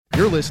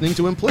You're listening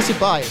to Implicit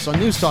Bias on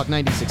News Talk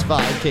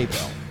 96.5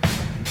 KPEL.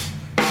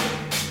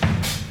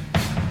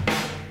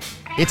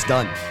 It's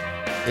done.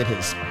 It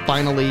has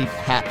finally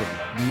happened.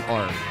 We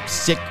are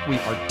sick, we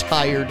are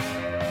tired,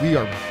 we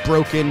are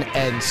broken,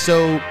 and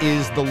so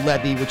is the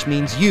levee, which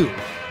means you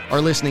are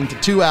listening to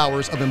 2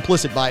 hours of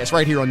Implicit Bias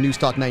right here on News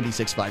Talk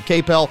 96.5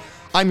 KPEL.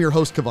 I'm your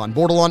host, Kevon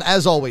Bordelon.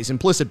 As always,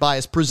 Implicit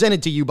Bias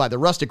presented to you by the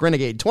Rustic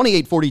Renegade,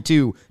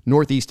 2842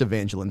 Northeast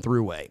Evangeline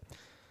Thruway.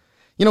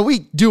 You know, we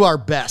do our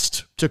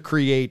best to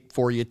create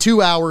for you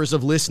 2 hours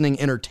of listening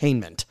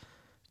entertainment,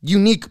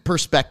 unique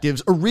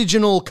perspectives,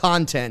 original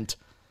content,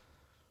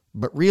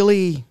 but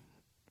really,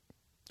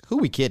 who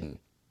we kidding?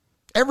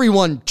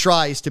 Everyone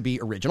tries to be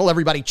original.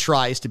 Everybody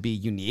tries to be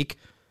unique.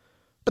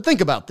 But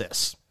think about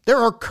this. There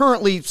are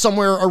currently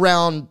somewhere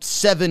around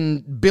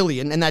 7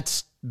 billion, and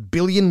that's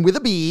billion with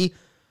a B,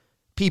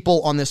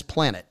 people on this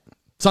planet.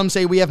 Some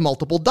say we have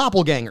multiple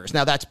doppelgangers.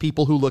 Now, that's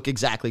people who look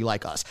exactly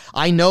like us.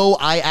 I know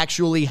I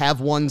actually have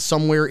one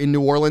somewhere in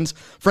New Orleans.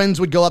 Friends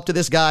would go up to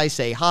this guy,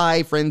 say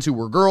hi. Friends who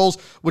were girls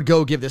would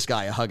go give this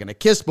guy a hug and a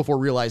kiss before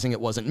realizing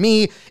it wasn't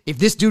me. If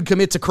this dude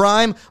commits a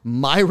crime,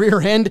 my rear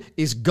end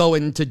is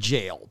going to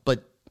jail.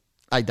 But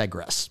I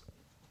digress.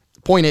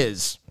 The point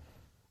is,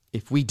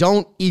 if we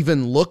don't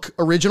even look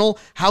original,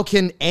 how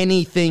can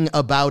anything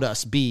about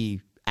us be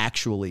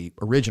actually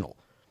original?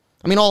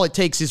 I mean, all it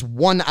takes is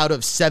 1 out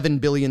of 7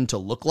 billion to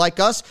look like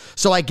us.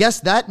 So I guess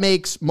that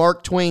makes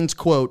Mark Twain's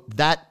quote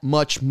that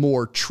much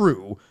more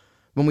true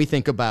when we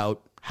think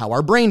about how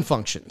our brain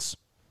functions.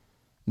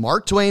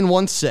 Mark Twain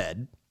once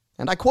said,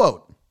 and I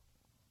quote,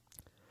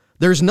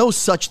 "There's no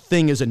such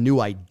thing as a new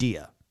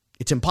idea.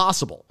 It's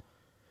impossible.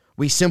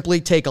 We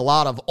simply take a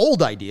lot of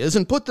old ideas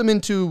and put them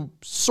into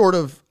sort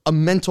of a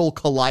mental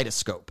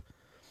kaleidoscope.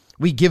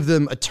 We give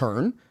them a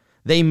turn.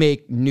 They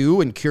make new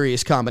and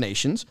curious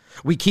combinations.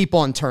 We keep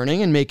on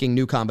turning and making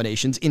new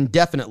combinations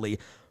indefinitely,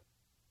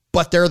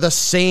 but they're the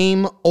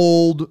same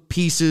old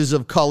pieces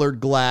of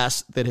colored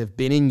glass that have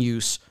been in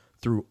use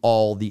through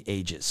all the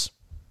ages."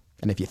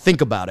 And if you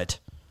think about it,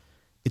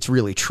 it's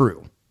really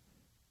true.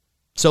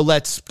 So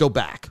let's go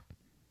back.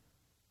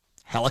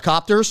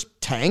 Helicopters,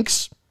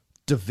 tanks,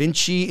 Da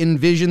Vinci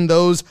envisioned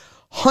those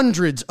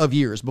hundreds of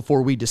years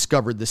before we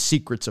discovered the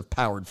secrets of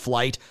powered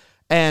flight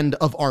and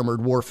of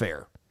armored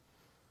warfare.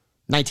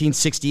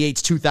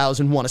 1968's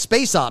 2001: A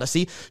Space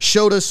Odyssey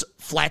showed us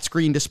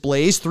flat-screen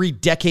displays 3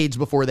 decades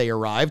before they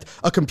arrived,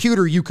 a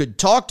computer you could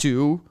talk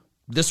to.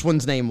 This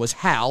one's name was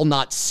HAL,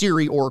 not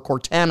Siri or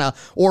Cortana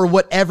or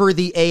whatever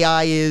the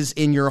AI is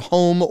in your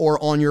home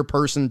or on your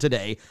person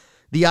today.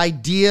 The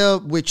idea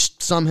which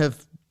some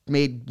have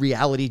made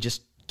reality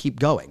just keep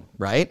going,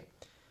 right?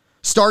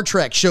 Star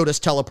Trek showed us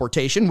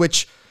teleportation,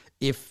 which,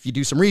 if you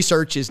do some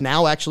research, is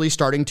now actually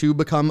starting to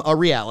become a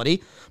reality,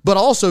 but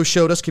also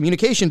showed us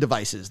communication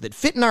devices that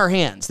fit in our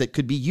hands that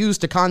could be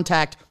used to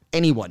contact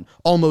anyone,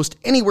 almost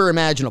anywhere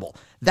imaginable.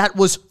 That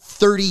was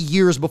 30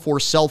 years before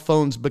cell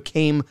phones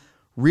became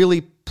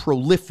really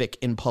prolific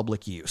in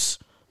public use.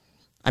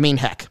 I mean,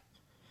 heck,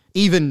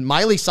 even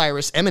Miley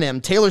Cyrus,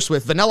 Eminem, Taylor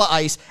Swift, Vanilla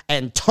Ice,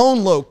 and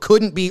Tone Loc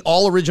couldn't be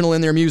all original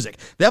in their music.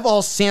 They've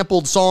all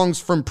sampled songs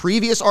from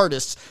previous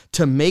artists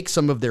to make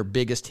some of their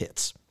biggest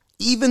hits.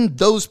 Even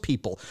those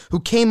people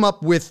who came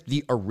up with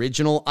the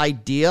original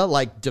idea,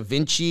 like Da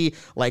Vinci,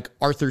 like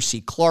Arthur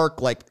C.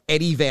 Clarke, like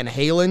Eddie Van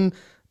Halen,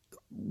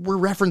 we're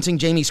referencing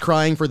Jamie's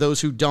Crying for those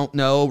who don't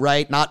know,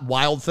 right? Not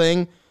Wild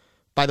Thing.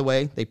 By the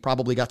way, they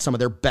probably got some of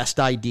their best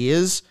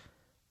ideas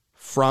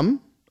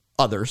from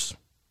others,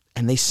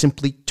 and they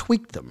simply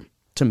tweaked them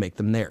to make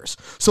them theirs.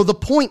 So the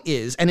point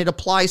is, and it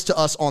applies to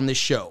us on this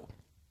show,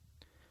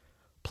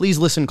 please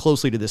listen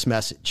closely to this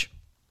message.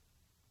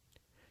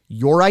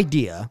 Your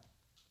idea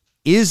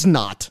is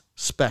not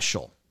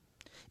special.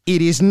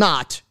 It is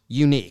not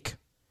unique.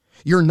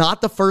 You're not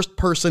the first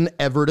person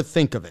ever to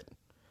think of it.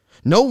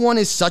 No one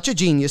is such a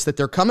genius that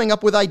they're coming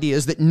up with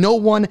ideas that no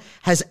one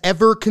has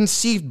ever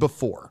conceived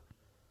before.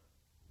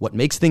 What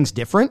makes things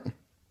different?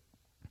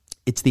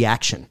 It's the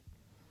action.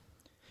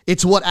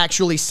 It's what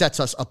actually sets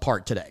us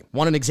apart today.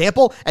 Want an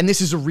example? And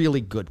this is a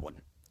really good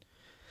one.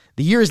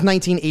 The year is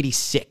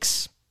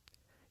 1986.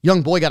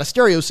 Young boy got a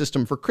stereo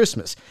system for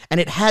Christmas,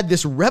 and it had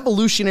this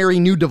revolutionary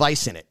new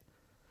device in it.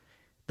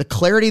 The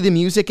clarity of the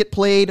music it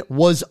played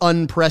was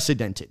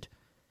unprecedented.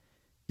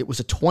 It was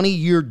a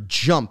 20-year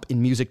jump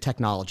in music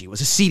technology. It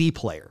was a CD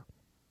player.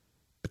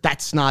 But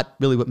that's not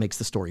really what makes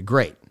the story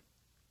great.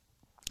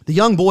 The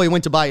young boy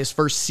went to buy his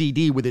first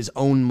CD with his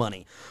own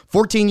money.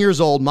 14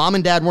 years old, mom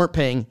and dad weren't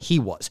paying, he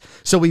was.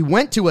 So he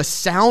went to a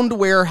sound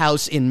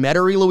warehouse in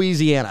Metairie,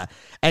 Louisiana,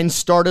 and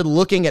started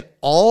looking at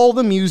all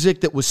the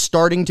music that was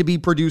starting to be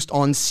produced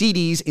on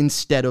CDs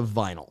instead of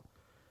vinyl.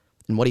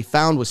 And what he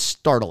found was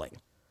startling.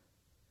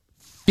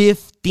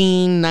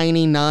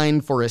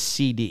 $15.99 for a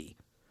CD.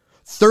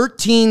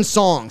 13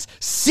 songs,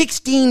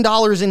 $16 in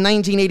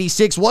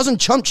 1986 wasn't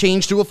chump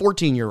change to a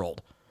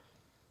 14-year-old.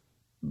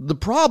 The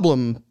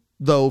problem,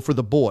 though, for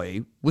the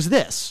boy was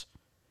this.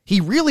 He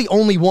really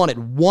only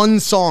wanted one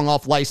song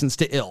off License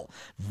to Ill.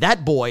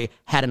 That boy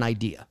had an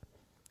idea.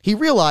 He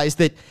realized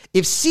that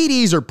if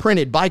CDs are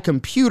printed by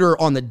computer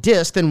on the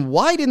disc, then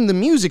why didn't the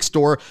music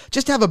store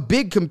just have a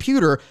big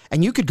computer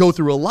and you could go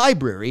through a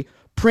library,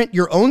 print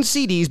your own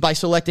CDs by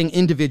selecting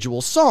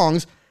individual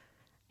songs?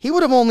 He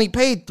would have only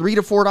paid $3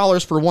 to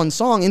 $4 for one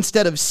song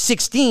instead of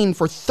 $16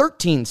 for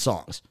 13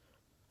 songs.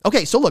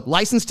 Okay, so look,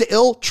 License to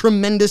Ill,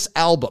 tremendous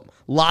album.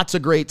 Lots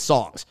of great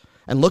songs.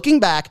 And looking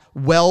back,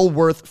 well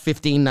worth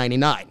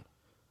 $15.99.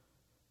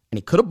 And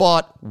he could have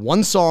bought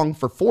one song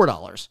for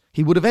 $4.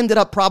 He would have ended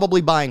up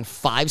probably buying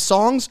 5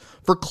 songs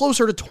for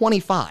closer to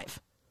 $25.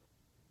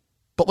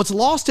 But what's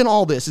lost in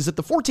all this is that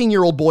the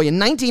 14-year-old boy in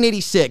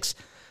 1986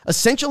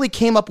 essentially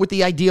came up with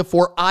the idea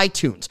for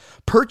iTunes,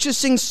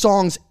 purchasing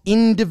songs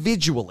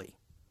individually.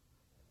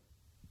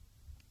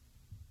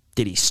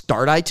 Did he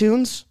start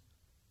iTunes?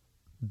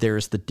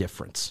 There's the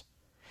difference.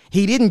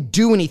 He didn't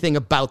do anything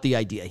about the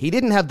idea. He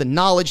didn't have the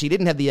knowledge. He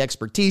didn't have the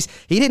expertise.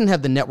 He didn't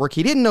have the network.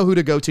 He didn't know who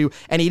to go to.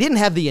 And he didn't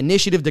have the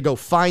initiative to go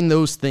find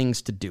those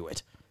things to do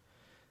it.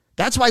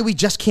 That's why we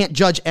just can't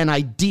judge an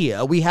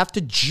idea. We have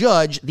to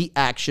judge the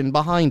action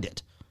behind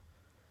it.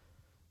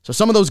 So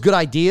some of those good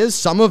ideas,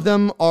 some of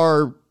them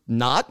are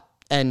not.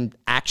 And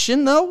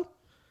action, though?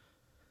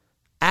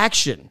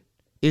 Action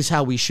is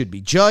how we should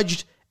be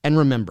judged and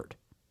remembered.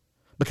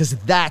 Because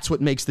that's what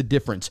makes the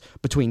difference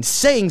between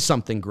saying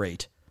something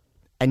great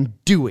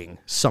and doing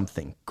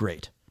something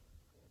great.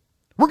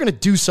 We're going to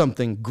do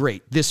something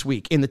great this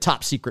week in the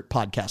Top Secret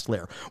Podcast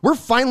Lair. We're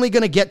finally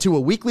going to get to a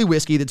weekly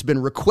whiskey that's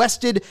been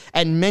requested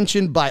and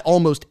mentioned by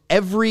almost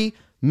every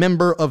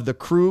member of the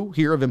crew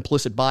here of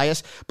Implicit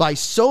Bias, by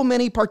so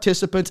many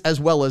participants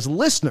as well as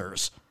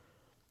listeners.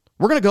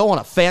 We're going to go on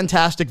a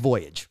fantastic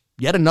voyage.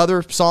 Yet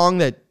another song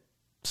that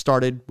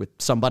started with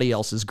somebody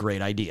else's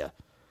great idea.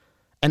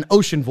 An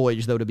ocean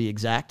voyage, though, to be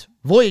exact.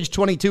 Voyage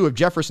 22 of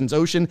Jefferson's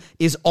Ocean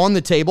is on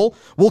the table.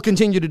 We'll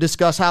continue to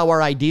discuss how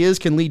our ideas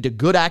can lead to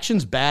good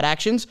actions, bad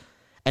actions,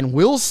 and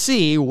we'll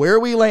see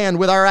where we land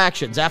with our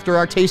actions after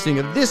our tasting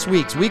of this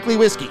week's weekly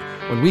whiskey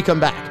when we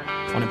come back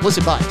on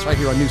Implicit Bias right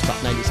here on News Talk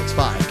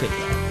 96.5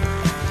 KK.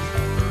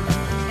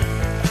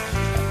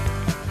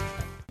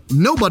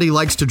 Nobody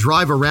likes to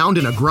drive around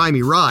in a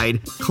grimy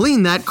ride.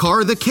 Clean that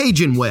car the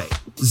Cajun way.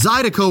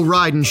 Zydeco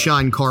Ride and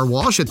Shine Car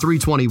Wash at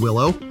 320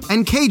 Willow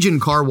and Cajun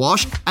Car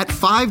Wash at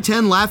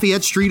 510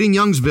 Lafayette Street in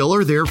Youngsville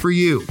are there for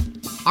you.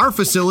 Our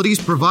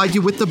facilities provide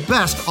you with the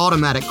best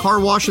automatic car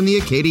wash in the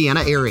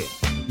Acadiana area.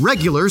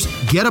 Regulars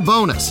get a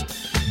bonus.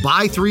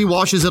 Buy 3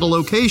 washes at a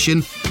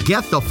location,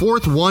 get the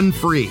 4th one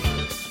free.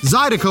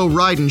 Zydeco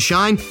Ride and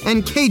Shine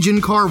and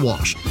Cajun Car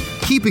Wash,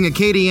 keeping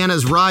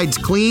Acadiana's rides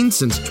clean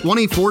since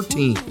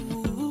 2014.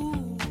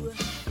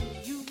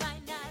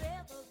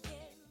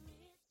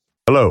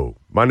 Hello,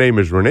 my name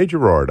is Rene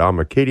Girard. I'm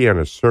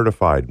Acadiana's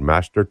certified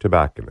master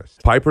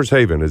tobacconist. Piper's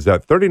Haven is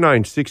at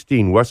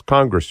 3916 West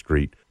Congress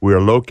Street. We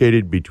are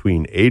located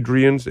between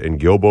Adrian's and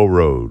Gilboa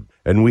Road,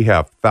 and we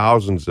have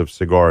thousands of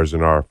cigars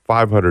in our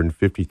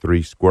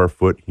 553 square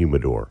foot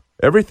humidor.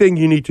 Everything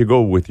you need to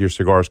go with your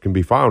cigars can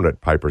be found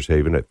at Piper's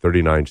Haven at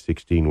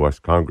 3916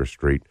 West Congress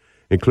Street,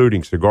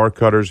 including cigar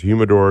cutters,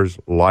 humidors,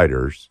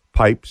 lighters,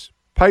 pipes,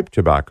 pipe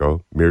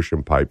tobacco,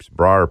 meerschaum pipes,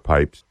 briar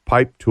pipes,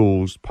 pipe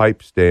tools,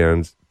 pipe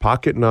stands,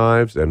 pocket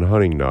knives, and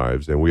hunting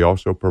knives, and we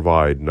also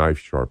provide knife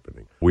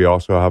sharpening. We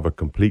also have a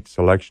complete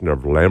selection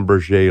of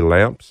Lamborghini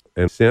lamps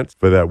and scents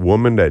for that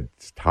woman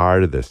that's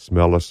tired of the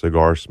smell of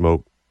cigar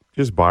smoke.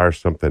 Just buy her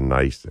something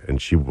nice,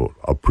 and she will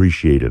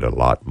appreciate it a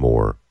lot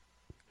more.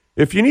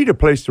 If you need a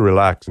place to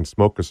relax and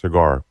smoke a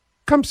cigar,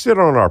 come sit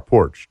on our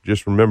porch.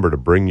 Just remember to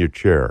bring your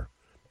chair.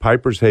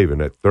 Piper's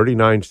Haven at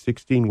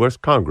 3916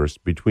 West Congress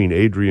between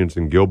Adrian's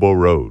and Gilboa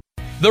Road.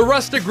 The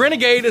Rustic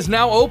Renegade is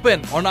now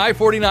open on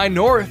I-49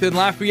 North in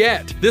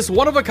Lafayette. This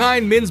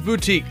one-of-a-kind men's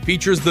boutique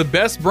features the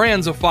best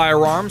brands of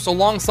firearms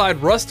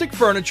alongside rustic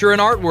furniture and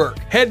artwork.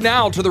 Head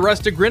now to the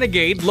Rustic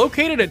Renegade,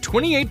 located at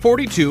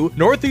 2842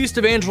 Northeast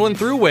Evangeline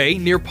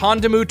Thruway near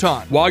Pont de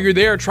Mouton. While you're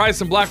there, try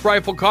some Black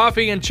Rifle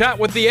coffee and chat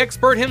with the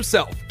expert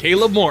himself,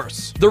 Caleb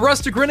Morse. The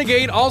Rustic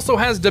Renegade also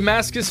has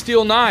Damascus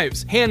steel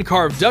knives,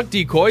 hand-carved duck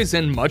decoys,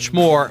 and much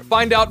more.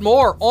 Find out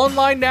more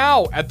online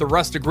now at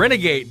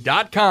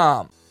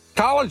therusticrenegade.com.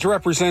 College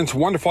represents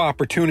wonderful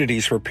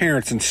opportunities for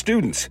parents and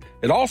students.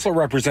 It also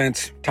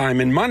represents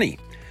time and money.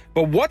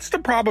 But what's the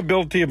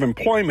probability of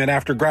employment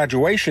after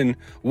graduation?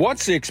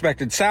 What's the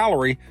expected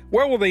salary?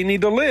 Where will they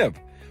need to live?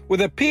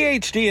 With a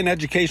PhD in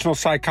educational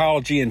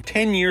psychology and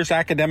 10 years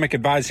academic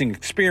advising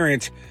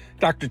experience,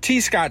 Dr. T.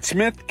 Scott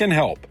Smith can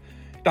help.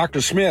 Dr.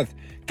 Smith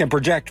can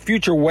project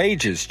future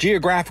wages,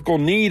 geographical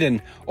need,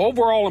 and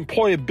overall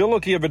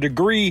employability of a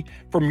degree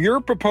from your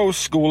proposed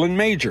school and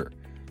major.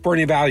 For an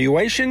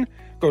evaluation,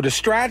 go to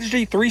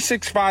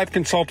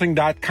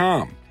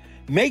strategy365consulting.com.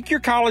 Make your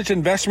college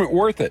investment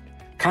worth it.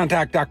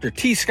 Contact Dr.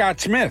 T. Scott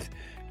Smith,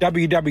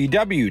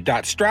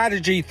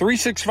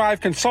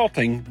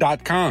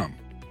 www.strategy365consulting.com.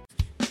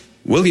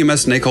 William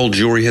S. Nicol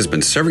Jewelry has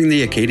been serving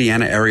the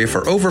Acadiana area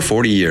for over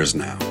 40 years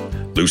now.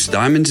 Loose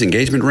diamonds,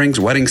 engagement rings,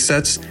 wedding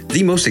sets,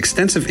 the most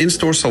extensive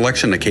in-store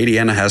selection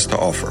Acadiana has to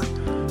offer.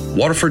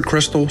 Waterford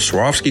crystal,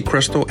 Swarovski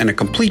crystal, and a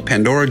complete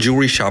Pandora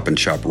jewelry shop and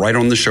shop right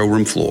on the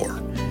showroom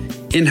floor.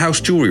 In-house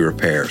jewelry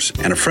repairs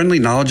and a friendly,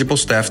 knowledgeable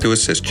staff to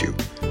assist you.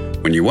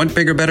 When you want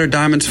bigger, better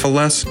diamonds for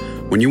less,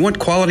 when you want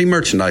quality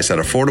merchandise at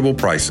affordable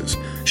prices,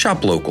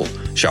 shop local.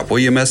 Shop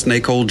William S.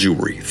 Nacole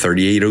Jewelry,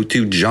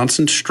 3802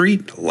 Johnson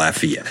Street,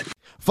 Lafayette.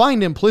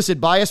 Find Implicit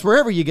Bias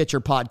wherever you get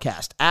your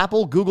podcast.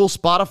 Apple, Google,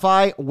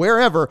 Spotify,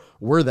 wherever,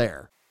 we're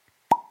there.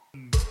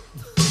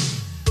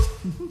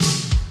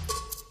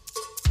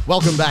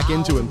 Welcome back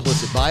into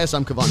Implicit Bias.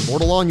 I'm Kevon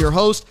Bordelon, your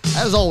host.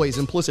 As always,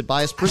 Implicit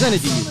Bias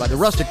presented to you by the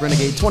Rustic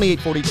Renegade,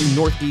 2842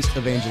 Northeast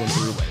Evangeline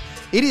Thruway.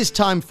 It is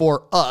time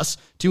for us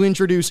to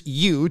introduce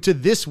you to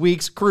this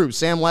week's crew.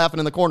 Sam laughing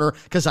in the corner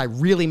because I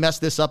really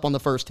messed this up on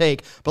the first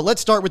take. But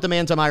let's start with the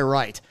man to my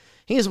right.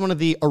 He is one of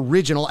the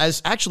original,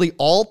 as actually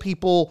all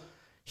people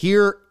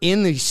here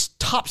in the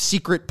top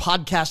secret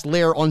podcast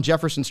lair on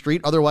Jefferson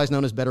Street, otherwise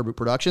known as Better Boot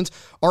Productions,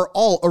 are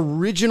all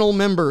original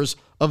members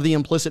of the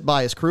Implicit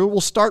Bias crew.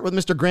 We'll start with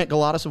Mr. Grant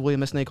Galatas of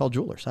William S. Nacole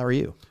Jewelers. How are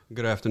you?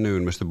 Good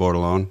afternoon, Mr.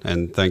 Bordelon,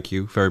 and thank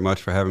you very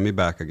much for having me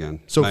back again.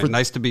 So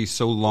nice to be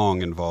so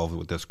long involved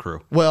with this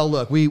crew. Well,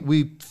 look,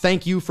 we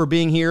thank you for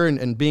being here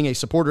and being a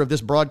supporter of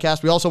this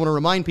broadcast. We also want to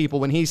remind people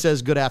when he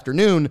says good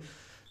afternoon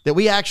that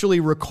we actually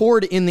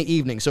record in the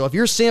evening. So if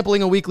you're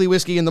sampling a weekly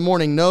whiskey in the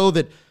morning, know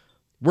that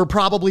we're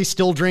probably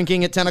still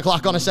drinking at 10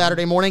 o'clock on a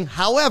Saturday morning.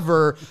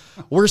 However,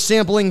 we're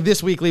sampling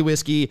this weekly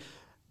whiskey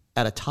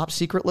at a top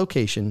secret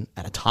location,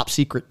 at a top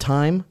secret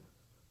time,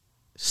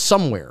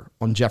 somewhere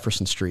on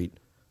Jefferson Street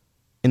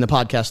in the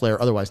podcast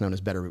layer, otherwise known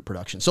as Better Boot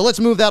Productions. So let's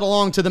move that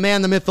along to the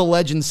man, the myth, the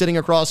legend sitting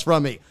across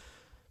from me,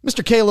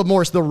 Mr. Caleb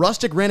Morse, the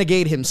rustic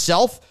renegade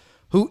himself,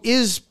 who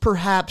is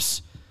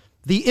perhaps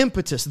the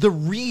impetus, the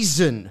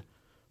reason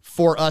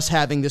for us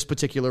having this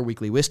particular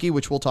weekly whiskey,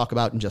 which we'll talk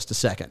about in just a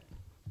second.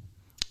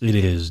 It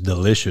is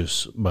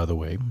delicious, by the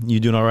way. You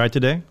doing all right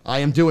today? I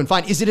am doing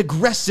fine. Is it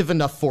aggressive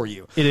enough for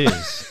you? It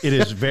is. It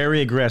is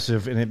very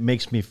aggressive, and it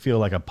makes me feel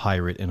like a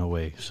pirate in a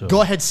way. So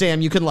go ahead, Sam.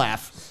 You can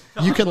laugh.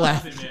 You can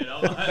laugh.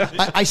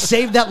 I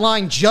saved that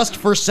line just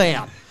for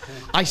Sam.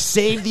 I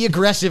saved the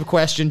aggressive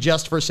question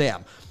just for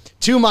Sam.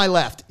 To my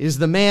left is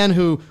the man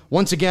who,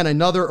 once again,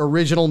 another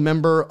original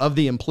member of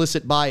the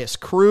Implicit Bias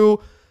crew,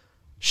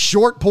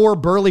 Short Pour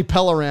Burley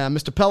Pellerin.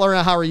 Mr.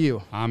 Pellerin, how are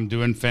you? I'm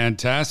doing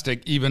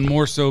fantastic, even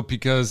more so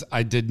because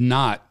I did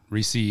not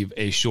receive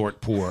a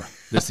short pour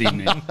this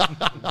evening.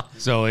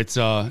 So it's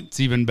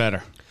even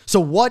better. So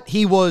what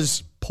he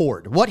was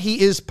poured, what he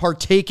is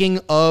partaking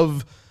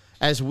of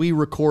as we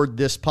record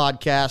this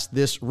podcast,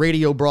 this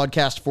radio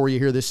broadcast for you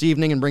here this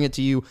evening and bring it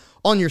to you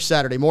on your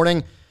Saturday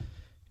morning,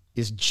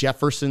 is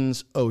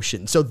Jefferson's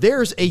Ocean. So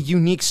there's a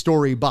unique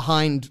story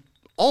behind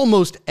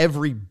almost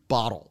every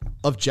bottle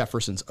of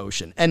Jefferson's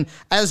Ocean. And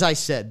as I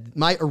said,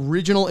 my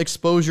original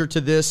exposure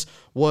to this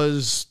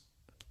was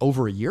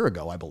over a year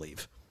ago, I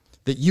believe,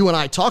 that you and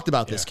I talked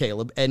about this,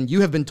 Caleb, and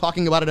you have been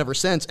talking about it ever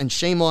since. And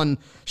shame on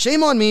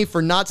me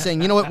for not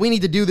saying, you know what, we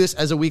need to do this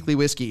as a weekly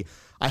whiskey.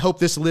 I hope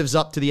this lives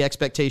up to the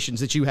expectations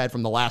that you had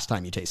from the last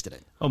time you tasted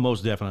it. Oh,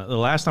 most definitely. The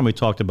last time we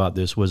talked about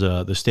this was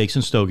the Steaks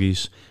and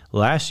Stogies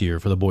last year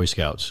for the Boy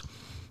Scouts.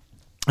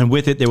 And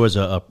with it, there was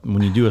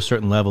when you do a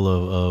certain level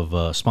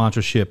of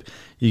sponsorship,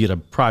 you get a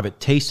private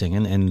tasting,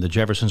 and the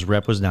Jefferson's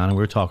rep was down, and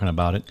we were talking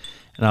about it.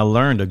 And I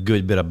learned a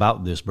good bit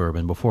about this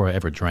bourbon before I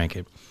ever drank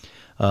it.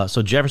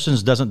 So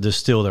Jefferson's doesn't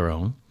distill their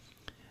own.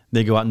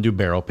 They go out and do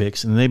barrel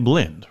picks, and they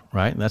blend,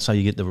 right? And that's how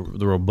you get the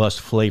robust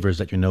flavors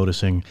that you're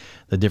noticing,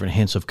 the different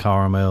hints of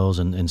caramels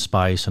and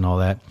spice and all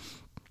that.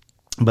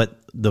 But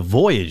the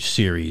Voyage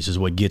series is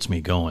what gets me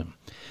going.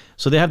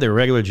 So they have their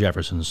regular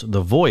Jeffersons.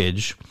 The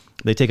Voyage,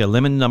 they take a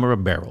limited number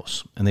of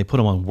barrels, and they put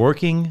them on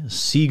working,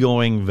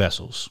 seagoing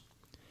vessels.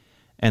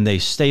 And they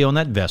stay on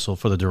that vessel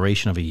for the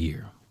duration of a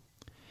year.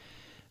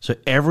 So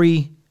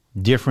every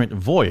different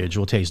voyage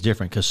will taste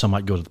different because some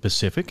might go to the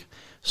Pacific,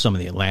 some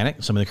in the Atlantic,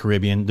 some in the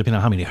Caribbean. Depending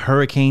on how many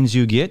hurricanes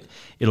you get,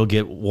 it'll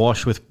get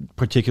washed with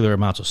particular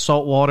amounts of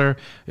salt water.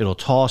 It'll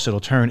toss, it'll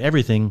turn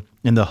everything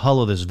in the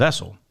hull of this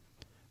vessel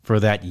for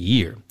that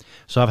year.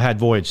 So I've had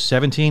voyage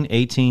 17,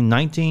 18,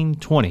 19,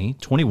 20,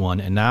 21,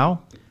 and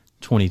now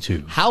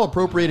 22. How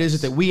appropriate is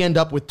it that we end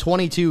up with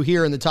 22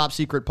 here in the Top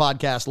Secret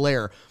Podcast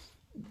lair?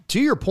 To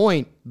your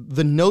point,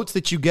 the notes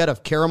that you get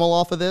of caramel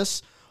off of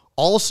this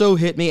also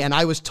hit me, and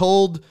I was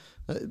told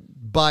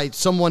by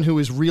someone who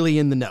is really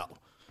in the know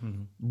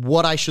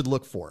what I should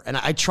look for. And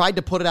I tried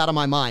to put it out of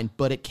my mind,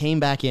 but it came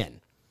back in.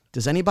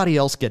 Does anybody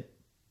else get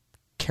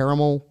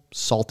caramel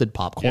salted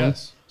popcorn?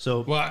 Yes.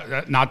 So,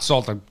 well, not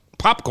salted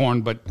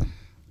popcorn, but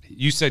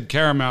you said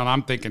caramel, and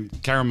I'm thinking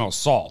caramel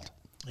salt.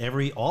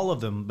 All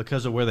of them,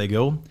 because of where they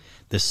go,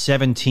 the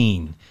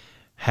 17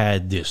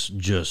 had this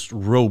just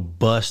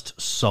robust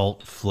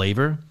salt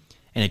flavor,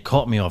 and it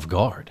caught me off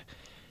guard.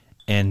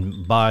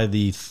 And by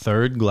the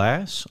third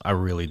glass, I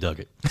really dug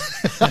it.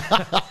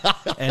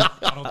 And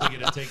I don't think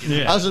it'd take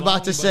it. I was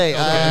about to say,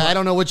 I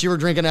don't know what you were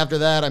drinking after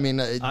that. I mean,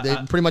 they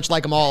pretty much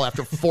like them all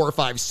after 4,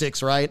 5,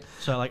 6, right?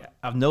 So, like,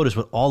 I've noticed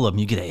with all of them,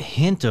 you get a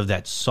hint of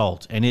that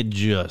salt, and it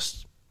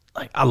just,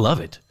 like, I love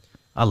it.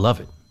 I love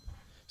it.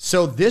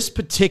 So this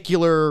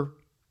particular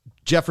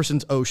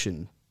Jefferson's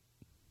Ocean,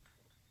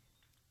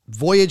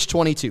 Voyage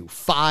 22,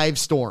 5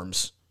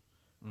 storms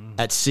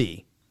at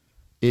sea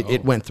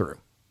it went through,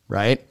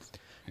 right?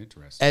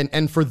 Interesting.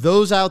 And for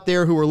those out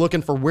there who are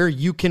looking for where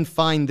you can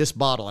find this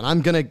bottle, and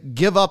I'm going to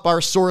give up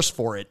our source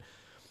for it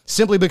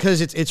simply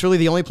because it's really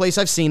the only place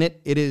I've seen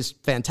it. It is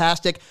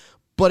fantastic,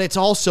 but it's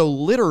also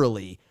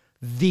literally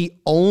the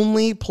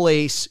only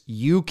place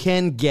you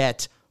can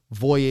get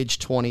Voyage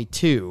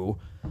 22.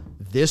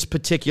 This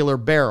particular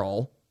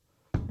barrel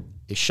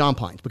is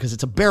Champign's because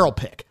it's a barrel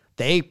pick.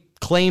 They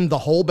claimed the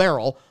whole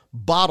barrel,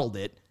 bottled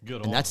it,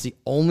 and that's the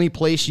only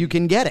place you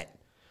can get it,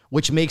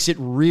 which makes it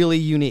really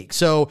unique.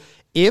 So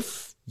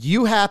if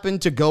you happen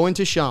to go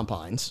into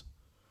Champign's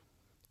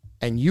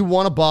and you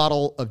want a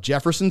bottle of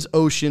Jefferson's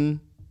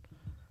Ocean,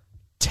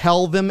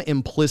 tell them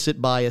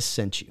Implicit Bias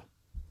sent you.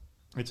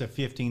 It's a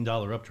 $15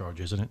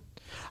 upcharge, isn't it?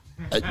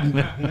 I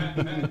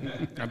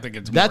think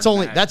it's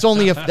more That's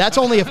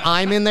only if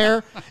I'm in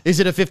there. Is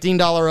it a $15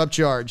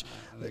 upcharge?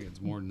 I think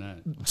it's more than that.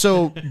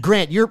 So,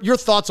 Grant, your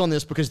thoughts on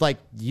this, because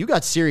you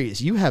got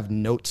serious. You have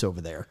notes over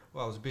there.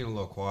 Well, I was being a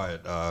little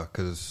quiet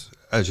because,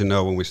 as you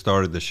know, when we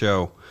started the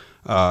show,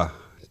 I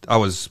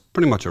was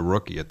pretty much a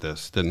rookie at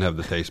this. Didn't have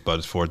the taste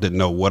buds for it. Didn't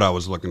know what I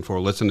was looking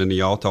for. Listening to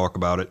y'all talk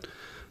about it,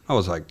 I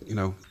was like,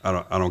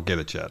 I don't get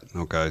it yet.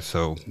 Okay,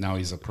 so now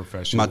he's a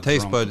professional. My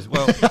taste buds,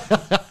 well,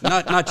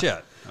 not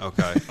yet.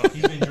 Okay.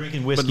 He's been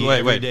drinking whiskey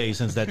every day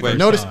since that.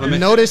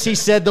 Notice he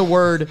said the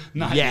word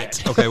not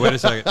yet. Okay, wait a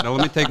second. Now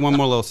let me take one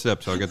more little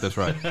sip so I get this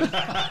right. You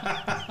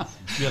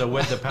gotta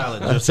wet the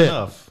palate just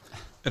enough.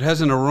 It has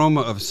an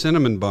aroma of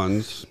cinnamon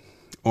buns,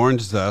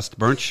 orange zest,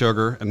 burnt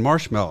sugar, and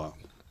marshmallow.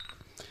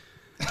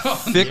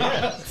 Thick. Wait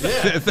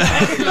a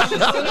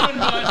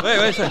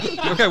second.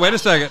 Okay, wait a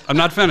second. I'm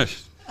not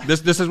finished.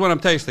 This is what I'm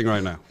tasting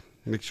right now.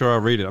 Make sure I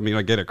read it.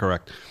 I get it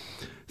correct.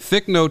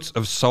 Thick notes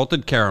of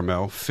salted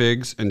caramel,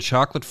 figs, and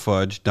chocolate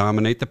fudge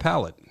dominate the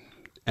palate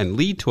and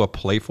lead to a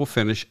playful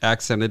finish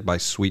accented by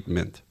sweet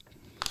mint.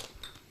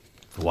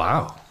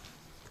 Wow.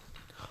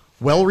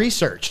 Well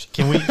researched.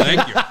 Can we?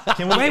 Thank you.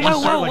 Can we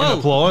insert an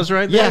applause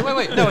right Yeah, there?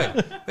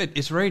 wait.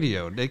 It's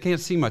radio. They can't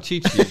see my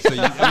cheat sheet. So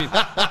look,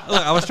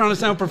 I was trying to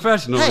sound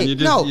professional, and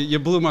you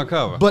blew my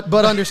cover.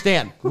 But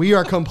understand, we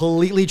are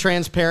completely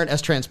transparent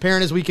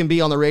as we can be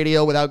on the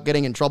radio without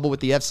getting in trouble with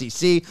the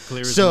FCC.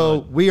 So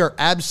we are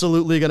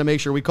absolutely going to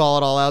make sure we call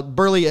it all out.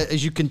 Burley,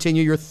 as you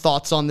continue your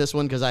thoughts on this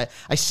one, because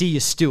I see you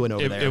stewing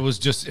over there. It was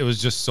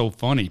just so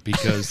funny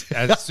because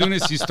as soon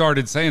as you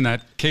started saying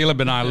that,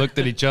 Caleb and I looked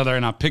at each other,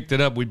 and I picked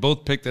it up. We both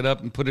picked it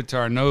up and put it to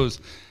our nose,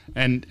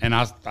 and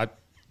I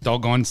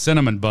doggone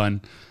cinnamon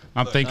bun.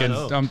 I'm thinking.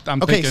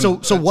 Okay, so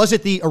was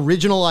it the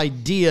original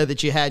idea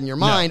that you had in your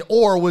mind,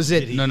 or was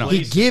it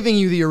he giving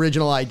you the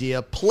original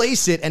idea,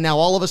 place it, and now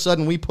all of a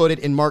sudden we put it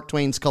in Mark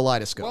Twain's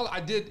kaleidoscope? Well, I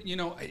did.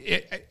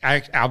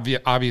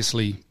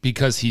 Obviously,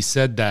 because he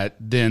said that,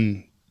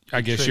 then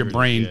I guess your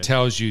brain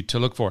tells you to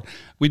look for it.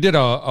 We did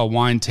a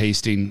wine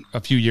tasting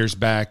a few years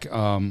back.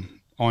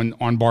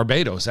 On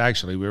Barbados,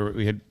 actually.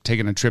 We had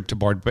taken a trip to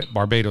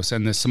Barbados,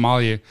 and the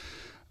sommelier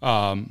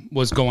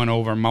was going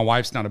over. My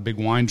wife's not a big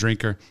wine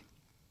drinker,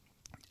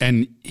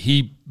 and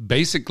he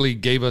basically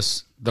gave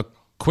us the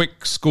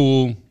quick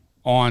school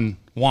on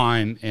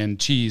wine and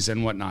cheese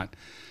and whatnot.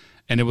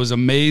 And it was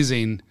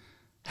amazing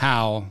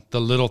how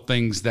the little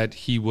things that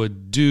he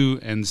would do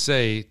and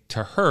say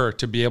to her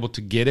to be able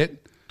to get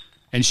it,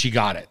 and she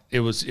got it.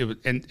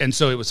 And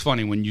so it was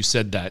funny when you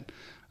said that.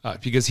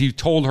 Because he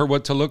told her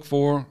what to look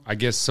for, I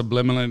guess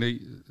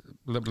subliminally.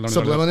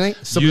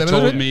 You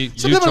told me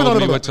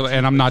what to,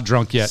 and I'm not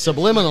drunk yet.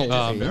 Subliminal.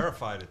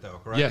 Verified it though,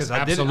 correct? Yes,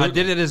 absolutely. I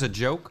did it as a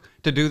joke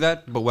to do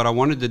that, but what I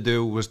wanted to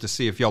do was to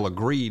see if y'all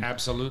agreed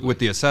with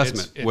the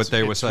assessment, what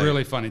they were saying. It's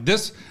really funny.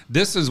 This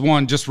is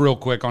one, just real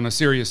quick, on a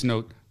serious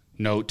note.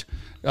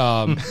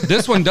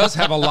 This one does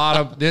have a lot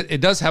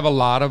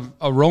of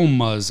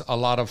aromas, a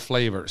lot of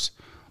flavors.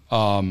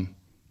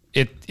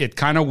 It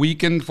kind of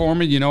weakened for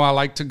me. I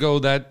like to go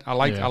that I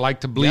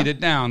like to bleed it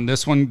down.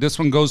 This one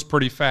goes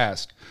pretty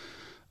fast.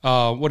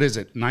 What is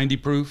it? 90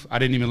 proof? I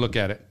didn't even look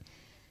at it.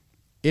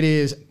 It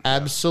is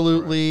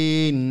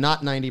absolutely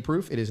not 90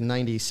 proof. It is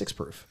 96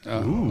 proof.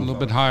 A little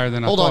bit higher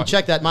than I thought. Hold on,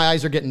 check that. My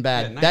eyes are getting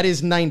bad. That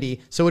is 90,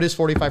 so it is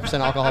 45%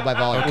 alcohol by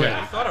volume. Okay.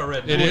 I thought I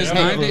read it is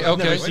 90? I've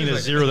never seen a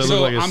zero that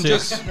looks like a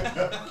 6.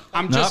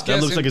 I'm just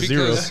guessing. That looks like a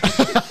 0.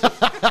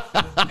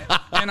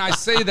 And I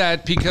say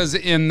that because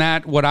in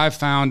that, what I've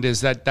found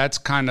is that's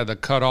kind of the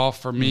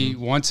cutoff for me.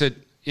 Once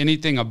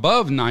anything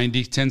above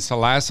 90 tends to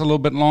last a little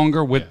bit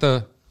longer with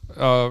the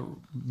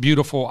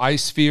beautiful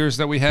ice spheres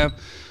that we have.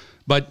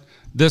 But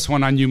this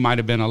one I knew might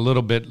have been a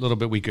little bit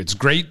weaker. It's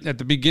great at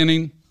the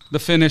beginning. The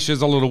finish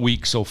is a little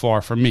weak so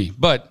far for me,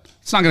 but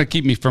it's not going to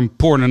keep me from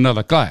pouring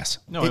another glass.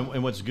 No,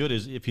 and what's good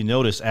is if you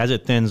notice, as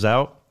it thins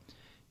out,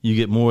 you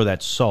get more of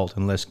that salt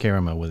and less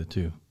caramel with it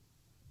too.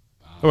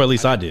 Or at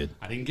least I did.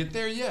 I didn't get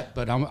there yet,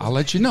 but I'll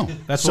let you know.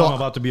 That's what I'm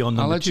about to be on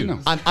number 2. I'll let you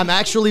know. I'm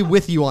actually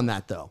with you on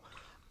that, though.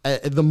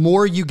 The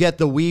more you get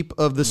the weep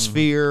of the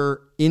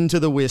sphere into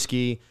the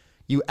whiskey,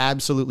 you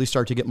absolutely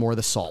start to get more of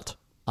the salt.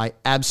 I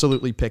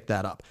absolutely picked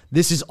that up.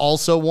 This is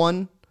also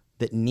one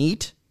that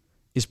neat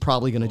is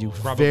probably going to do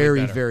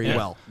very, very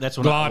well. That's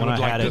when I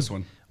had it.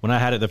 When I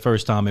had it the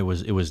first time, it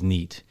was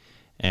neat.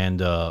 And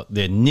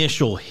the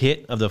initial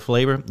hit of the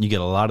flavor, you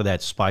get a lot of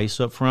that spice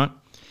up front.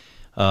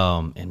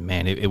 And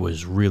man, it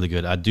was really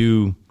good. I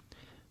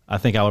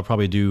think I would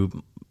probably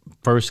do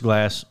first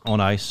glass on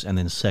ice and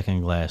then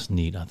second glass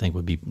neat. I think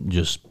would be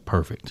just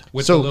perfect.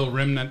 With a little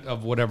remnant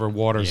of whatever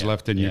water's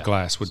left in your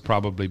glass would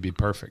probably be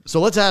perfect. So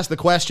let's ask the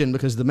question,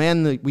 because the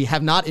man that we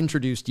have not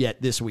introduced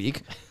yet this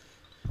week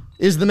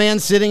is the man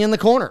sitting in the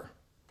corner.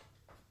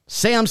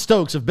 Sam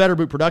Stokes of Better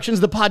Boot Productions,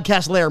 the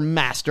podcast layer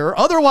master,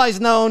 otherwise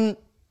known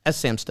as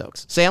Sam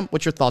Stokes. Sam,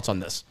 what's your thoughts on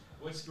this?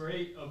 What's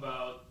great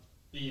about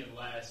being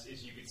last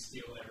is you can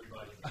steal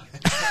everybody.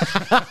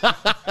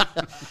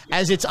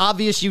 As it's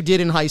obvious you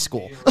did in high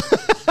school. I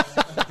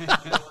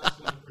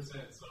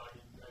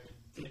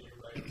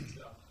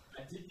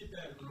did get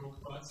that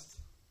robust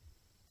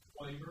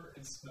flavor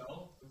and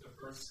smell with the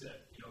first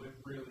sip. You know, it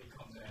really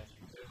comes at you.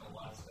 There's a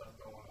lot of stuff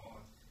going on.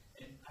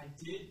 And I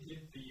did get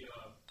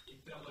it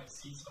felt like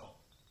sea salt.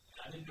 And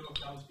I didn't know if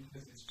that was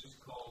because it's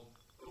just called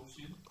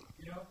ocean,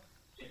 you know?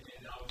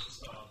 And I was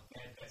just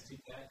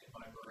manifesting that in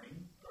my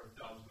brain, or if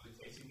I was really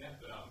tasting that,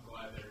 but I'm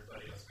glad that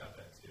everybody else got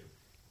that too.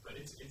 But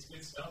it's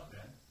good stuff,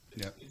 man.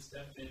 It's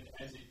definitely,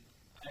 as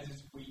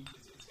it's weak,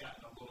 it's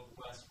gotten a little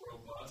less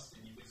robust,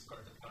 and you can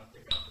start to kind of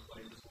pick out the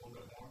flavors a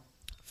little bit more.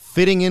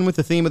 Fitting in with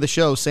the theme of the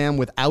show, Sam,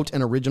 without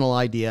an original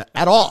idea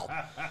at all,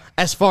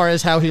 as far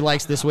as how he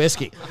likes this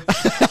whiskey.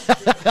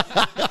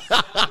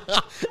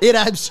 It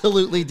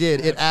absolutely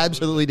did. It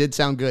absolutely did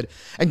sound good.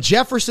 And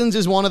Jefferson's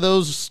is one of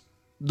those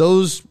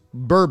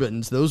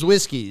bourbons, those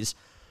whiskeys,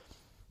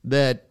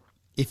 that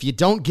if you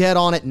don't get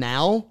on it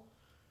now,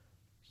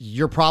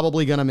 you're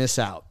probably going to miss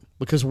out.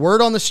 Because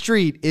word on the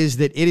street is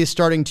that it is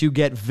starting to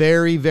get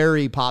very,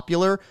 very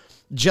popular,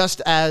 just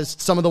as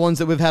some of the ones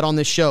that we've had on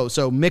this show.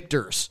 So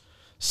Michter's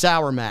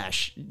Sour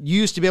Mash.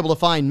 You used to be able to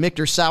find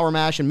Michter's Sour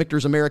Mash and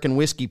Michter's American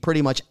Whiskey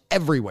pretty much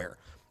everywhere.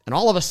 And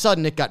all of a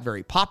sudden, it got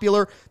very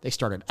popular. They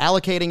started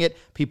allocating it.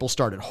 People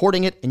started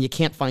hoarding it, and you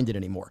can't find it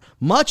anymore.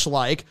 Much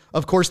like,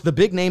 of course, the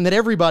big name that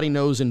everybody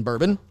knows in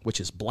bourbon, which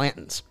is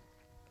Blanton's.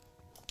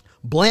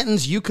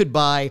 Blanton's you could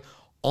buy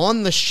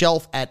on the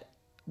shelf at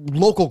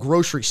local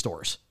grocery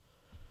stores.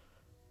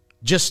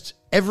 Just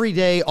every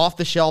day off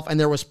the shelf, and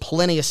there was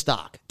plenty of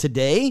stock.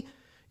 Today,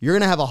 you're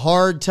going to have a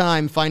hard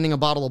time finding a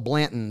bottle of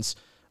Blanton's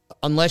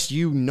unless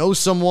you know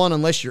someone,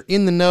 unless you're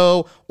in the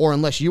know, or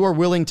unless you are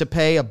willing to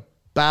pay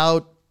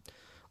about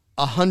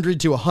 100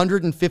 to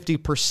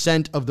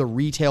 150% of the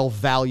retail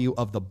value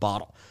of the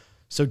bottle.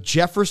 So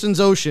Jefferson's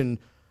Ocean,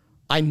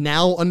 I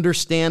now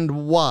understand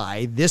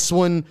why this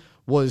one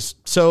was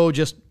so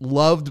just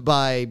loved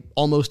by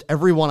almost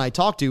everyone I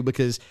talk to,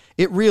 because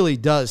it really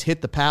does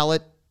hit the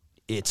palate.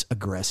 It's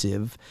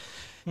aggressive.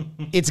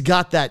 It's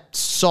got that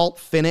salt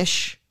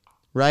finish,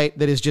 right?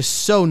 That is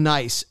just so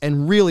nice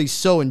and really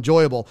so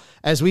enjoyable.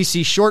 As we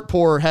see, Short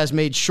Pour has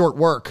made short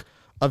work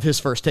of his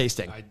first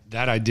tasting.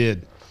 I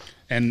did.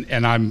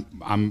 And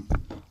I'm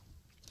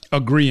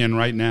agreeing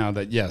right now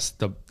that yes,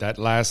 that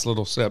last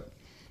little sip,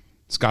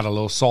 it's got a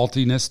little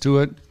saltiness to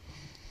it.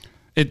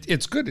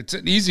 It's good. It's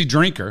an easy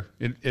drinker.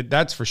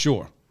 That's for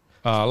sure.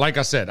 Like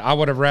I said, I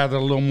would have rather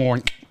a little more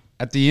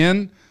at the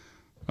end,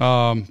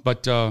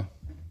 but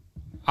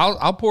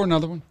I'll pour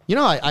another one. You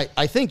know,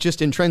 I think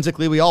just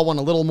intrinsically we all want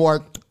a little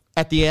more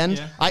at the end.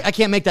 Yeah. I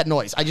can't make that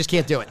noise. I just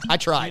can't do it. I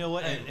tried. You know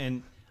what?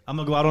 And I'm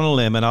going to go out on a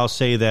limb, and I'll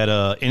say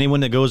that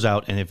anyone that goes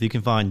out, and if you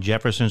can find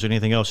Jefferson's or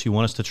anything else you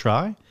want us to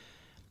try,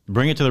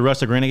 bring it to the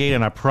Rustic Renegade,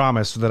 and I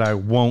promise that I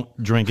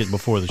won't drink it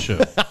before the show.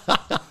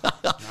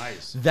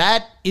 Nice.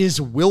 That is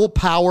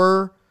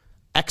willpower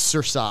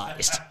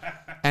exercised.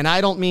 And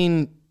I don't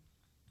mean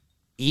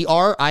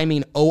ER, I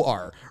mean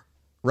OR,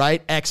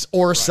 right?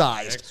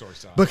 Exorcised.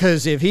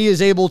 Because if he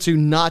is able to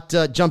not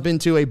jump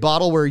into a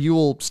bottle where you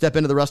will step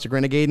into the Rustic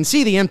Renegade and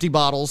see the empty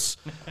bottles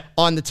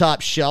on the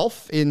top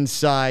shelf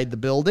inside the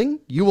building,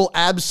 you will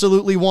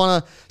absolutely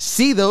want to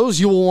see those.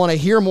 You will want to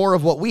hear more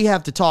of what we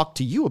have to talk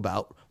to you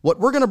about, what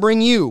we're going to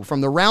bring you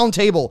from the round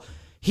table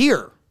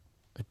here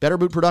at Better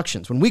Boot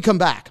Productions. When we come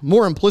back,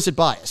 more Implicit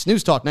Bias.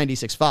 News Talk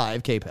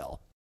 96.5 KPEL.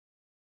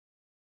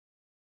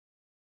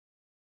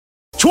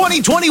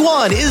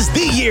 2021 is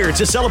the year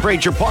to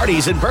celebrate your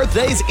parties and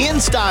birthdays in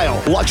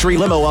style. Luxury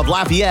Limo of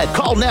Lafayette.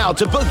 Call now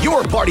to book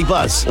your party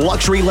bus.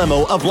 Luxury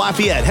Limo of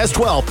Lafayette has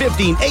 12,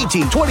 15,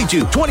 18,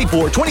 22,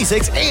 24,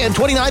 26, and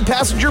 29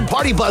 passenger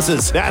party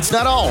buses. That's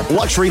not all.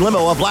 Luxury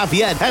Limo of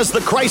Lafayette has the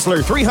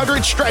Chrysler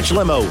 300 Stretch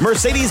Limo,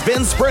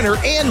 Mercedes-Benz Sprinter,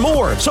 and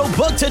more. So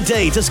book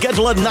today to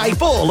schedule a night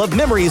full of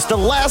memories to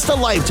last a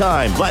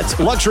lifetime. Let's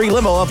Luxury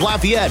Limo of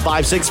Lafayette,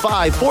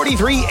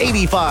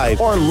 565-4385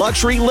 or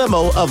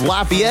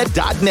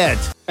luxurylimooflafayette.net.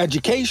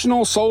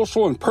 Educational,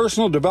 social, and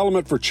personal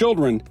development for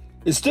children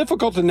is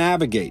difficult to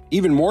navigate,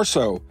 even more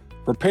so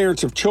for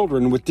parents of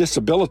children with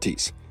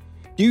disabilities.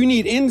 Do you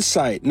need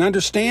insight and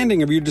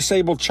understanding of your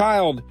disabled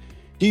child?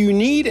 Do you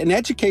need an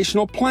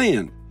educational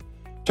plan?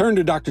 Turn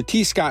to Dr.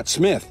 T. Scott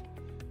Smith.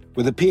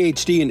 With a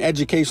PhD in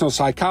educational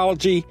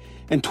psychology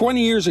and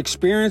 20 years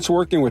experience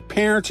working with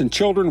parents and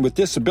children with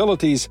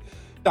disabilities,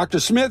 Dr.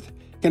 Smith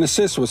can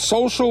assist with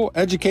social,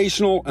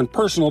 educational, and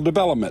personal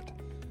development.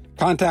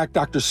 Contact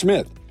Dr.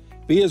 Smith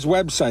via his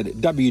website at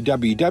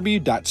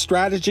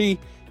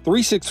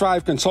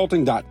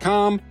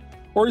www.strategy365consulting.com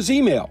or his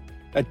email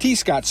at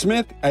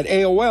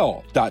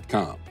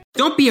tscottsmith@aol.com.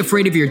 Don't be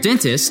afraid of your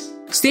dentist.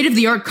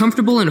 State-of-the-art,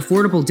 comfortable, and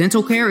affordable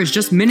dental care is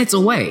just minutes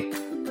away.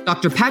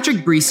 Dr.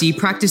 Patrick Breesy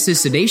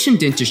practices sedation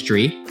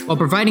dentistry while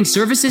providing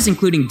services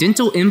including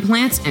dental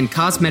implants and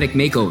cosmetic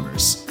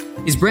makeovers.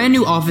 His brand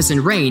new office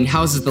in Rain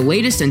houses the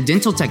latest in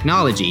dental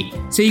technology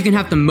so you can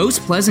have the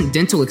most pleasant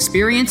dental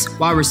experience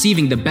while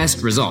receiving the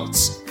best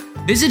results.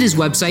 Visit his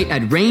website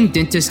at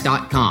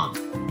raindentist.com.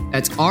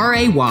 That's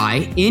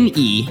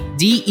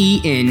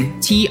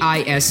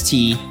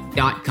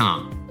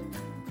RAYNEDENTIST.com.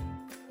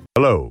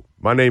 Hello,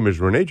 my name is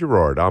Rene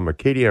Girard. I'm a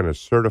Acadiana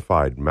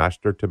certified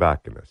master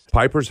tobacconist.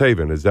 Piper's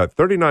Haven is at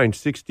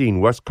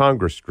 3916 West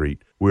Congress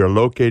Street. We are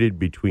located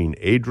between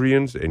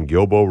Adrian's and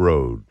Gilbo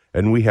Road,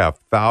 and we have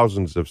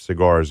thousands of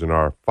cigars in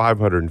our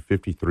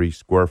 553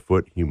 square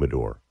foot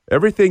humidor.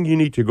 Everything you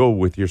need to go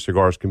with your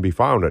cigars can be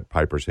found at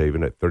Piper's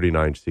Haven at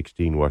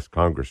 3916 West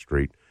Congress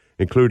Street,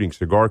 including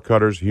cigar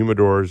cutters,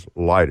 humidors,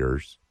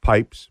 lighters,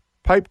 pipes,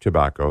 pipe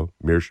tobacco,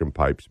 meerschaum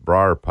pipes,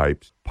 briar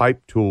pipes,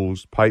 pipe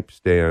tools, pipe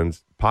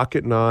stands,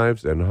 pocket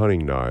knives, and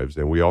hunting knives,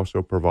 and we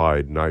also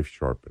provide knife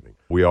sharpening.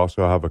 We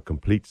also have a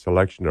complete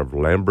selection of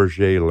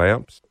Lamborghini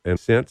lamps and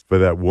scents for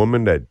that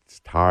woman that's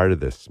tired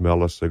of the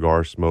smell of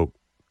cigar smoke.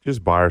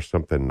 Just buy her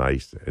something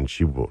nice, and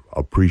she will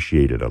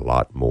appreciate it a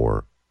lot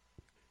more.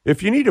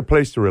 If you need a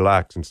place to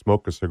relax and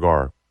smoke a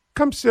cigar,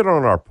 come sit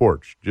on our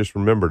porch. Just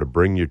remember to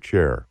bring your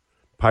chair.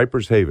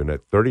 Piper's Haven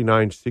at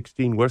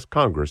 3916 West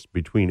Congress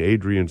between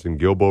Adrian's and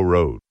Gilbo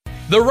Road.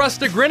 The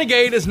Rustic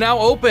Renegade is now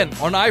open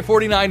on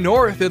I-49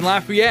 North in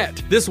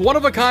Lafayette. This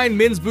one-of-a-kind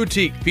men's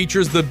boutique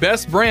features the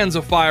best brands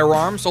of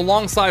firearms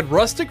alongside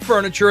rustic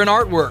furniture and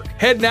artwork.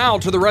 Head now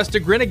to the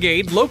Rustic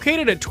Renegade,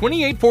 located at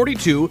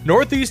 2842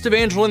 Northeast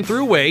Evangeline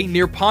Thruway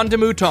near Pont de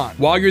Mouton.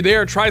 While you're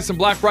there, try some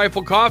Black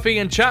Rifle coffee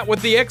and chat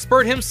with the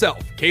expert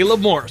himself,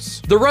 Caleb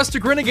Morse. The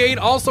Rustic Renegade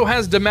also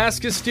has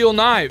Damascus steel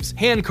knives,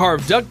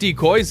 hand-carved duck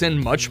decoys,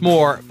 and much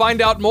more.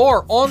 Find out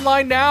more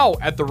online now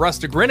at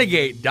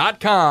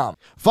therusticrenegade.com.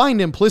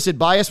 Find Implicit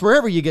Bias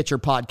wherever you get your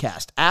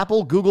podcast.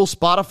 Apple, Google,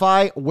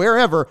 Spotify,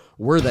 wherever,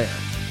 we're there.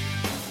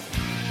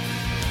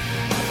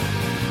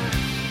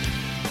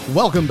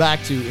 Welcome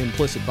back to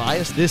Implicit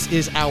Bias. This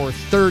is our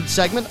third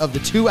segment of the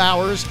 2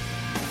 hours,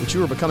 which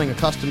you are becoming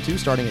accustomed to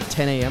starting at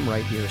 10 a.m.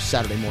 right here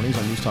Saturday mornings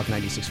on News Talk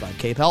 96.5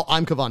 KPEL.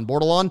 I'm Kavan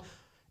Bordelon.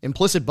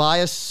 Implicit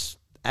Bias,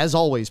 as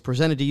always,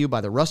 presented to you by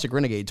the Rustic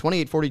Renegade,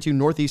 2842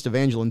 Northeast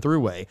Evangeline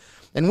Thruway.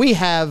 And we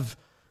have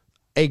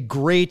a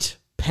great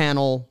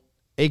panel,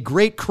 a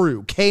great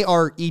crew,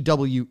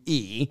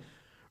 KREWE,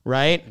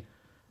 right,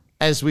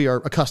 as we are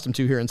accustomed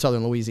to here in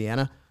southern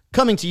Louisiana,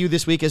 coming to you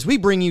this week as we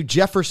bring you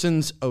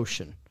Jefferson's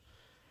Ocean.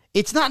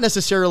 It's not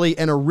necessarily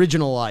an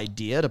original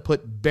idea to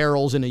put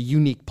barrels in a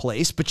unique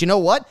place, but you know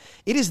what?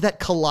 It is that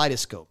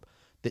kaleidoscope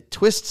that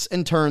twists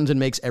and turns and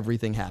makes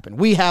everything happen.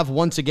 We have,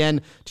 once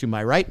again, to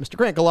my right, Mr.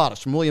 Grant Galatas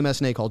from William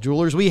S. Nacall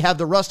Jewelers. We have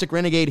the Rustic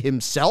Renegade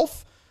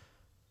himself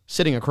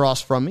sitting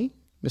across from me,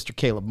 Mr.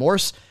 Caleb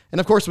Morse. And,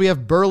 of course, we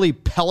have Burley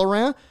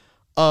Pellerin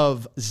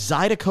of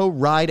Zydeco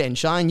Ride and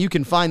Shine. You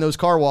can find those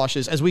car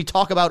washes as we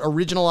talk about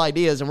original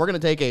ideas, and we're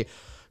going to take a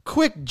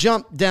quick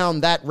jump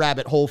down that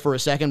rabbit hole for a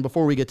second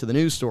before we get to the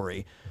news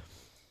story.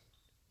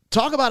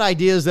 Talk about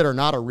ideas that are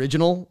not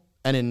original,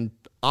 and in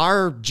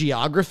our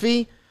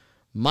geography,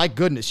 my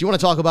goodness, you want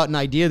to talk about an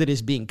idea that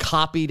is being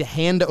copied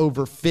hand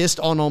over fist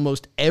on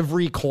almost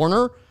every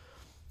corner?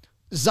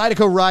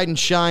 Zydeco Ride and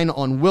Shine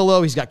on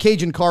Willow. He's got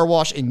Cajun Car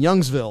Wash in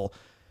Youngsville.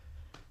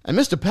 And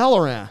Mr.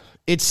 Pellerin,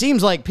 it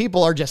seems like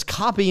people are just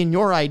copying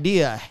your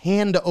idea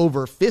hand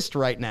over fist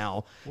right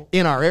now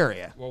in our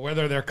area. Well,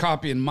 whether they're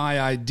copying my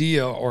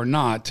idea or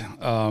not,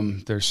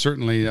 there's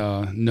certainly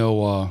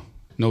no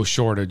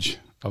shortage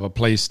of a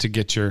place to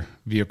get your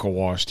vehicle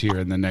washed here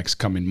in the next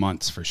coming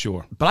months for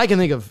sure. But I can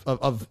think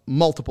of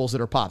multiples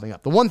that are popping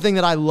up. The one thing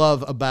that I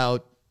love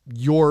about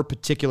your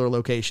particular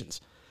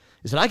locations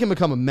is that I can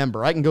become a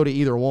member. I can go to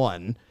either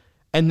one,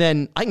 and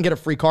then I can get a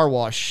free car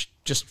wash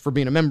just for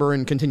being a member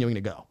and continuing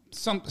to go.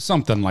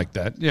 Something like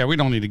that. Yeah, we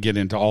don't need to get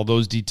into all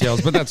those details,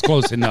 but that's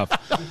close enough.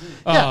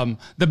 Yeah.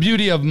 The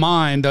beauty of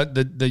mine,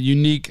 the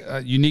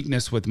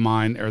uniqueness with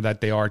mine are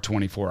that they are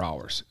 24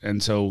 hours.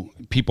 And so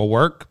people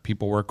work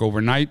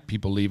overnight,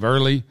 people leave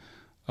early.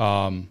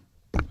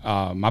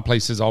 My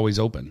place is always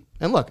open.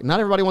 And look,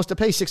 not everybody wants to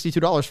pay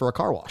 $62 for a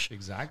car wash.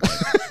 Exactly.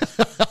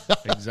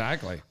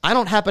 Exactly. I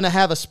don't happen to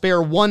have a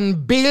spare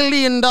 $1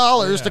 billion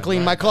to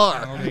clean my car.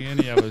 I don't think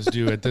any of us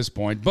do at this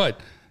point. But,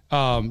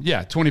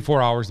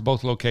 24 hours,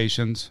 both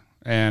locations,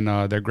 and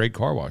they're great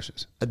car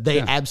washes. They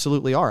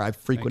absolutely are. I've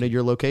frequented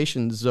your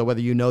locations,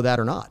 whether you know that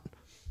or not.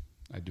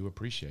 I do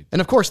appreciate that.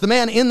 And of course, the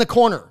man in the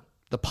corner,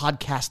 the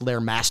podcast lair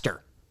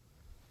master.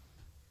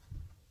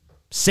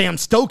 Sam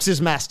Stokes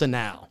is master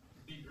now.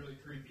 It'd be really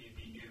creepy if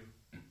he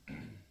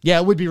knew. Yeah,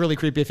 it would be really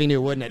creepy if he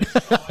knew, wouldn't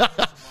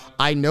it?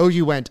 I know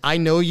you went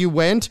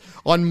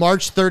on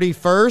March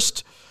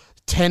 31st,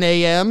 10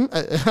 a.m.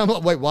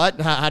 Wait,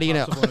 what? How do you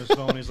know? On his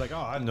phone, he's like,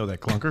 oh, I know that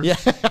clunker. Yeah.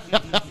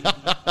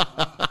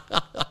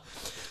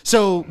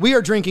 So we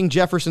are drinking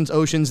Jefferson's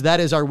Oceans. That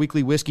is our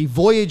weekly whiskey.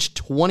 Voyage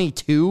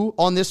 22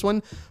 on this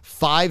one.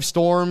 5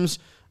 storms.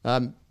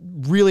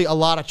 Really a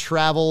lot of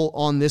travel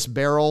on this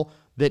barrel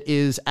that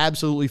is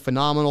absolutely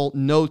phenomenal.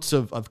 Notes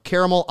of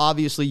caramel.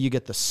 Obviously, you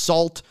get the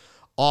salt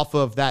off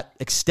of that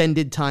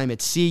extended time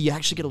at sea. You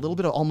actually get a little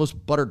bit of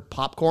almost buttered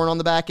popcorn on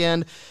the back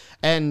end.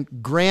 And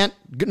Grant,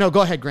 no, go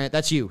ahead, Grant.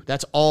 That's you.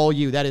 That's all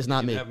you. That is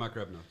not me. I have my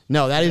crib notes.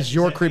 No, that is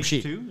your crib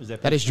sheet.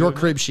 That is your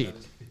crib sheet.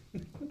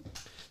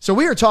 So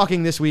we are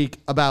talking this week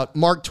about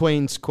Mark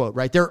Twain's quote,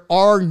 right? There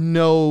are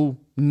no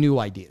new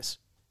ideas.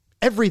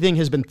 Everything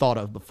has been thought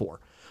of before.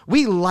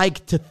 We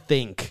like to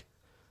think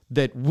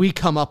that we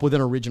come up with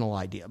an original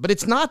idea, but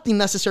it's not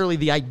necessarily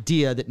the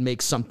idea that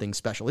makes something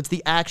special. It's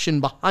the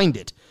action behind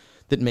it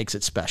that makes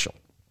it special.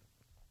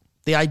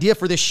 The idea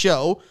for this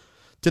show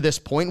to this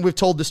point, and we've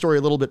told the story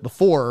a little bit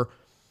before,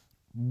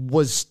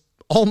 was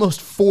almost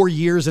 4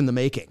 years in the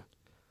making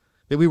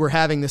that we were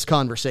having this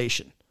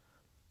conversation.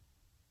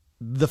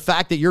 The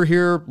fact that you're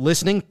here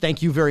listening,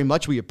 thank you very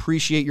much. We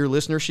appreciate your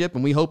listenership,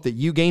 and we hope that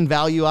you gain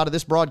value out of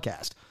this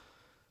broadcast.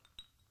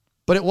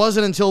 But it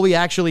wasn't until we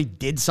actually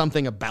did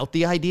something about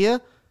the idea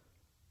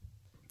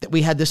that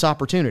we had this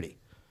opportunity.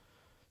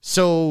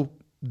 So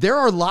there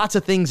are lots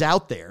of things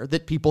out there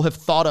that people have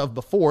thought of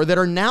before that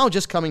are now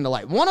just coming to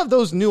light. One of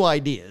those new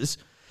ideas,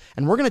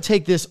 and we're going to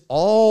take this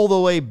all the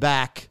way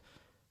back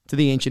to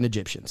the ancient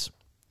Egyptians.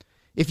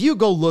 If you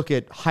go look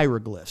at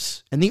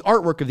hieroglyphs and the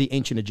artwork of the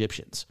ancient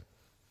Egyptians,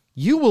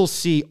 you will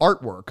see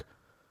artwork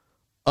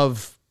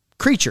of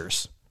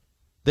creatures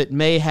that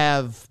may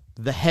have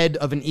the head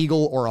of an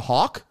eagle or a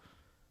hawk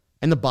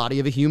and the body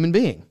of a human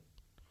being.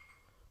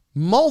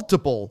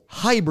 Multiple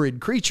hybrid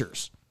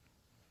creatures.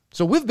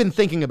 So we've been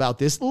thinking about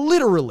this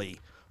literally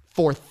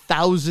for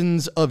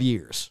thousands of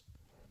years.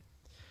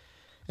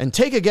 And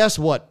take a guess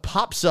what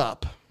pops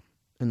up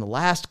in the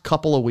last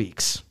couple of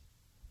weeks.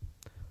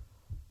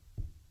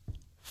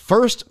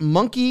 First,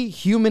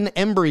 monkey-human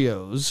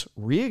embryos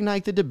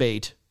reignite the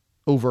debate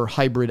over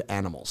hybrid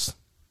animals.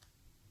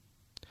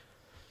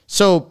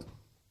 So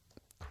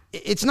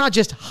it's not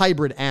just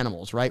hybrid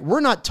animals, right?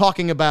 We're not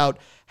talking about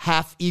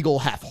half eagle,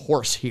 half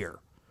horse here.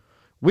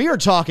 We are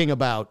talking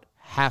about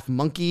half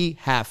monkey,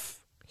 half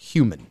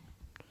human.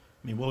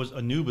 I mean, what was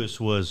Anubis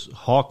was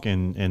hawk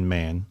and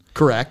man.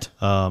 Correct.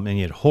 And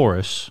you had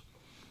Horus.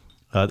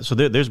 So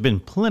there's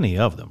been plenty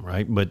of them,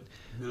 right? But,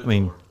 Minotaur. I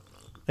mean,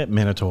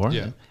 Minotaur.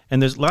 Yeah.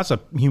 And there's lots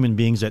of human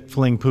beings that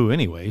fling poo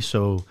anyway,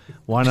 so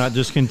why not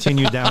just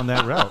continue down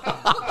that route?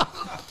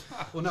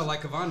 Well, no,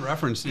 like Yvonne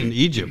referenced in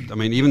Egypt, I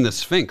mean, even the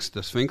Sphinx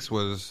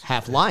was...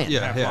 half lion.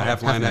 Yeah,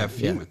 half lion, half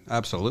human. Yeah.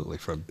 Absolutely,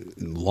 for a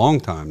long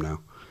time now.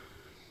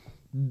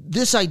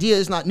 This idea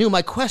is not new.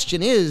 My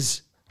question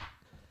is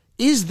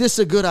this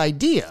a good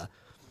idea?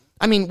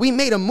 I mean, we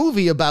made a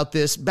movie about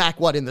this back,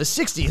 in the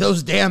 60s?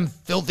 Those damn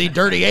filthy,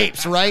 dirty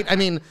apes, right? I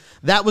mean,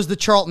 that was the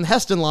Charlton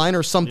Heston line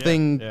or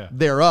something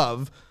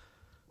thereof.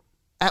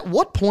 At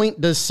what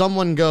point does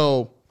someone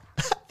go,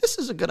 this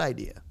is a good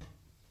idea?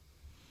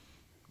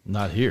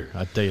 Not here.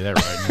 I'll tell you that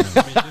right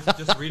now. I mean,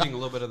 just reading a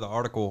little bit of the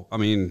article, I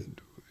mean,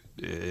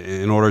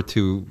 in order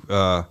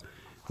to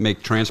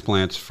make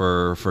transplants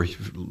for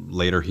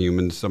later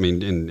humans, I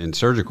mean, in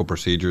surgical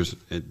procedures,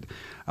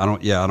 I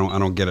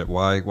don't get it.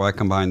 Why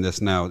combine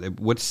this now?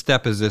 What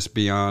step is this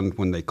beyond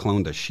when they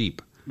cloned a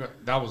sheep?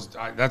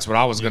 That's what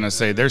I was going to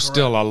say. There's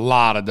still a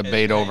lot of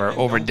debate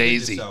over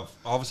Daisy. All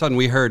of a sudden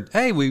we heard,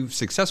 hey, we've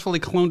successfully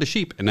cloned a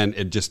sheep, and then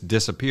it just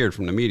disappeared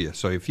from the media.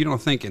 So if you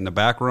don't think in the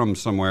back room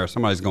somewhere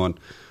somebody's going,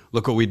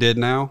 look what we did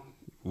now,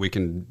 we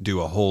can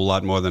do a whole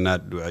lot more than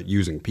that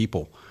using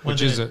people.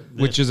 Which is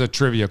a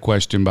trivia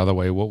question, by the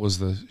way. What was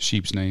the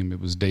sheep's name? It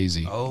was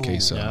Daisy. Oh,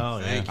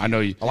 I know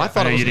you. I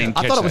thought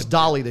it was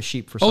Dolly the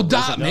sheep for some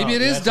reason. Maybe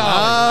it is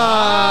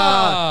Dolly.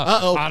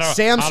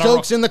 Sam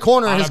Stokes in the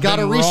corner has got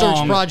a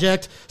research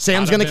project.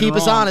 Sam's going to keep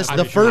us honest.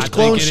 The first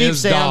clone sheep,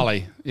 Sam.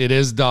 Dolly. It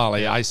is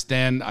Dolly. I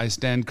stand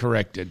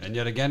corrected. And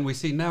yet again, we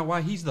see now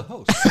why he's the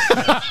host.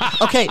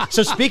 Okay,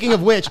 so speaking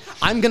of which,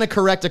 I'm going to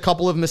correct a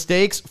couple of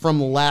mistakes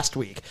from last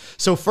week.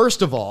 So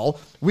first of all,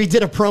 we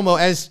did a promo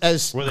as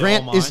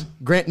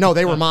Grant. No,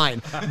 they were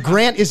mine.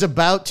 Grant is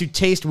about to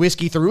taste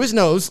whiskey through his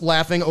nose,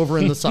 laughing over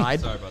in the side.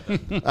 Sorry about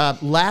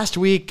that. Last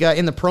week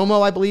in the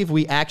promo, I believe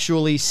we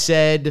actually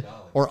said,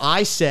 or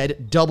I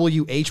said,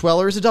 W.H.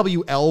 Weller is a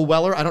W.L.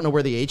 Weller. I don't know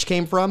where the H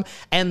came from.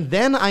 And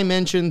then I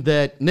mentioned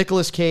that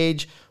Nicolas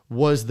Cage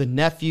was the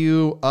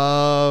nephew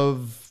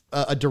of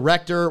a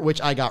director,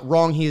 which I got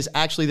wrong. He is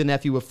actually the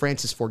nephew of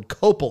Francis Ford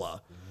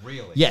Coppola.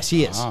 Really? Yes,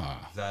 he is.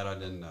 That I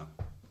didn't know.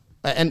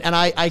 And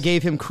I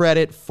gave him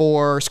credit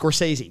for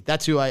Scorsese.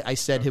 That's who I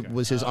said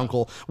was his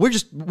uncle.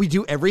 We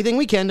do everything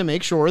we can to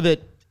make sure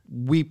that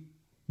we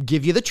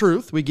give you the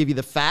truth, we give you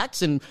the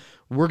facts, and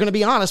we're going to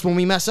be honest when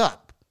we mess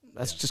up.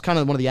 That's just kind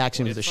of one of the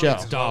axioms of the show.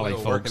 It's Dolly,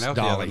 folks. Working out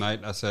Dolly. the other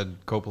night, I said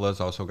Coppola's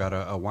also got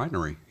a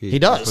winery. He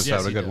does. Puts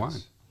out a good wine.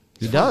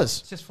 He does.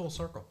 It's just full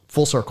circle.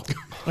 Full circle.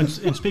 And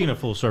speaking of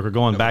full circle,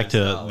 going back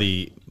to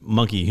the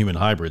monkey-human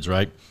hybrids,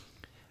 right?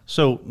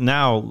 So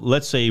now,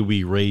 let's say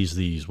we raise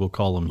these, we'll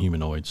call them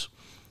humanoids,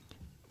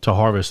 to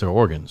harvest their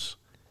organs.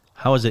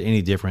 How is it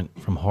any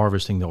different from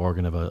harvesting the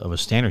organ of a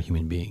standard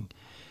human being?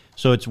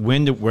 So it's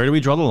where do we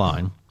draw the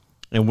line,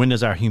 and when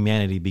does our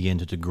humanity begin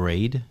to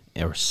degrade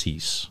or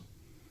cease?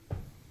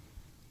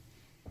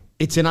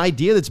 It's an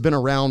idea that's been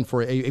around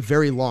for a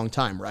very long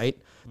time, right?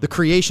 The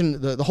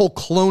creation, the whole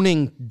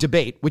cloning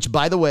debate, which,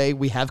 by the way,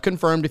 we have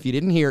confirmed, if you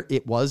didn't hear,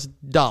 it was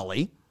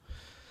Dolly.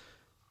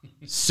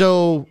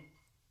 So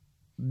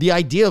the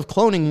idea of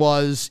cloning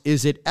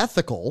is it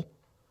ethical?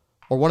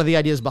 Or one of the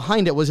ideas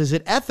behind it was, is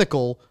it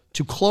ethical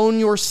to clone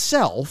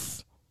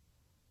yourself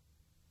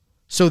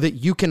so that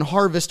you can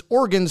harvest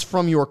organs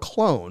from your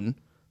clone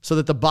so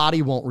that the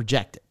body won't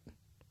reject it?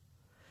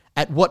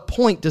 At what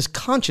point does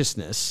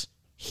consciousness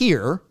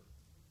here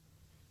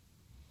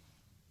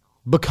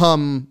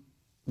become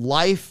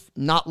life,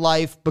 not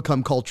life,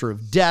 become culture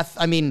of death?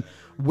 I mean,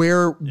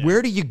 where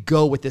do you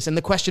go with this? And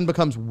the question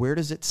becomes, where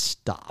does it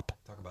stop?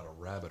 Talk about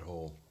a rabbit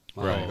hole.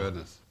 My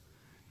goodness.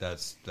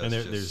 That's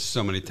there's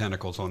so many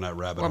tentacles on that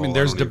rabbit hole. I mean,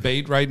 there's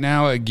debate right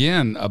now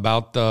again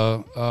about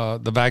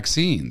the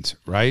vaccines,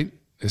 right?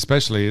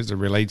 Especially as it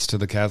relates to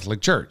the Catholic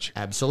Church.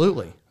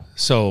 Absolutely.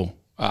 So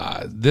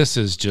this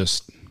is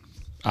just,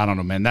 I don't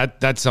know, man.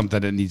 That's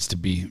something that needs to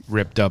be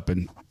ripped up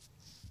and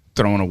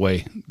thrown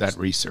away, that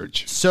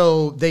research.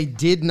 So they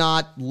did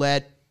not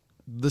let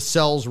the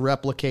cells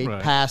replicate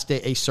past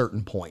a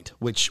certain point,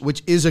 which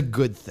is a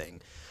good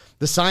thing.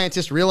 The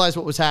scientists realized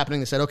what was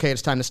happening. They said, okay,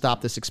 it's time to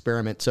stop this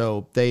experiment.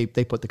 So they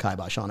put the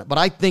kibosh on it. But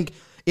I think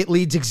it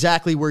leads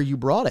exactly where you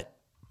brought it,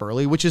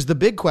 Burley, which is the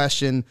big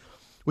question,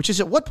 which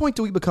is, at what point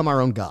do we become our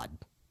own God?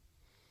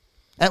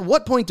 At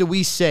what point do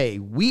we say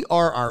we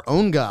are our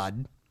own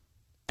God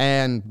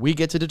and we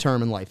get to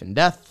determine life and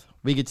death?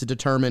 We get to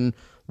determine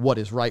what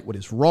is right, what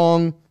is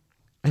wrong.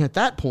 And at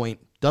that point,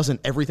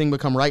 doesn't everything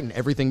become right and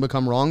everything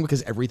become wrong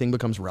because everything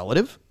becomes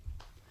relative?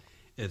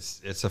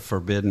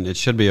 It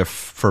should be a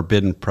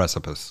forbidden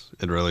precipice.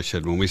 It really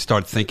should. When we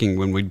start thinking,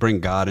 when we bring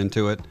God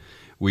into it,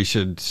 we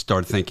should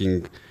start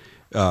thinking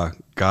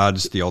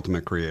God's the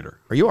ultimate creator.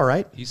 Are you all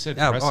right? He said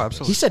precipice. Oh,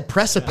 absolutely. He said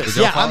precipice.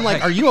 Yeah, I'm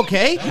like, are you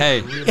okay?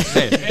 Hey,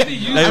 wait.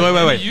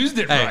 He used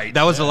it right.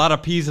 That was a lot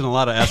of P's and a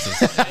lot of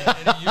S's.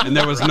 And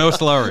there was no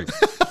slurring.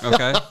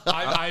 Okay?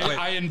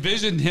 I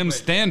envisioned him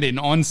standing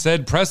on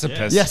said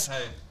precipice. Yes.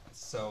 Hey,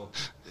 so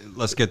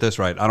let's get this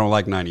right. I don't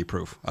like 90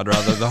 proof. I'd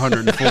rather the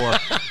 104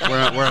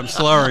 where I'm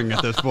slurring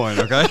at this point,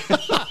 okay?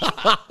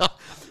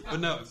 But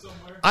no.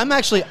 I'm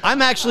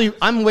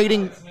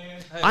waiting.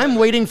 I'm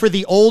waiting for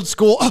the old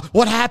school. Oh,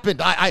 what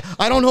happened? I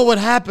don't know what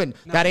happened.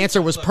 That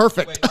answer was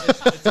perfect.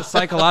 It's a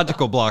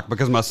psychological block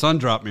because my son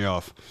dropped me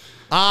off.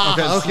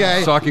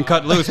 Okay. So I can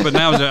cut loose, but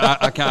now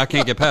I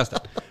can't get past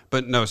it.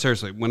 But no,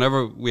 seriously,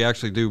 whenever we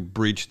actually do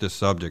breach this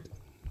subject,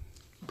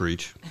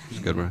 breach is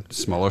a good word,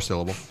 smaller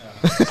syllable.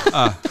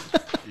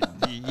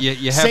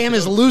 You have Sam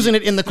is losing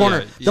it in the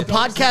corner. The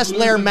podcast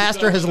lair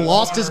master has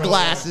lost his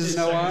glasses.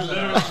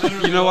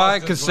 You know why?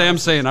 Because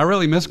Sam's saying, I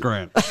really miss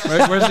Grant.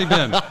 Where's he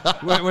been?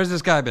 Where's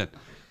this guy been?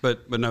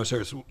 But no,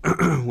 seriously,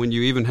 when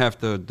you even have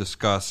to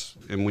discuss,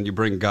 and when you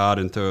bring God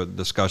into a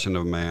discussion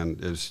of man,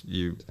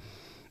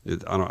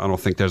 I don't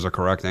think there's a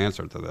correct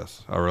answer to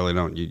this. I really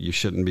don't. You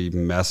shouldn't be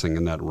messing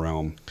in that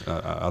realm.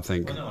 I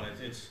think. Well,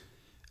 no,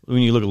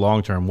 when you look at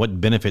long term, what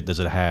benefit does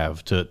it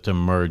have to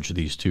merge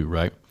these two,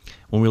 right?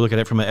 When we look at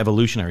it from an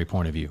evolutionary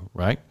point of view,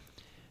 right?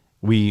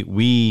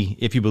 We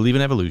if you believe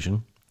in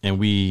evolution and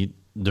we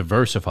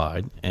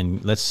diversified,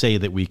 and let's say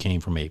that we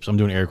came from apes. I'm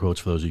doing air quotes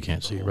for those who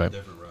can't see, right?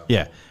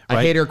 Yeah. Right?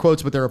 I hate air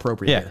quotes, but they're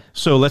appropriate. Yeah. Here.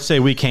 So let's say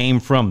we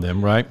came from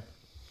them, right?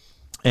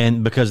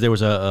 And because there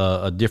was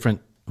a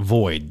different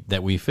void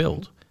that we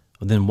filled,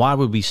 then why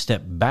would we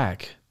step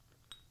back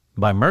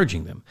by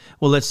merging them?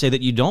 Well, let's say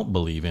that you don't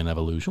believe in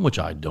evolution, which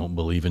I don't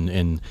believe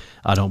in.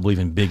 I don't believe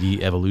in big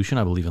E evolution.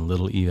 I believe in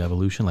little E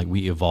evolution, like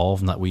we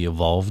evolved, not we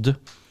evolved.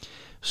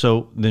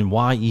 So then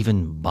why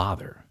even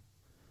bother?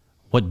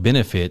 What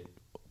benefit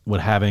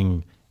would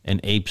having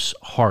an ape's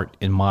heart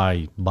in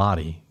my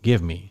body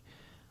give me?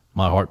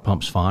 My heart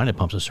pumps fine. It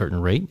pumps a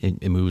certain rate.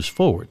 It moves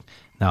forward.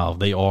 Now,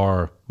 they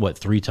are,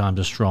 3 times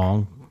as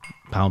strong,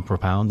 pound per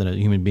pound, than a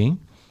human being?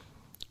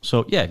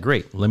 So, yeah,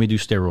 great. Let me do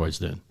steroids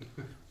then.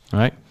 All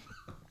right?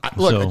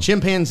 Look, a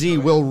chimpanzee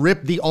will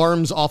rip the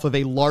arms off of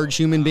a large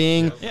human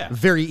being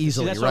very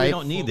easily, that's right? Why we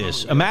don't need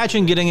this.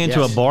 Imagine getting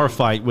into a bar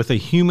fight with a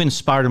human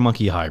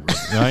spider-monkey hybrid,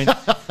 right?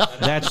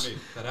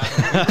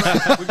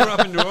 We grew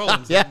up in New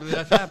Orleans.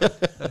 That's happened.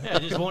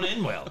 It just won't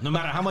end well. No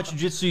matter how much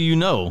jiu-jitsu you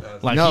know,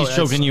 he's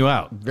choking you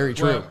out. Very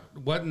true.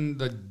 Wasn't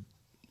the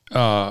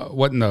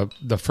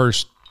the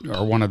first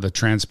or one of the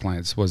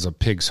transplants was a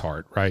pig's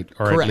heart, right?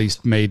 Or Correct. at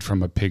least made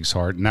from a pig's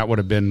heart, and that would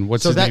have been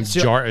what's his name?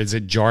 Is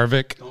it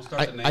Jarvik?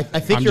 I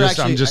think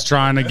I'm just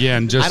trying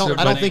again. I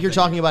don't think you're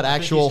talking about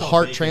actual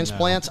heart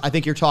transplants. I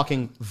think you're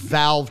talking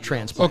valve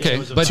transplants. Okay,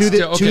 but to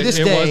this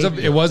day,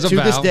 it was a to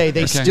valve. this day,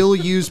 they still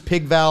use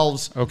pig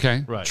valves.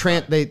 Okay, right.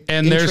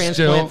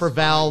 Transplant for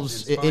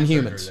valves in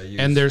humans,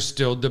 and there's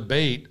still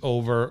debate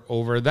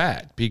over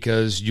that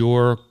because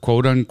you're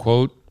quote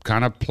unquote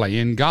kind of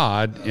playing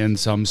God in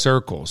some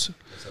circles.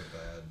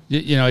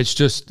 It's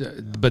just,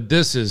 but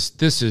this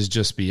is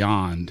just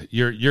beyond.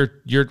 You're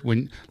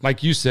when,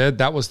 like you said,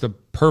 that was the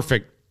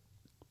perfect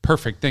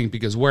thing,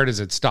 because where does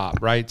it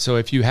stop, right? So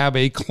if you have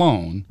a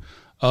clone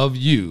of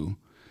you,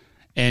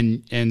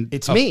 and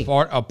it's me,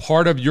 a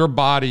part of your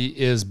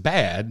body is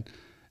bad,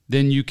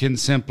 then you can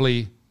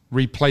simply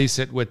replace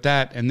it with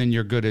that, and then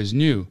you're good as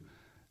new.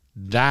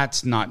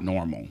 That's not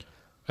normal.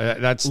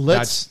 Let's leave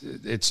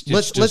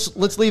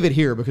it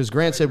here, because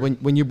Grant said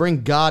when you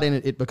bring God in,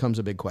 it becomes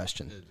a big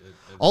question.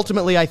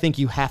 Ultimately, I think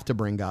you have to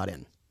bring God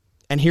in.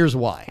 And here's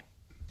why.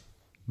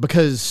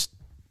 Because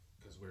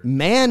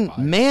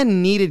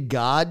man needed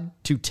God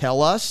to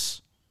tell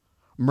us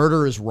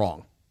murder is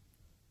wrong.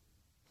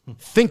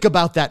 Think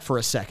about that for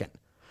a second.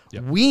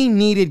 Yep. We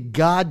needed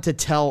God to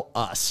tell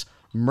us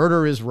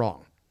murder is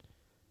wrong.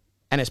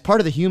 And as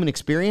part of the human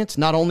experience,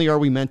 not only are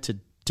we meant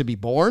to be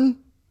born,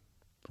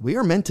 we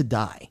are meant to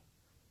die.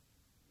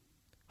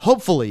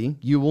 Hopefully,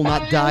 you will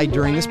not die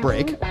during this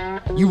break.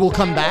 You will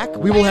come back.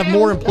 We will have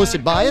more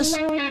Implicit Bias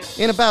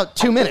in about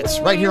 2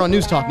 minutes, right here on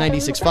News Talk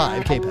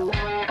 96.5 KPEL.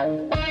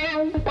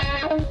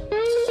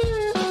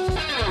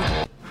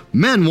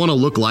 Men want to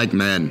look like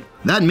men.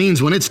 That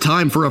means when it's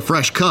time for a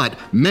fresh cut,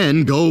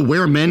 men go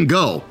where men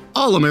go.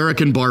 All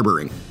American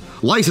Barbering.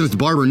 Licensed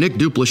barber Nick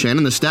Duplashan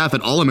and the staff at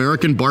All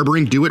American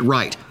Barbering do it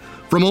right.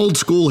 From old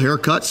school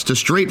haircuts to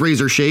straight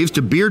razor shaves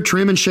to beard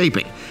trim and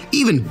shaping.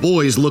 Even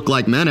boys look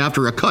like men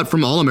after a cut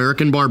from All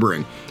American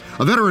Barbering.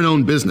 A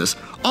veteran-owned business,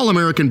 All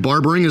American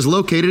Barbering is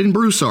located in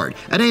Broussard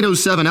at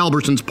 807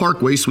 Albertsons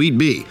Parkway, Suite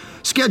B.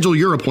 Schedule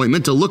your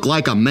appointment to look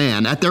like a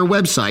man at their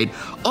website,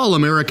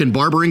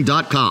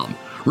 allamericanbarbering.com.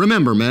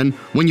 Remember, men,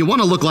 when you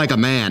want to look like a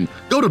man,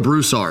 go to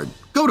Broussard.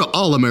 Go to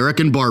All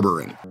American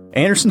Barbering.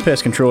 Anderson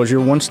Pest Control is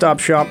your one-stop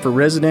shop for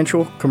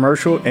residential,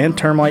 commercial, and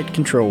termite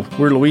control.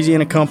 We're a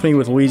Louisiana company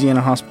with Louisiana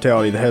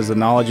hospitality that has the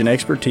knowledge and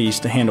expertise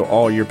to handle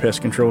all your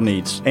pest control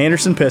needs.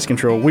 Anderson Pest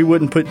Control, we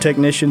wouldn't put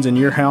technicians in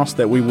your house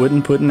that we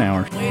wouldn't put in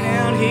ours. Way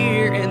down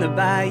here in the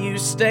Bayou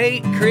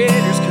State,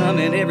 critters come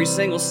in every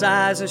single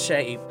size and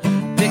shape.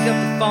 Pick up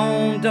the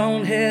phone,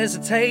 don't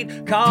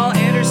hesitate. Call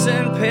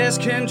Anderson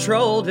Pest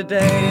Control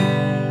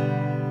today.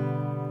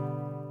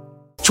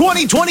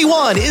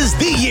 2021 is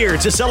the year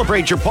to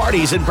celebrate your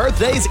parties and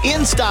birthdays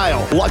in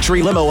style.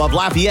 Luxury Limo of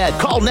Lafayette.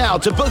 Call now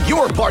to book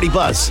your party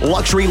bus.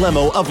 Luxury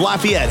Limo of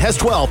Lafayette has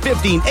 12,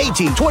 15,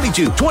 18,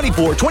 22,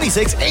 24,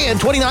 26, and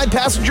 29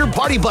 passenger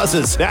party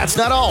buses. That's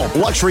not all.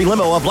 Luxury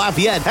Limo of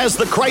Lafayette has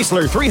the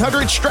Chrysler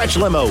 300 Stretch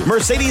Limo,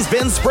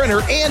 Mercedes-Benz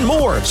Sprinter, and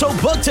more. So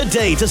book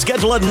today to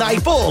schedule a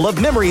night full of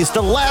memories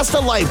to last a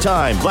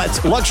lifetime.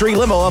 That's Luxury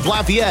Limo of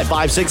Lafayette,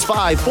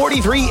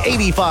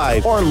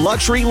 565-4385 or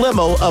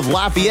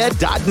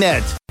luxurylimooflafayette.net.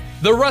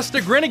 The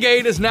Rustic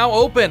Renegade is now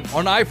open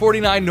on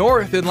I-49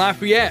 North in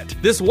Lafayette.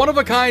 This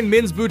one-of-a-kind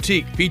men's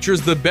boutique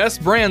features the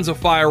best brands of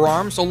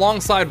firearms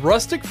alongside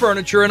rustic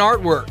furniture and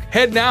artwork.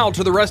 Head now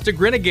to the Rustic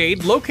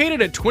Renegade,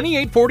 located at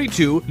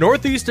 2842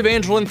 Northeast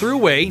Evangeline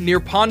Thruway near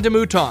Pont de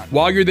Mouton.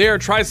 While you're there,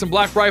 try some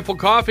Black Rifle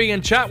coffee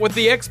and chat with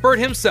the expert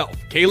himself,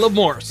 Caleb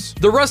Morse.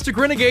 The Rustic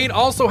Renegade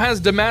also has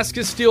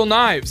Damascus steel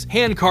knives,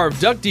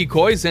 hand-carved duck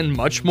decoys, and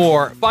much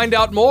more. Find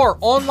out more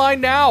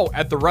online now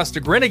at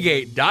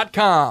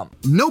therusticrenegade.com.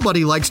 Nobody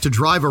likes to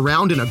drive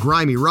around in a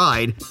grimy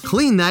ride.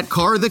 Clean that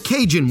car the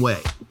Cajun way.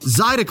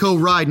 Zydeco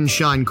Ride and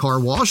Shine Car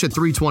Wash at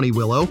 320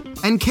 Willow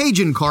and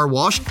Cajun Car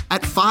Wash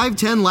at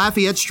 510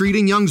 Lafayette Street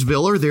in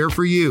Youngsville are there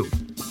for you.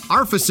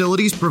 Our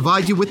facilities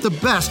provide you with the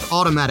best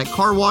automatic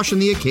car wash in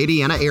the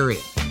Acadiana area.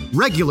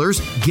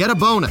 Regulars get a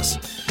bonus.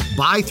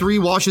 Buy 3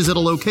 washes at a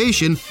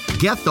location,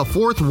 get the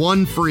 4th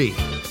one free.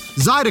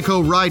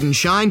 Zydeco Ride and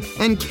Shine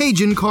and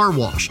Cajun Car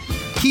Wash,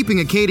 keeping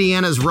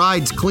Acadiana's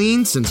rides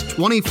clean since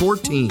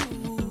 2014.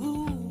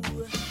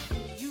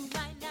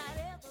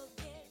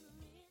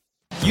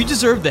 You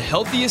deserve the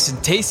healthiest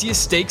and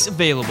tastiest steaks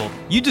available.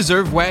 You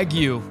deserve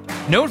Wagyu.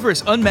 Known for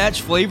its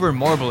unmatched flavor and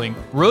marbling,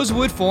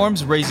 Rosewood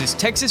Farms raises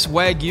Texas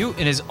Wagyu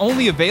and is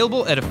only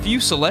available at a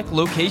few select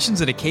locations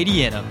in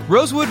Acadiana.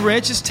 Rosewood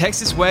Ranch's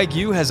Texas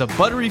Wagyu has a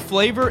buttery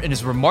flavor and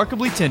is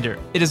remarkably tender.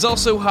 It is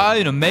also high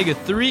in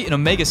omega-3 and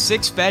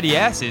omega-6 fatty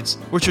acids,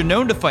 which are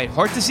known to fight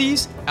heart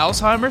disease,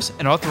 Alzheimer's,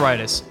 and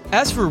arthritis.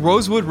 As for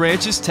Rosewood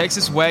Ranch's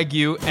Texas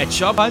Wagyu at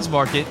Shopines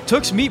Market,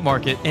 Tooks Meat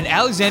Market, and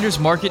Alexander's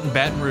Market in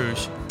Baton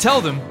Rouge, tell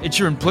them it's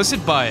your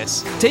Implicit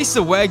Bias. Taste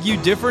the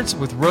Wagyu difference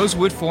with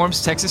Rosewood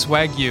Farms Texas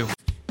Wagyu.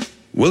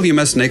 William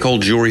S. Nicol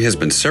Jewelry has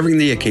been serving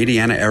the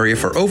Acadiana area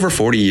for over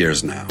 40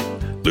 years now.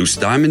 Loose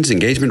diamonds,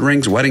 engagement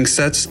rings, wedding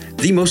sets,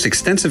 the most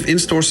extensive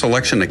in-store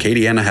selection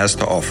Acadiana has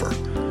to offer.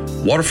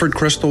 Waterford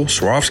crystal,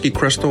 Swarovski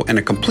crystal, and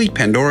a complete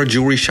Pandora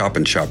jewelry shop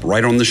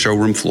right on the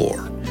showroom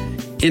floor.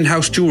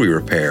 In-house jewelry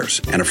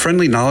repairs, and a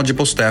friendly,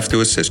 knowledgeable staff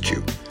to assist you.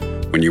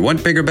 When you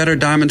want bigger, better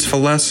diamonds for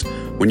less,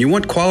 when you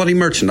want quality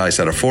merchandise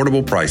at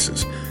affordable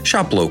prices,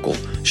 shop local.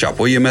 Shop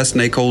William S.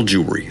 Nacole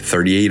Jewelry,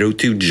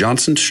 3802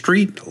 Johnson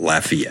Street,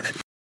 Lafayette.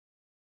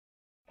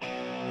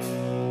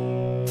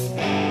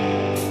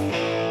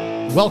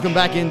 Welcome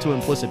back into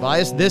Implicit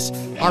Bias. This,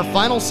 our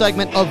final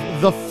segment of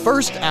the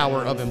first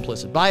hour of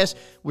Implicit Bias,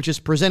 which is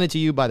presented to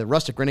you by the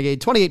Rustic Renegade,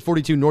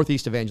 2842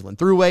 Northeast Evangeline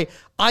Thruway.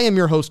 I am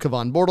your host,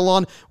 Kavan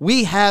Bordelon.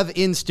 We have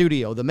in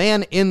studio the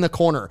man in the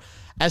corner.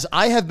 As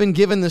I have been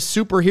given the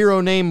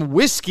superhero name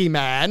Whiskey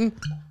Man,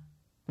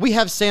 we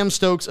have Sam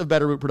Stokes of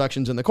Better Root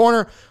Productions in the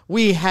corner.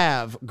 We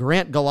have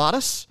Grant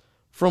Galatas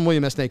from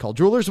William S. Nacole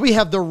Jewelers. We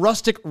have the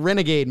Rustic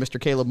Renegade,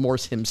 Mr. Caleb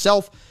Morse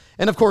himself.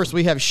 And, of course,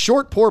 we have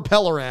Short Pour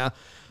Pellerin,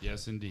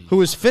 yes, indeed,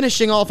 who is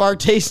finishing off our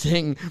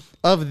tasting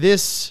of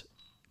this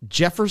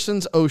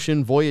Jefferson's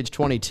Ocean Voyage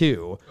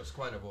 22. It was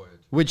quite a voyage.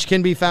 Which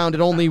can be found at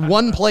only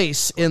one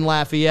place in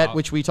Lafayette,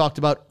 which we talked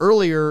about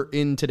earlier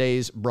in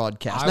today's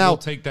broadcast. I will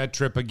take that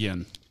trip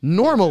again.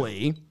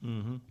 Normally,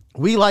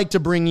 we like to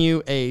bring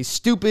you a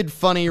stupid,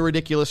 funny,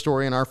 ridiculous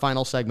story in our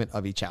final segment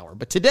of each hour.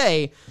 But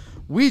today,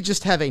 we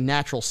just have a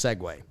natural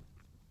segue.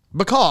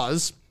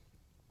 Because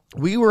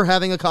we were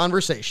having a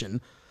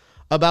conversation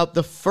about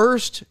the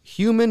first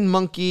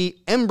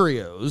human-monkey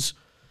embryos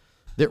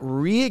that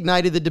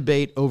reignited the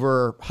debate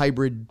over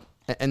hybrid,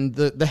 and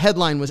the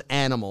headline was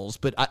animals,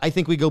 but I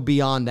think we go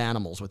beyond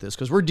animals with this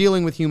because we're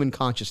dealing with human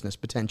consciousness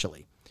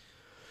potentially.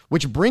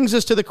 Which brings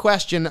us to the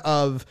question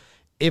of,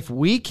 if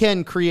we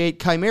can create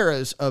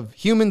chimeras of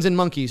humans and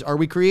monkeys, are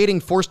we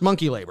creating forced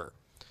monkey labor?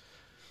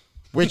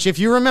 Which, if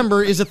you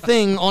remember, is a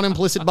thing on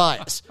Implicit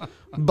Bias.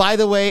 By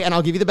the way, and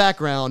I'll give you the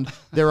background,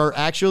 there are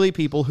actually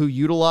people who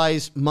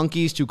utilize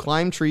monkeys to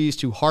climb trees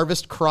to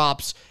harvest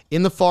crops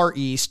in the Far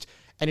East,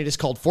 and it is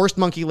called forced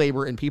monkey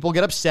labor, and people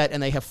get upset,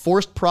 and they have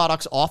forced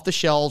products off the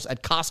shelves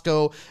at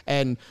Costco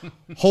and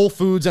Whole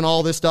Foods and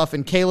all this stuff,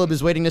 and Caleb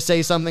is waiting to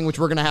say something which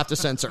we're going to have to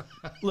censor.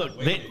 Look,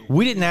 they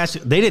didn't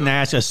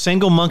ask a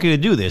single monkey to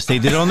do this. They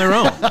did it on their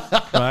own,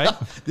 right?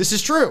 This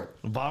is true.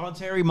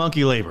 Voluntary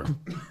monkey labor.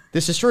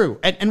 This is true.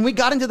 And we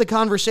got into the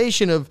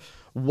conversation of,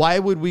 why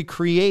would we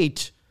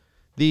create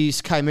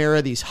these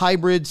chimera, these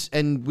hybrids?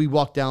 And we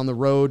walked down the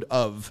road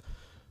of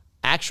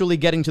actually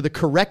getting to the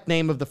correct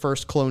name of the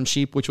first clone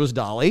sheep, which was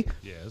Dolly.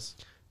 Yes.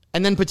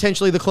 And then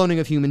potentially the cloning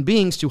of human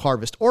beings to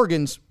harvest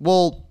organs.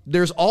 Well,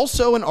 there's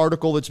also an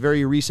article that's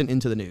very recent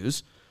into the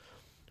news,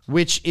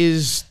 which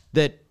is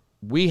that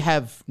we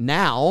have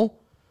now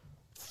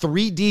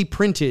 3D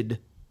printed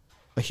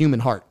a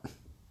human heart.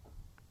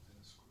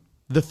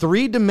 The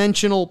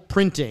three-dimensional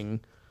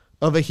printing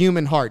of a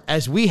human heart,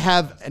 as we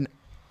have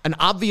an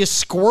obvious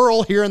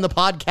squirrel here in the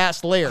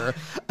podcast lair,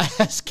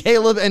 as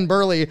Caleb and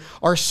Burley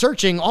are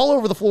searching all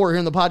over the floor here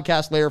in the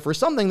podcast lair for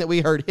something that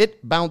we heard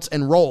hit, bounce,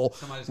 and roll,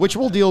 which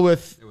we'll deal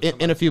with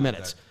in a few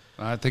minutes.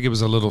 I think it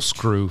was a little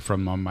screw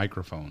from a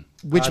microphone.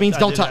 Which means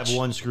don't touch. I have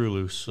one screw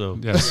loose, so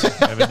yes,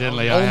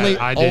 evidently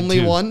I did only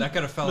too. one. That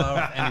could have fell out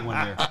of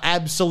anyone here.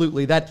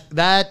 Absolutely,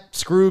 that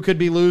screw could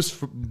be loose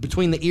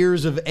between the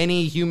ears of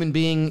any human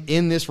being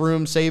in this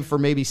room, save for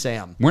maybe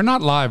Sam. We're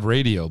not live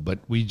radio, but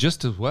we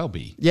just as well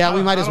be. Yeah,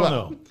 we might as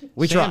well. Know.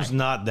 We Sam's try.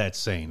 not that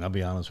sane. I'll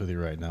be honest with you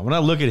right now. When I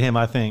look at him,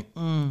 I think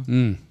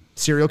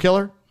Serial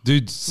killer.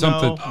 Dude,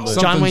 something. No.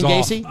 John Wayne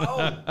off.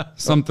 Gacy.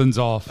 Something's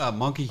off.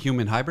 Monkey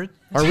human hybrid?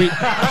 Are we?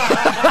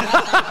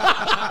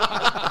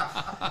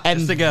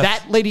 And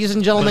that, ladies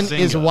and gentlemen,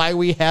 is why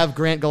we have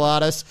Grant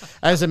Galatas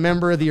as a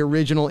member of the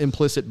original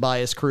Implicit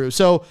Bias crew.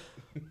 So,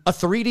 a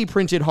 3D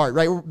printed heart,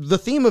 right? The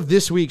theme of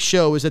this week's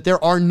show is that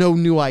there are no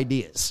new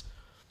ideas.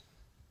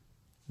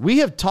 We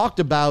have talked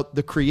about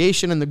the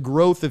creation and the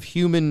growth of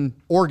human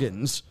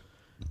organs,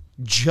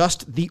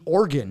 just the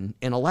organ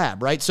in a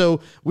lab, right?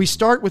 So we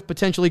start with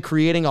potentially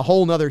creating a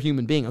whole nother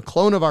human being, a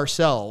clone of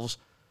ourselves,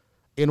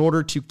 in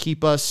order to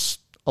keep us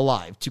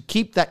alive, to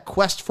keep that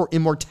quest for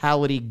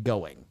immortality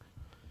going.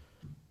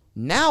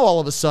 Now, all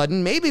of a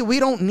sudden, maybe we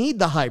don't need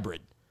the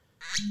hybrid.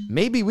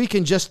 Maybe we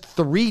can just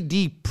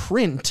 3D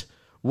print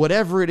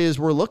whatever it is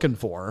we're looking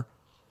for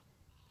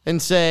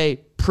and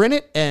say, print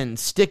it and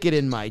stick it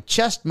in my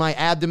chest, my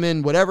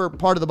abdomen, whatever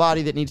part of the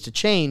body that needs to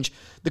change.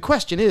 The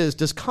question is,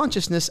 does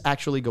consciousness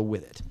actually go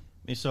with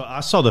it? So I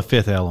saw The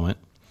Fifth Element,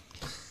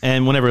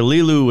 and whenever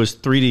Lilu was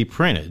 3D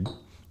printed,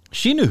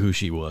 she knew who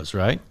she was,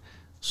 right?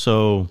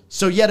 So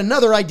yet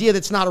another idea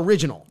that's not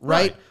original,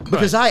 right?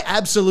 Because I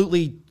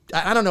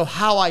don't know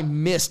how I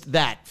missed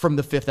that from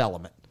The Fifth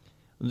Element.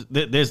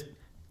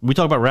 We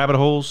talk about rabbit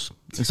holes.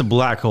 It's a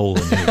black hole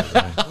in here.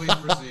 Right? Please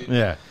proceed.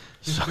 Yeah.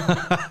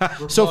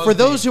 So for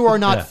those who are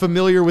not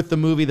familiar with the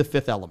movie The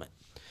Fifth Element,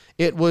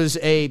 it was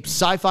a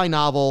sci-fi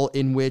novel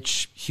in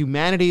which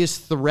humanity is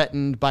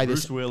threatened by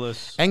Bruce this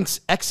Willis.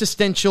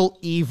 existential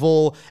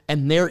evil,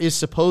 and there is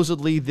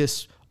supposedly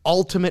this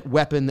ultimate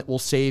weapon that will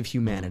save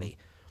humanity.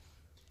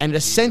 And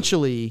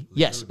essentially,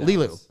 yes,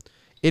 Lilu.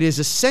 It is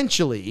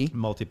essentially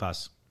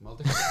multipass.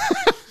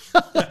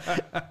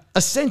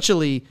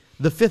 Essentially,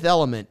 the fifth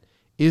element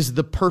is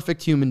the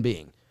perfect human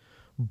being.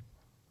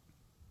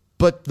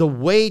 But the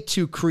way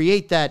to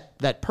create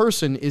that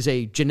person is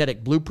a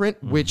genetic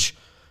blueprint, which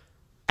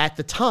at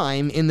the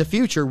time in the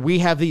future, we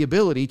have the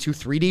ability to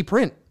 3D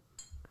print.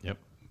 Yep.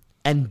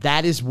 And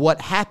that is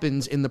what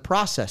happens in the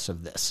process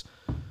of this.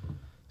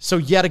 So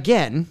yet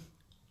again,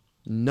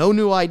 no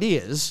new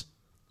ideas.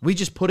 We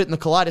just put it in the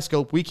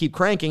kaleidoscope. We keep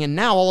cranking. And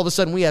now all of a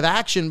sudden we have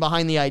action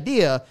behind the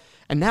idea.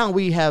 And now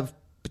we have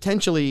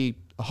potentially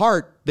a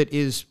heart that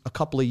is a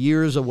couple of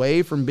years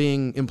away from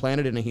being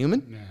implanted in a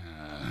human.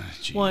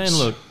 Well, and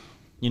look,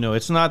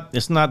 it's not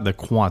the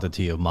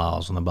quantity of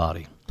miles on the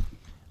body.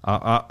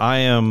 I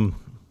am,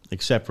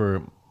 except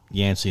for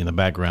Yancey in the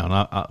background,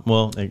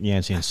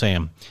 Yancey and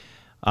Sam,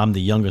 I'm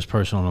the youngest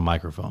person on the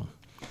microphone.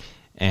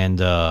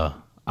 And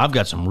I've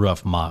got some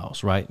rough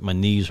miles, right? My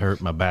knees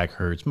hurt, my back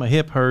hurts, my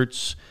hip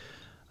hurts,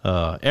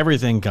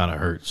 everything kind of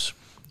hurts.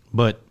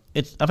 But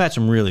I've had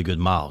some really good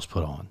miles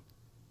put on.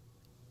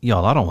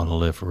 Y'all, I don't want to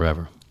live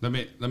forever. Let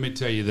me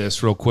tell you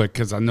this real quick,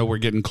 because I know we're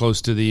getting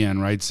close to the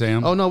end, right,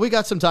 Sam? Oh no, we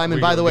got some time.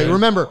 And by the way,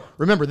 remember,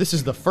 this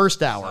is the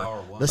first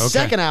hour. The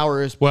second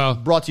hour is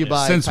brought to you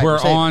by. Since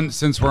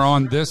we're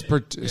on this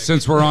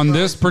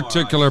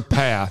particular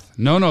path.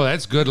 No,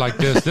 that's good. Like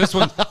this. This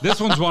one's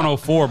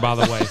 104. By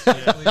the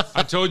way,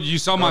 I told you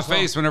saw my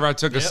face whenever I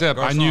took a sip.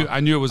 I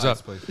knew it was up.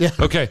 Yeah.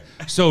 Okay,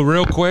 so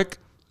real quick,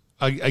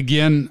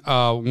 again,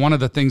 one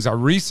of the things I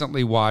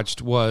recently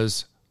watched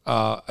was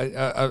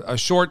a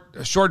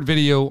short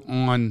video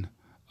on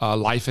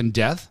life and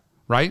death,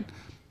 right?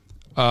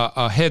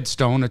 A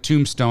headstone, a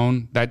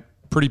tombstone, that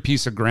pretty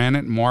piece of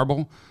granite and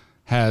marble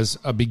has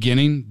a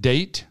beginning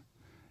date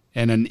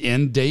and an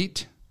end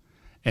date,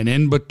 and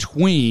in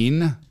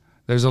between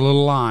there's a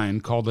little line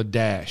called a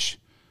dash.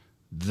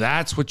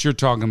 That's what you're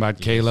talking about,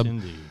 yes, Caleb.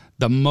 Indeed.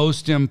 The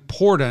most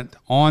important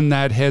on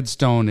that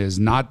headstone is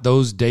not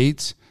those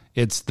dates,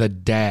 it's the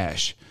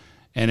dash,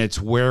 and it's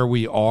where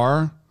we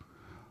are,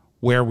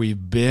 where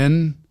we've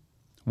been,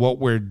 what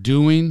we're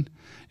doing.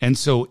 And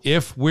so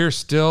if we're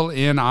still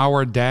in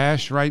our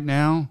dash right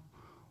now,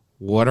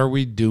 what are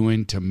we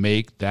doing to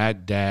make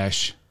that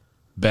dash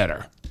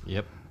better?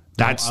 Yep.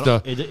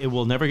 It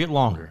will never get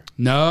longer.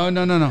 No.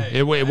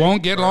 It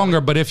won't get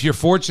longer. But if you're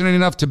fortunate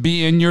enough to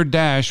be in your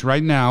dash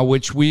right now,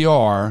 which we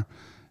are,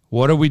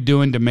 what are we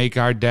doing to make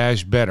our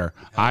dash better?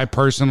 I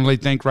personally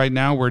think right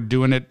now we're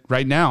doing it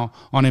right now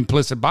on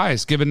implicit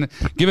bias, giving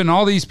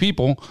all these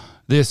people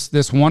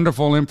this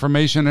wonderful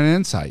information and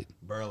insight.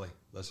 Burley,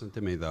 listen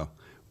to me, though.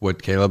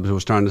 What Caleb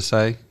was trying to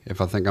say, if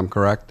I think I'm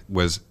correct,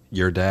 was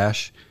your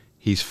dash,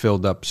 he's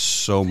filled up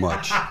so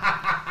much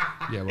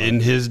in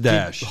his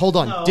dash. Hold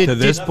on. To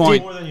this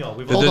point.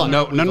 Hold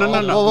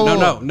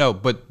on. No.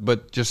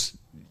 But just,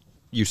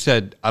 you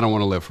said, I don't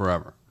want to live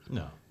forever.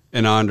 No.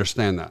 And I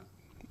understand that.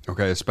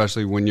 Okay,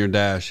 especially when your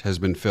dash has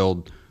been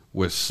filled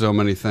with so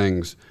many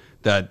things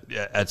that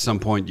at some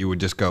point you would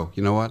just go,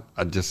 you know what?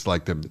 I'd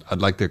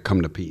like to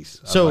come to peace.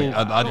 So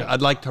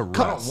I'd like to rest.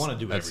 I don't want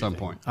to do at some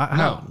point.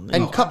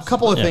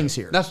 Couple of things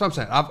here. That's what I'm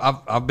saying.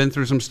 I've been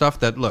through some stuff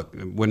that, look,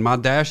 when my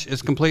dash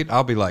is complete,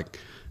 I'll be like,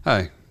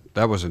 hey,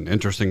 that was an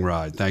interesting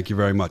ride. Thank you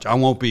very much. I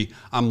won't be,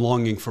 I'm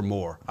longing for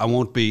more. I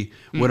won't be,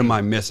 what am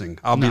I missing?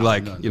 I'll be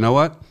like, you know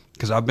what?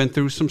 Because I've been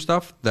through some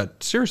stuff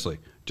that, seriously,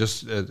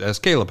 just as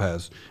Caleb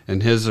has,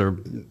 and his are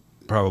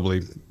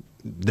probably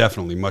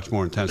definitely much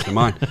more intense than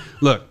mine.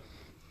 Look,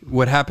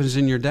 what happens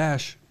in your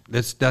dash,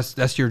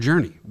 that's your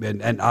journey.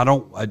 And I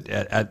don't,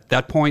 at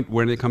that point,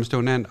 when it comes to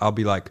an end, I'll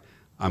be like,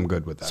 I'm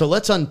good with that. So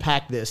let's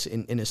unpack this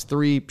in as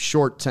three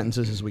short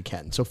sentences as we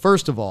can. So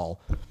first of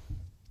all,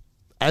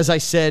 as I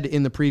said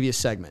in the previous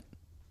segment,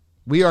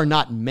 we are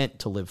not meant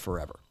to live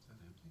forever.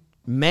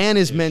 Man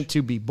is meant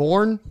to be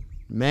born.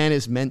 Man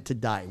is meant to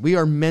die. We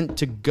are meant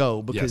to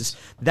go because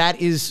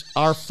that is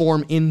our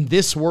form in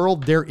this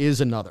world. There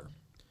is another.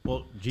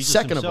 Well, Jesus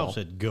himself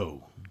said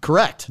go.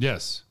 Correct.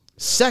 Yes.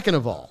 Second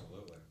of all,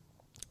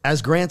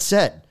 as Grant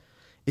said,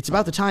 it's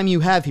about the time you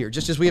have here,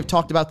 just as we have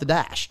talked about the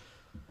dash.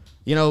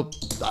 You know,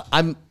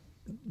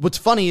 what's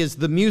funny is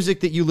the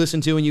music that you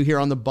listen to and you hear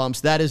on the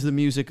bumps, that is the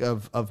music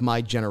of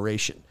my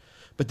generation.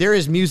 But there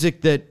is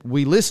music that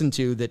we listen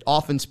to that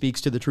often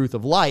speaks to the truth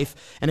of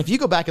life. And if you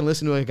go back and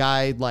listen to a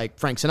guy like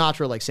Frank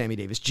Sinatra, like Sammy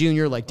Davis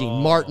Jr., like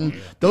Dean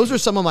Martin, those are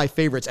some of my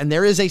favorites. And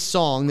there is a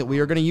song that we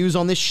are going to use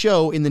on this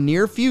show in the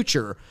near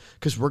future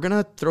because we're going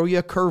to throw you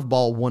a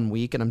curveball one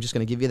week, and I'm just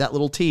going to give you that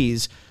little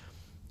tease.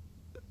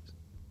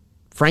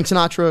 Frank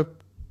Sinatra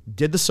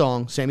did the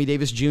song. Sammy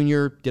Davis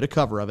Jr. did a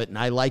cover of it, and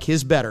I like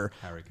his better.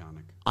 Harry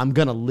Connick. I'm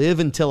going to live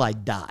until I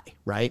die,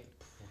 right?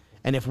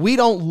 And if we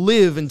don't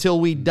live until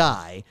we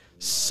die,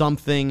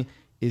 something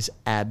is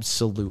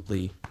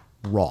absolutely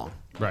wrong.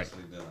 Right.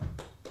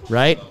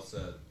 Right?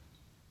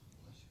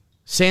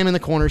 Sam in the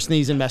corner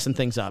sneezing, messing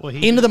things up. Well,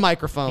 into the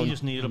microphone. He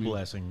just needed a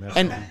blessing. That's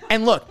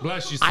And look,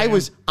 Bless you, Sam.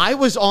 I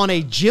was on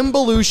a Jim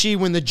Belushi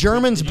when the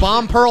Germans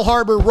bomb Pearl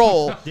Harbor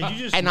roll,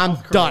 and I'm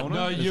done.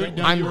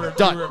 I'm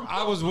done.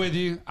 I was with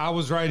you. I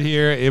was right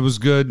here. It was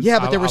good. Yeah,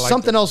 but there was liked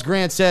something it. else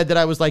Grant said that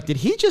I was like, did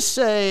he just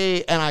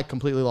say? And I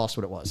completely lost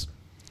what it was.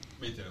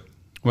 Me too.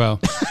 Well,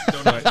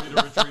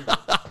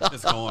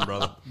 It's going,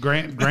 brother.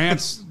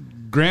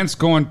 Grant's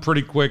going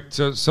pretty quick.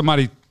 So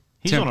somebody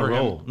He's on a temper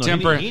roll. him. No,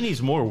 Temper. he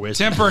needs more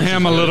whiskey. Temper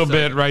him a little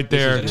bit right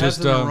there. It Just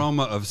has an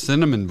aroma of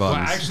cinnamon buns.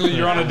 well, actually,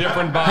 you're on a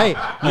different bottle. Hey, You're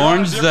on a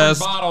orange different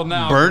zest, bottle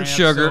now, burnt Grant,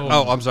 sugar. so-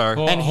 Oh, I'm sorry.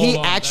 Hold- And hold he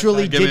on.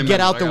 actually Give me a did get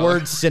minute. out I the got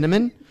word it.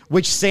 cinnamon,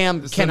 which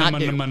Sam cannot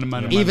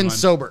do, even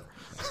sober.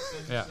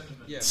 Yeah.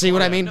 See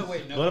what I mean?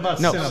 What about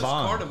No.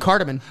 Cinnabon?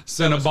 Cardamom.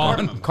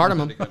 Cinnabon.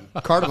 Cardamom.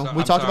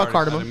 We talked about I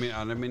cardamom.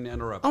 didn't mean to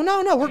interrupt. Oh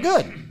no, we're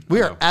good.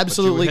 We are No,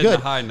 absolutely but you hit good.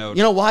 the high note.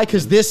 You know why?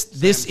 Because this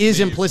is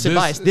implicit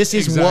bias. This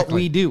is what exactly.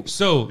 we do.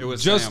 So It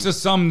was just Sam. to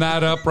sum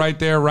that up right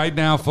there, right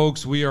now,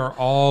 folks, we are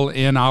all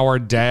in our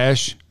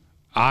dash.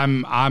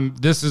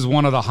 This is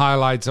one of the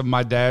highlights of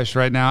my dash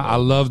right now. I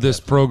love this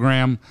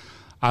program.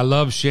 I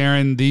love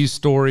sharing these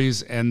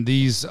stories and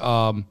these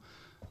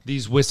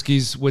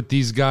whiskeys with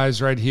these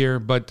guys right here.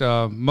 But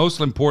most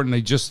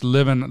importantly, just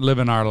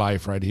living our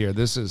life right here.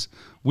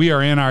 We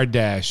are in our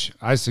dash.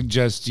 I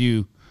suggest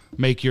you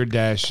make your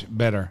dash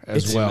better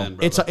as well. Amen,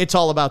 It's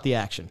all about the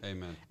action.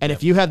 Amen. And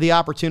if you have the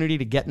opportunity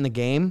to get in the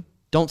game,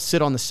 don't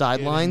sit on the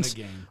sidelines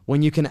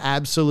when you can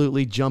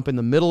absolutely jump in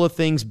the middle of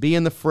things, be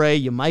in the fray.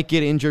 You might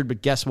get injured,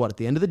 but guess what? At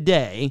the end of the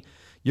day,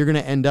 you're going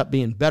to end up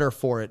being better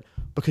for it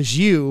because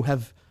you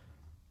have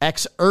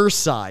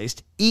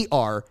exercised,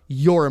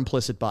 your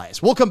implicit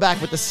bias. We'll come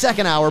back with the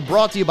second hour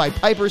brought to you by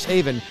Piper's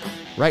Haven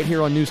right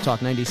here on News Talk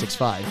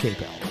 96.5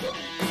 KPEL.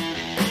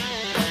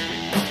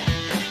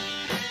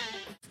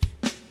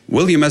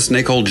 William S.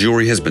 Nicol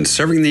Jewelry has been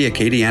serving the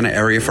Acadiana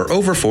area for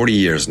over 40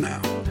 years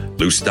now.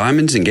 Loose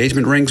diamonds,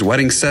 engagement rings,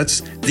 wedding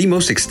sets, the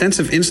most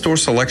extensive in-store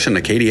selection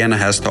Acadiana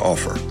has to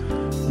offer.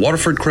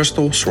 Waterford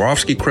crystal,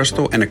 Swarovski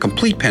crystal, and a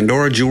complete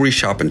Pandora jewelry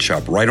shop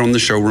right on the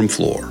showroom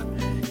floor.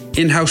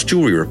 In-house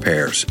jewelry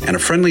repairs, and a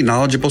friendly,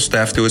 knowledgeable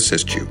staff to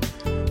assist you.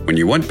 When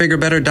you want bigger,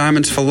 better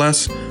diamonds for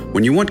less,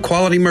 when you want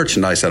quality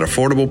merchandise at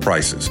affordable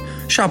prices,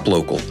 shop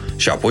local.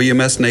 Shop William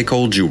S.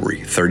 Nicol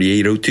Jewelry,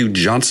 3802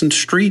 Johnson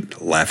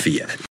Street,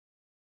 Lafayette.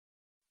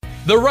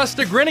 The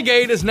Rustic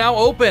Renegade is now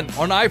open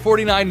on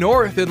I-49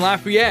 North in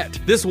Lafayette.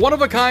 This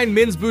one-of-a-kind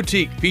men's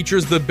boutique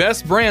features the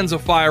best brands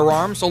of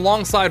firearms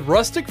alongside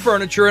rustic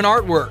furniture and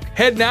artwork.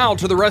 Head now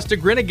to the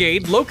Rustic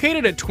Renegade,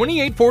 located at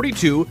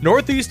 2842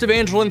 Northeast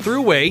Evangeline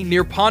Thruway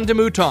near Pont de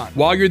Mouton.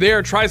 While you're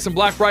there, try some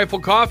Black Rifle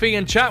coffee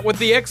and chat with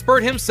the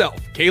expert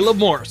himself, Caleb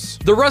Morse.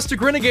 The Rustic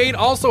Renegade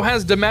also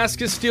has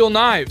Damascus steel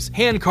knives,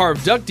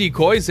 hand-carved duck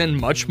decoys, and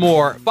much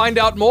more. Find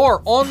out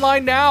more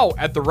online now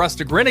at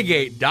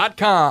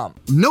therusticrenegade.com.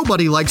 Nobody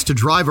likes to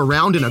drive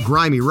around in a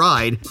grimy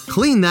ride.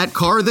 Clean that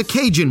car the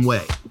Cajun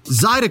way.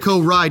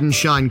 Zydeco Ride and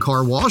Shine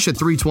Car Wash at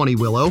 320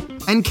 Willow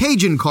and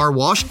Cajun Car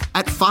Wash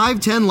at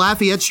 510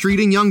 Lafayette Street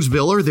in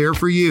Youngsville are there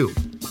for you.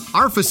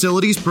 Our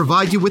facilities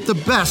provide you with the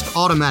best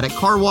automatic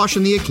car wash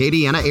in the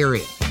Acadiana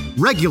area.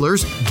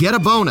 Regulars get a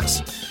bonus.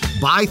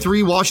 Buy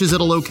 3 washes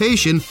at a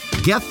location,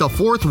 get the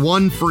 4th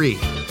one free.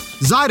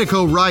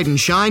 Zydeco Ride and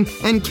Shine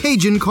and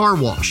Cajun Car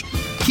Wash,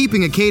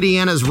 keeping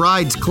Acadiana's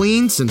rides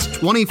clean since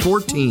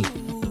 2014.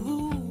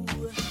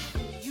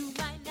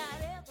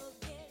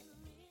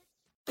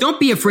 Don't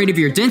be afraid of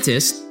your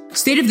dentist.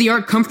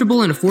 State-of-the-art,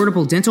 comfortable, and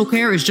affordable dental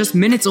care is just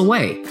minutes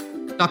away.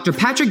 Dr.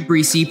 Patrick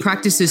Breesy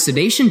practices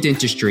sedation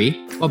dentistry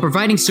while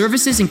providing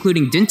services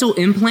including dental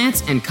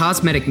implants and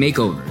cosmetic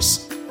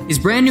makeovers. His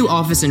brand new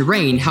office in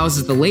Rain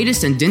houses the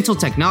latest in dental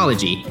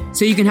technology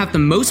so you can have the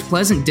most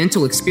pleasant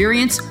dental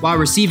experience while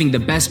receiving the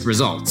best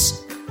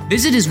results.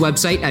 Visit his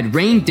website at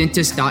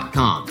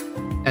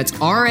raindentist.com. That's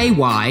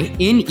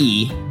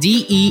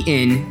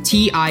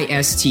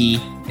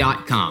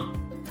RAYNEDENTIST.com.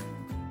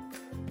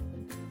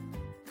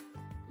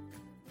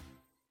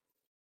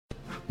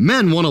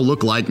 Men want to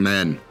look like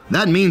men.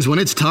 That means when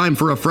it's time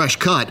for a fresh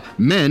cut,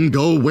 men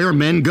go where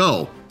men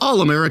go.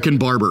 All-American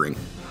Barbering.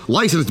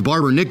 Licensed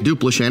barber Nick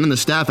Duplashan and the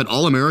staff at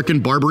All-American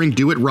Barbering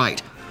do it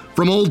right.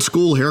 From old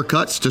school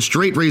haircuts to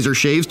straight razor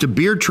shaves to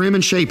beard trim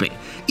and shaping,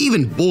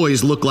 even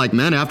boys look like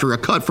men after a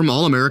cut from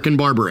All-American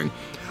Barbering.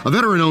 A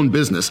veteran-owned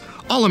business,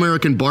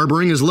 All-American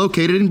Barbering is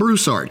located in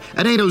Broussard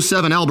at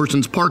 807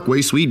 Albertsons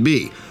Parkway, Suite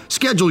B.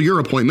 Schedule your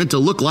appointment to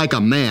look like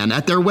a man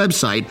at their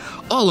website,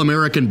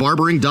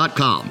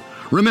 allamericanbarbering.com.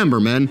 Remember,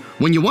 men,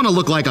 when you want to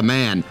look like a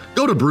man,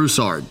 go to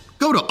Broussard.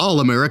 Go to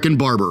All-American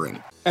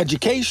Barbering.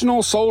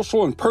 Educational,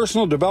 social, and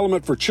personal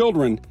development for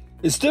children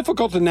is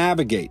difficult to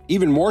navigate,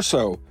 even more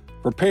so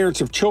for parents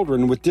of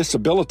children with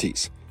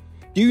disabilities.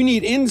 Do you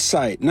need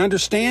insight and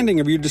understanding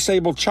of your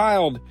disabled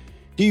child?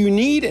 Do you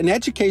need an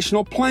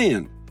educational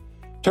plan?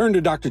 Turn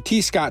to Dr.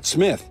 T. Scott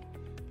Smith.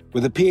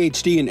 With a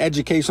PhD in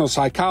educational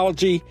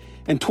psychology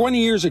and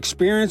 20 years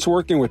experience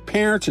working with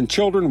parents and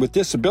children with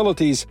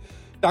disabilities,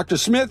 Dr.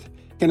 Smith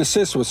can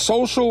assist with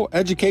social,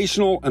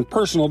 educational, and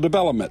personal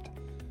development.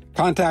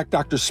 Contact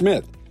Dr.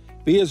 Smith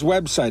via his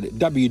website at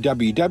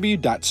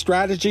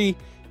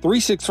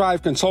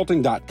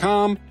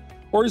www.strategy365consulting.com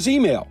or his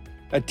email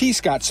at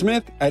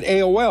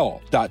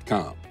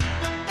tscottsmith@aol.com.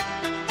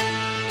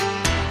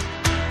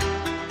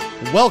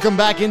 Welcome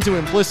back into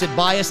Implicit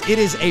Bias. It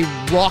is a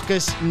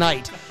raucous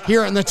night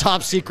here in the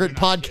Top Secret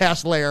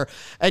Podcast Lair.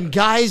 And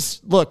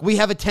guys, look, we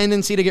have a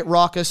tendency to get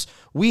raucous.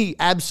 We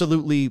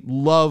absolutely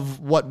love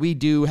what we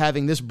do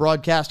having this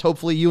broadcast.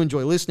 Hopefully you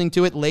enjoy listening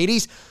to it.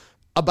 Ladies,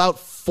 about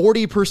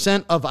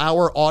 40% of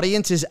our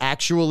audience is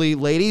actually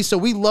ladies, so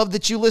we love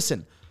that you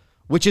listen,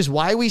 which is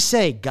why we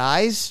say,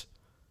 guys,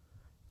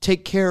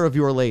 take care of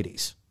your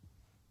ladies.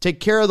 Take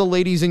care of the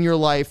ladies in your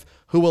life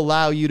who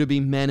allow you to be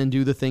men and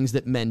do the things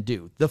that men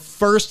do. The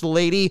first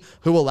lady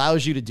who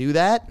allows you to do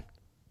that,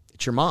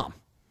 it's your mom.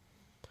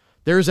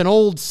 There's an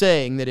old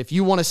saying that if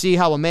you want to see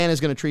how a man is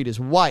going to treat his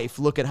wife,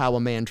 look at how a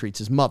man treats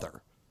his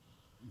mother.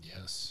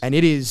 Yes. And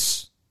it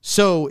is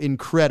so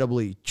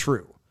incredibly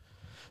true.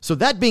 So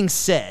that being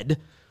said,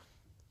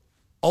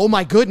 oh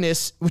my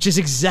goodness, which is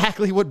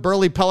exactly what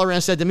Burley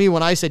Pellerin said to me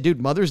when I said,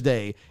 dude, Mother's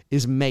Day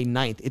is May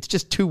 9th. It's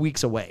just 2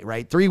 weeks away,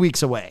 right? 3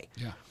 weeks away.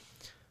 Yeah.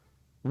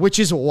 Which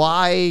is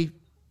why,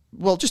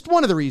 well, just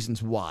one of the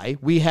reasons why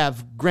we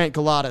have Grant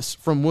Galatas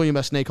from William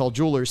S. Nacall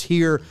Jewelers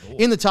here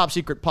in the Top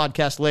Secret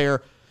Podcast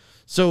Lair.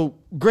 So,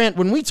 Grant,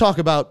 when we talk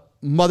about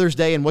Mother's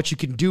Day and what you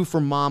can do for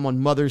mom on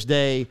Mother's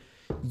Day,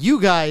 you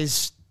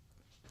guys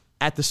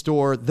at the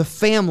store, the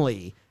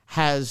family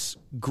has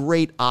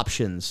great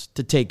options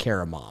to take care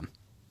of mom.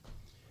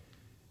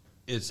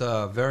 It's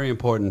very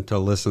important to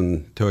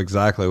listen to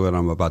exactly what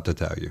I'm about to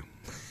tell you.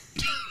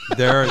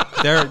 There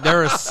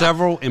are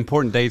several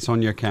important dates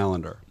on your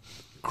calendar.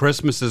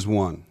 Christmas is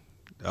one.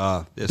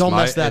 Don't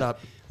mess that up.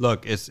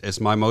 Look,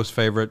 it's my most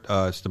favorite.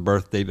 It's the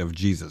birth date of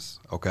Jesus.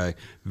 Okay,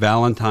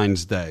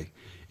 Valentine's Day.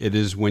 It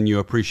is when you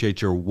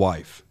appreciate your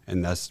wife,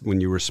 and that's when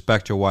you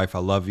respect your wife. I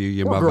love you.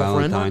 You're or my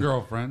girlfriend. Valentine. Or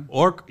girlfriend.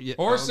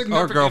 Or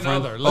significant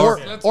girlfriend. other.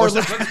 Let's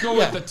go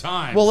with the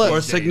time. Well,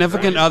 or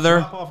significant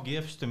other. Drop off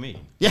gifts to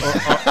me.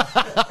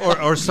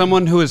 Or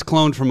someone who is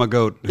cloned from a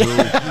goat who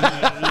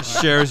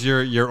shares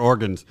your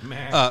organs.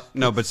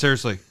 No, but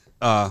seriously,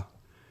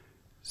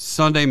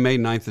 Sunday, May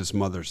 9th is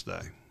Mother's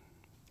Day.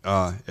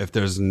 If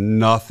there's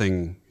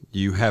nothing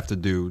you have to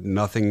do,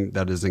 nothing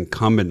that is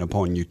incumbent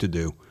upon you to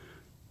do,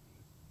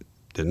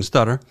 didn't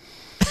stutter.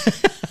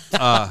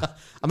 I'm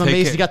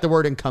amazed you got the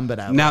word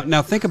incumbent out.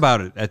 Now think about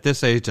it. At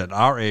this age, at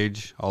our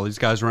age, all these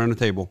guys around the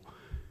table,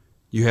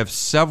 you have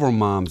several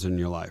moms in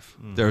your life.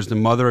 There's the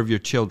mother of your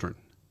children.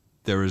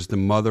 There is the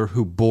mother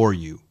who bore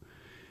you.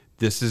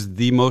 This is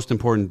the most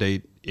important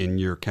date in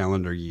your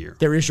calendar year.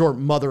 There is your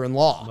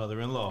mother-in-law.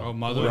 Mother-in-law. Oh,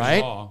 mother-in-law.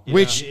 Right? Yeah.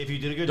 Which, if you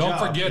did a good don't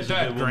job, forget she's a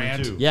that, good woman,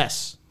 Grant. too.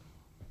 yes.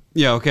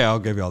 Yeah, okay, I'll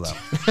give you all that.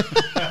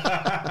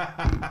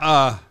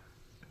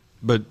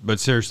 But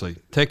seriously,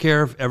 take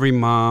care of every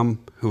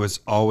mom who is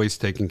always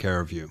taking care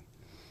of you.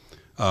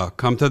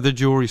 Come to the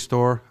jewelry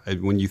store.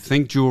 And when you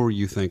think jewelry,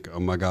 you think, oh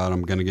my God,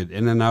 I'm going to get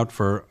in and out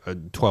for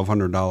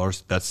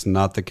 $1,200. That's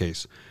not the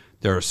case.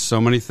 There are so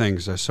many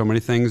things. There's so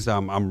many things.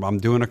 I'm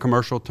doing a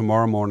commercial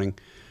tomorrow morning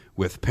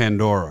with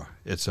Pandora.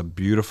 It's a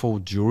beautiful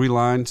jewelry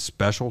line,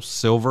 special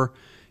silver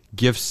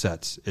gift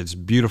sets. It's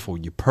beautiful.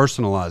 You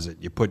personalize it.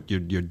 You put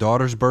your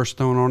daughter's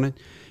birthstone on it,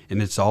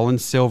 and it's all in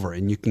silver.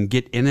 And you can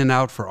get in and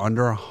out for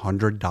under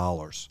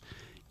 $100.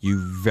 You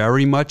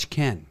very much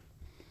can,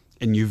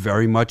 and you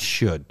very much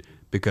should,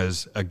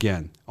 because,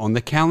 again, on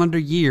the calendar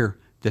year,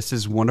 this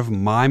is one of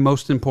my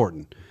most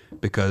important,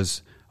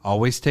 because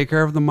always take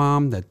care of the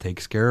mom that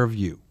takes care of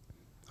you.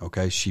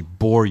 Okay? She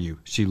bore you.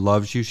 She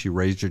loves you. She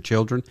raised your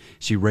children.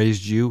 She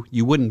raised you.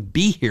 You wouldn't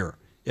be here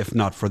if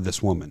not for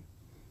this woman.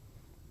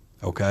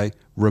 Okay?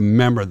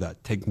 Remember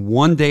that. Take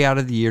one day out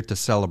of the year to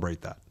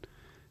celebrate that.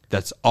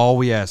 That's all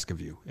we ask of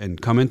you.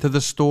 And come into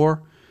the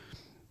store.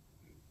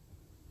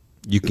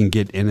 You can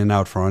get in and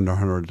out for under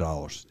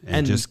 $100.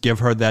 And just give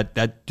her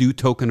that due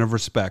token of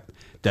respect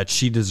that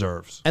she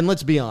deserves. And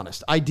let's be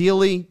honest.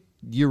 Ideally,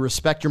 you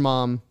respect your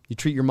mom. You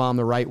treat your mom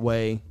the right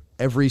way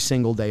every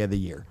single day of the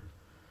year.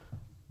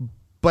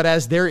 But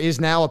as there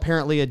is now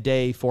apparently a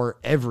day for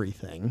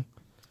everything.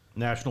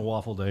 National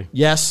Waffle Day.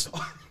 Yes.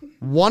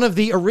 One of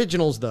the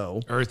originals,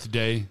 though, Earth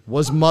Day,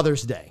 was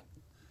Mother's Day.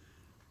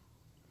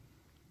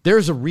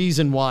 There's a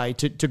reason why,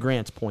 to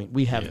Grant's point,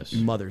 we have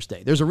Mother's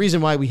Day. There's a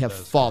reason why we have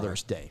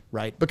Father's Day,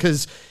 right?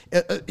 Because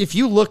if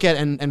you look at,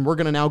 and we're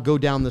going to now go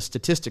down the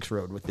statistics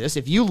road with this,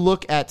 if you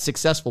look at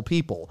successful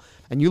people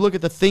and you look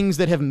at the things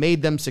that have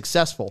made them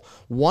successful,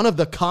 one of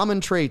the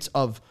common traits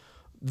of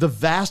the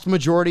vast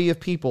majority of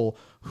people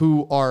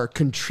who are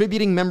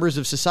contributing members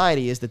of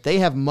society is that they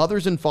have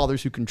mothers and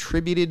fathers who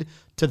contributed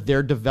to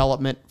their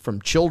development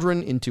from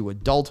children into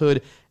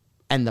adulthood,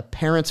 and the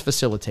parents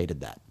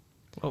facilitated that.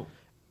 Oh.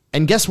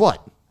 And guess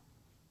what?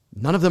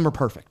 None of them are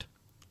perfect.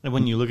 And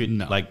when you look at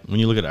when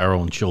you look at our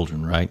own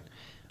children, right?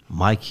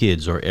 My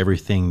kids are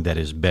everything that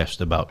is best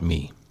about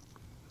me.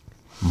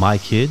 My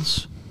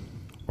kids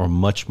are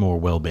much more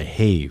well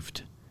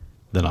behaved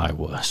than I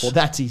was. Well,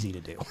 that's easy to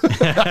do.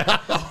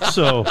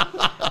 So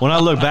when I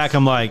look back,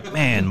 I'm like,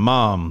 man,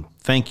 Mom,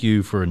 thank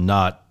you for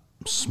not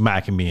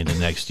smacking me into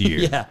next year.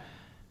 Yeah.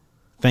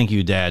 Thank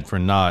you, Dad, for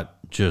not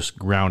just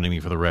grounding me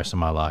for the rest of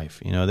my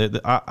life. You know,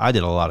 I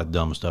did a lot of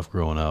dumb stuff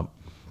growing up.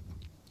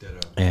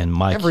 And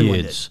my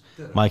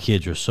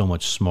kids are so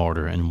much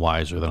smarter and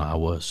wiser than I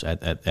was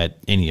at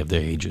any of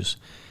their ages.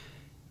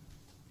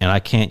 And I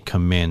can't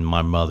commend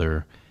my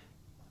mother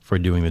for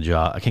doing the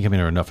job. I can't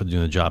commend her enough for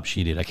doing the job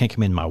she did. I can't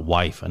commend my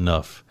wife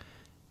enough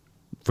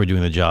for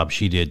doing the job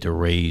she did to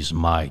raise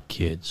my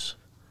kids.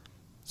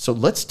 So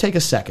let's take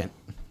a second,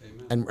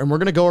 and we're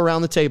going to go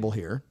around the table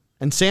here.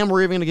 And Sam,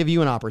 we're even going to give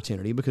you an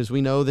opportunity because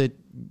we know that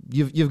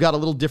you've got a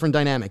little different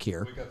dynamic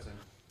here. Wake up, Sam.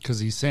 Because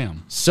he's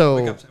Sam. So,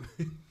 Wake up,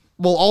 Sam.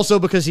 Well, also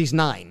because he's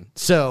 9.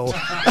 So,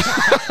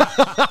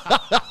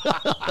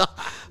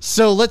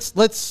 so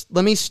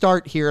let me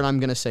start here, and I'm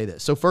going to say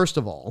this. So first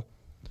of all,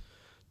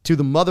 to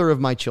the mother of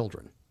my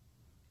children,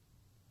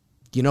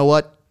 you know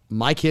what?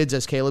 My kids,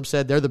 as Caleb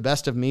said, they're the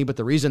best of me, but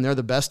the reason they're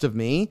the best of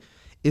me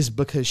is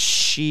because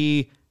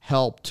she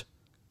helped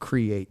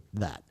create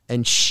that,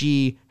 and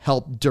she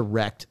helped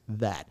direct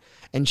that,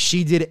 and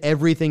she did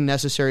everything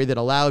necessary that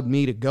allowed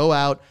me to go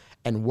out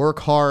and work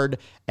hard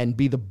and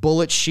be the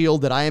bullet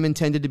shield that I am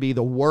intended to be,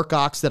 the work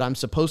ox that I'm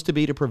supposed to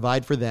be to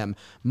provide for them.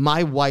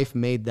 My wife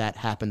made that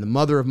happen, the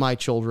mother of my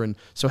children.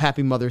 So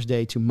happy Mother's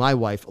Day to my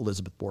wife,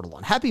 Elizabeth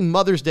Bordelon. Happy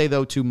Mother's Day,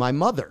 though, to my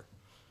mother,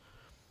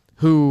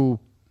 who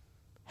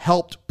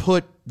helped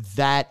put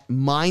that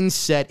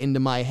mindset into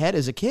my head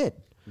as a kid.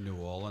 New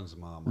Orleans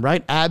mama.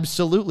 Right?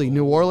 Absolutely.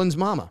 New Orleans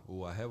mama.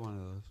 Oh, I had one of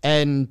those.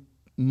 And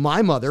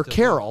my mother,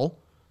 Carol,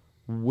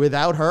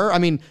 without her, I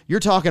mean, you're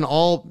talking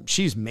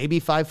she's maybe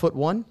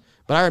 5'1",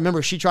 but I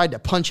remember she tried to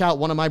punch out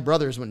one of my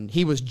brothers when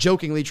he was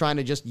jokingly trying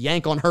to just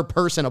yank on her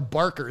person of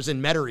Barker's in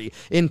Metairie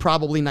in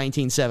probably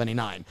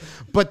 1979.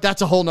 But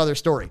that's a whole nother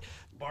story.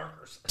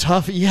 Barker's.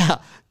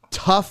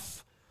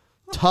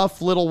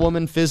 Tough little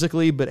woman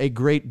physically, but a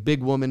great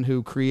big woman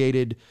who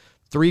created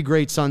 3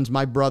 great sons,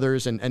 my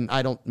brothers, and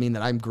I don't mean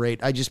that I'm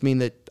great. I just mean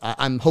that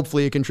I'm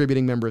hopefully a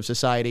contributing member of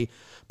society.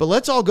 But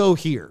let's all go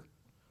here.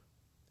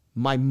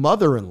 My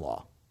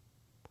mother-in-law,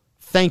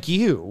 thank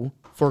you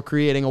for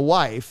creating a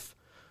wife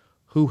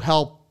who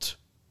helped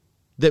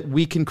that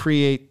we can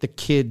create the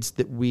kids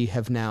that we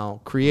have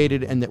now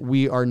created and that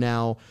we are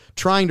now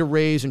trying to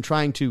raise and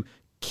trying to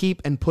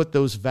keep and put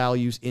those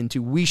values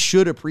into. We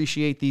should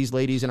appreciate these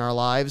ladies in our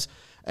lives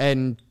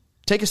and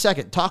take a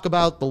second, talk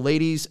about the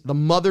ladies, the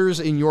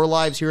mothers in your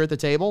lives here at the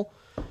table,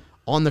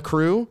 on the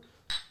crew,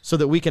 so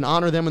that we can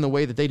honor them in the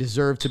way that they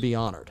deserve to be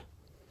honored.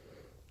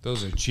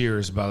 Those are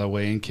cheers, by the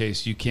way, in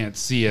case you can't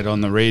see it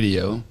on the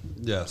radio.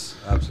 Yes,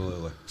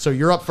 absolutely. So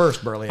you're up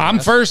first, Burley. I'm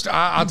first.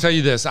 I'll tell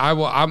you this.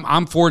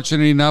 I'm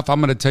fortunate enough. I'm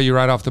going to tell you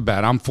right off the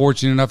bat. I'm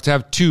fortunate enough to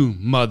have 2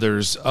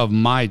 mothers of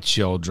my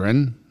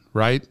children.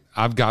 Right.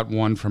 I've got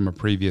one from a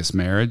previous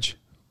marriage.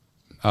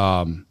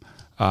 I've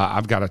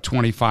got a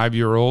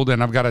 25-year-old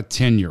and I've got a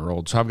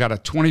 10-year-old. So I've got a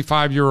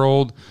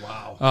 25-year-old.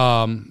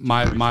 Wow.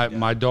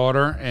 My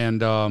daughter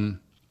and.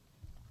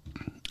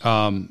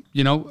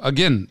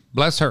 Again,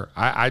 bless her.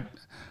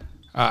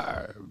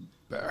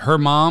 Her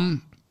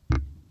mom,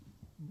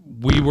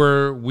 we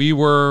were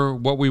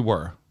what we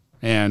were,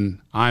 and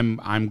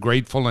I'm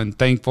grateful and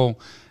thankful,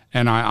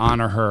 and I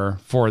honor her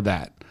for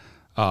that.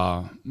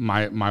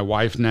 My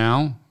wife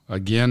now,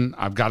 again,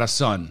 I've got a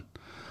son.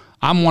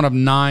 I'm one of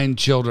 9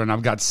 children.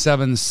 I've got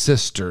 7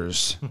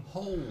 sisters.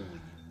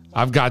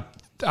 I've got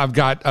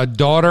a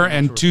daughter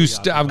and 2.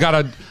 I've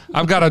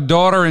got a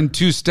daughter and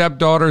 2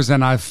 stepdaughters,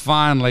 and I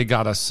finally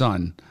got a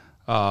son.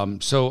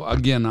 So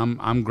again,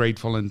 I'm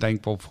grateful and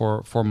thankful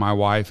for my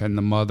wife and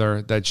the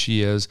mother that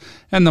she is,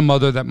 and the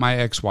mother that my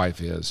ex-wife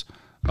is.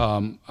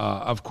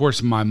 Of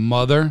course, my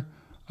mother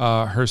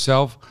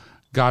herself,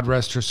 God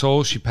rest her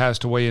soul, she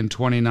passed away in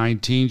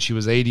 2019. She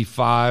was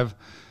 85,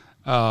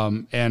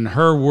 and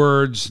her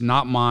words,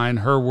 not mine.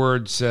 Her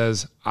word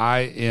says, "I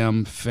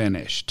am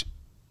finished.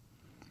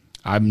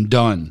 I'm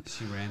done.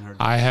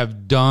 I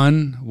have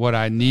done what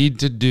I need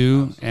to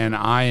do, and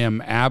I am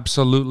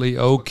absolutely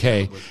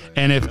okay.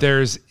 And if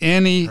there's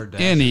any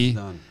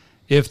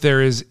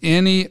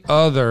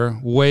other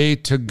way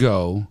to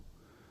go,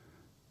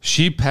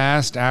 she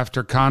passed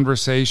after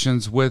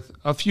conversations with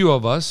a few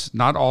of us.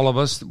 Not all of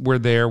us were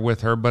there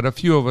with her, but a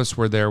few of us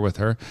were there with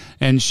her.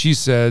 And she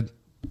said,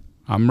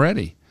 I'm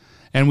ready.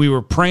 And we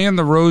were praying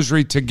the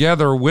rosary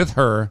together with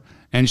her,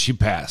 and she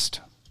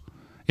passed.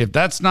 If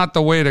that's not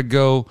the way to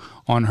go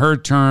on her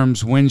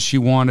terms, when she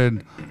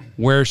wanted,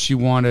 where she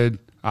wanted,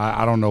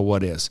 I don't know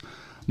what is.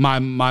 My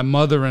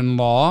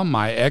mother-in-law,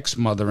 my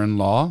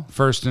ex-mother-in-law,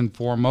 first and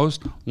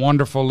foremost,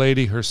 wonderful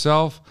lady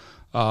herself.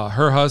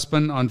 Her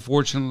husband,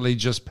 unfortunately,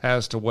 just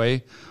passed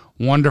away.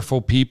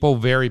 Wonderful people,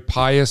 very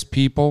pious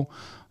people,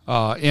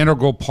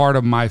 integral part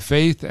of my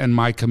faith and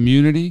my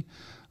community.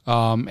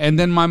 And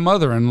then my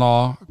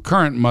mother-in-law,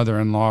 current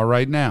mother-in-law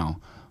right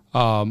now,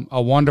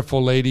 a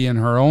wonderful lady in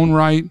her own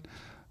right.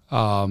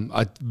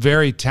 A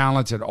very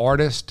talented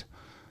artist,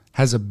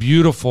 has a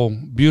beautiful,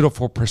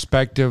 beautiful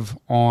perspective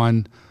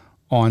on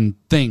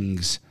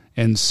things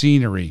and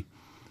scenery,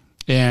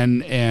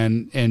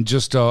 and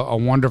just a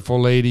wonderful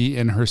lady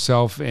in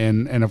herself.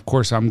 And of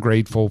course, I'm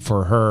grateful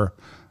for her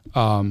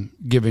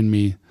giving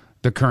me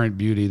the current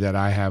beauty that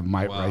I have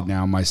right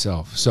now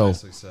myself. So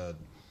nicely said.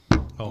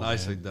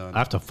 Nicely done. I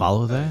have to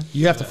follow that?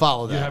 You have to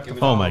follow that.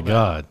 Oh, my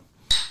God.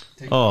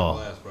 Take my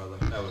glass, brother.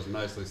 That was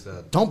nicely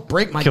said. Don't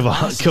break my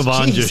glasses.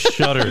 Kavan Jeez. just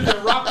shuddered.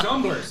 they're rock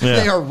tumblers. Yeah.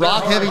 They are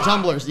rock-heavy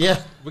tumblers.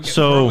 Yeah. We get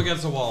So- throw 'em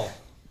against the wall,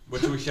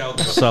 which we shall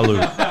do. Salute.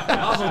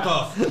 Mazel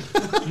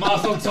tov.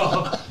 Mazel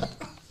tov.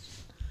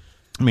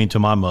 I mean, to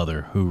my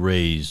mother, who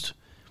raised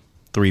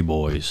 3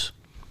 boys,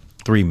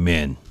 3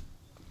 men,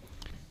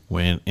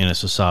 when in a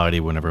society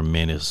whenever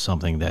men is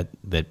something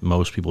that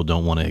most people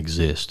don't want to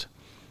exist,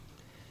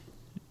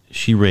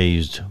 she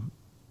raised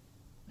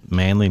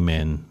manly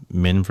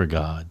men for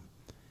God,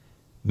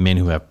 men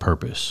who have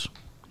purpose,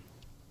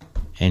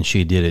 and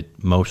she did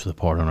it most of the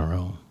part on her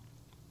own.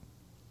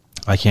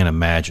 I can't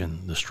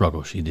imagine the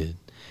struggle she did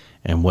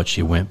and what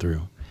she went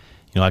through.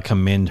 You know, I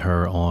commend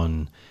her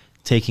on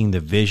taking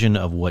the vision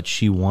of what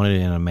she wanted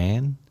in a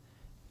man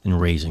and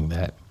raising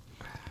that.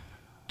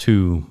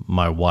 To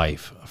my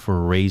wife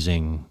for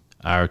raising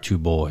our 2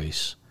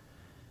 boys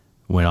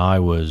when I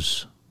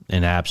was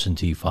an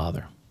absentee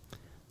father.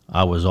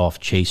 I was off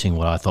chasing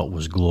what I thought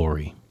was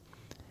glory.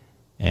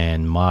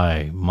 And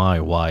my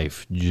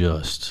wife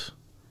just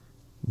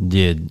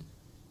did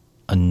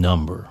a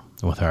number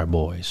with our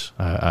boys.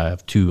 I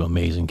have 2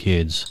 amazing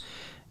kids,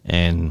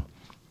 and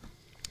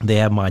they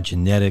have my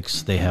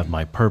genetics, they have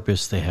my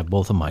purpose, they have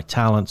both of my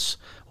talents,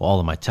 all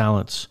of my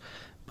talents,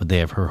 but they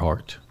have her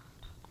heart.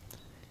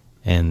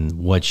 And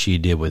what she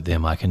did with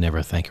them, I can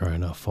never thank her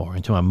enough for.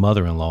 And to my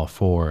mother-in-law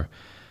for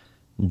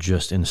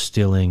just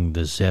instilling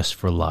the zest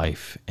for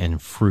life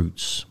and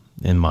fruits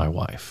in my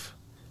wife.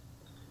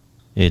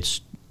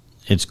 It's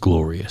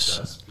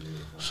glorious.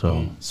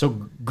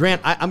 So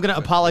Grant, I'm going to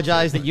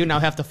apologize that you now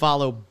have to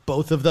follow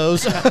both of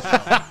those.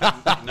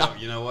 No,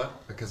 you know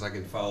what? Because I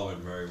can follow it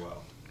very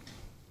well.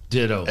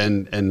 Ditto.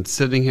 And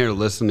sitting here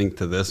listening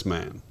to this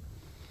man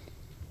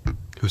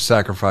who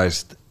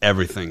sacrificed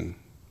everything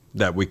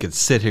that we could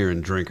sit here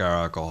and drink our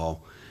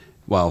alcohol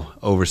while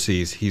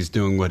overseas he's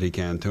doing what he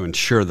can to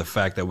ensure the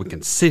fact that we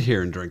can sit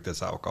here and drink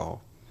this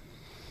alcohol.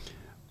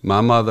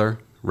 My mother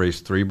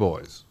raised 3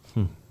 boys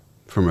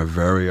from a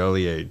very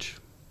early age,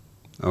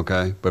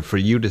 okay? But for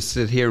you to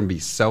sit here and be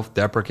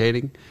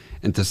self-deprecating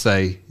and to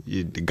say,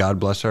 God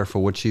bless her for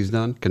what she's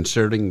done,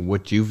 considering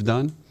what you've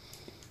done,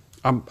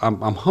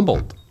 I'm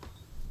humbled.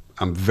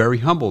 I'm very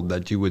humbled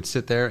that you would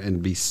sit there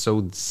and be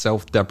so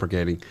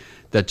self-deprecating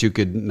that you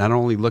could not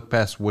only look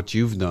past what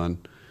you've done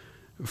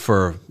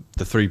for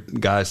the 3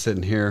 guys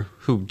sitting here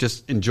who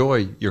just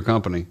enjoy your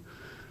company,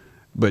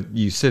 but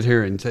you sit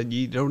here and say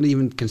you don't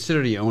even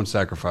consider your own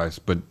sacrifice,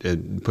 but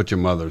put your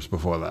mother's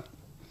before that.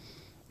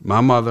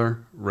 My mother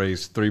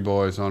raised 3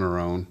 boys on her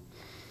own.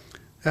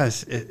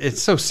 Yes,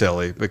 it's so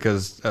silly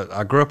because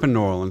I grew up in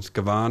New Orleans.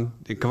 Kavan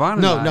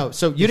No.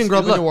 So you didn't grow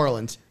up in New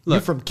Orleans.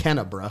 You're from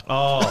Kenna, bro.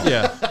 Oh,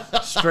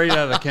 yeah, straight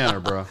out of Kenna,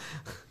 bro.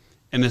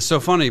 And it's so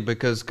funny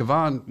because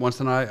Kavan,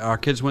 once and our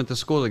kids went to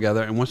school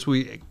together, and once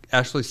we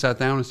actually sat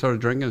down and started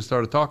drinking and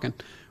started talking,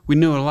 we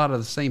knew a lot of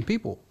the same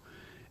people.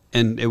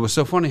 And it was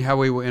so funny how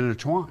we were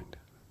intertwined,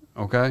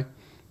 okay?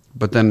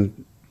 But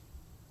then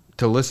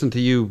to listen to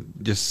you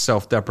just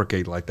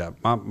self-deprecate like that.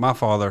 My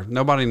father,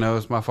 nobody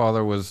knows, my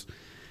father was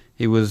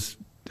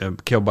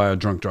killed by a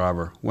drunk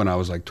driver when I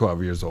was like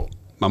 12 years old.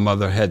 My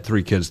mother had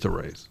 3 kids to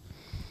raise.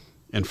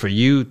 And for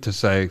you to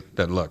say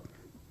that, look,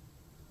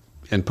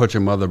 and put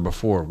your mother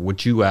before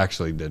what you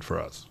actually did for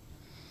us.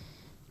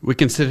 We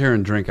can sit here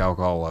and drink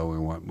alcohol all we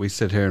want. We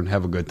sit here and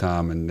have a good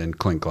time and then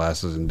clink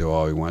glasses and do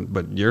all we want.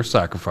 But your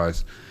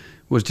sacrifice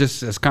was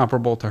just as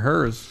comparable to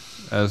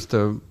hers as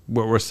to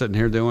what we're sitting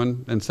here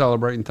doing and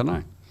celebrating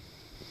tonight.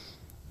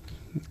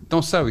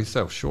 Don't sell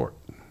yourself short.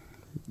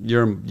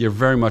 You're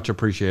very much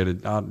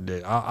appreciated.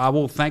 I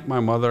will thank my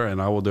mother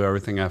and I will do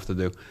everything I have to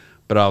do,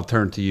 but I'll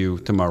turn to you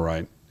to my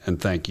right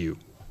and thank you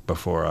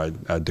before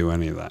I do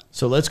any of that.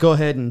 So let's go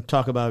ahead and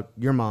talk about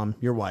your mom,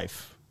 your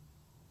wife.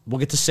 We'll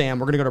get to Sam.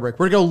 We're going to go to break.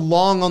 We're going to go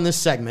long on this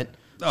segment,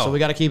 so we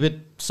got to keep it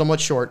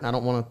somewhat short, and I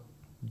don't want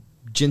to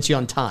jinx you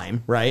on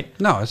time, right?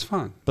 No, it's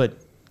fine. But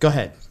go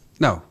ahead.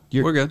 No,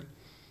 we're good.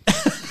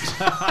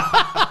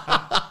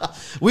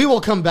 We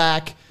will come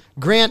back.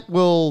 Grant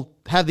will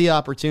have the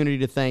opportunity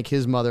to thank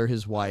his mother,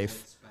 his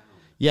wife.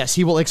 Yes,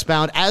 he will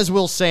expound, as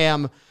will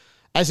Sam,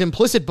 as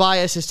Implicit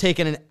Bias has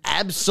taken an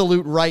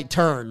absolute right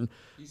turn.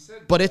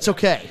 But it's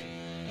okay.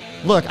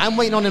 Look, I'm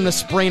waiting on him to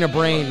sprain a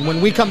brain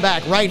when we come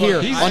back right here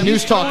on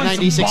News Talk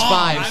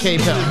 96.5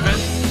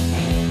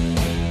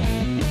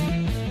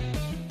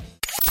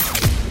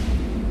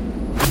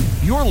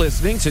 KPEL. You're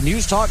listening to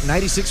News Talk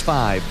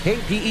 96.5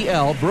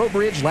 KPEL, Breaux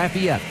Bridge,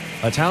 Lafayette,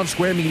 a Town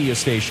Square media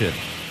station.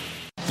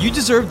 You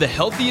deserve the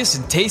healthiest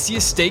and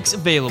tastiest steaks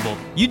available.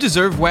 You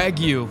deserve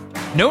Wagyu.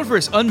 Known for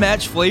its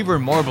unmatched flavor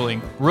and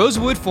marbling,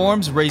 Rosewood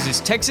Farms raises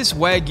Texas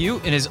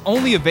Wagyu and is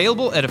only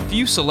available at a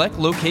few select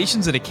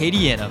locations in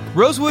Acadiana.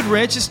 Rosewood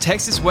Ranch's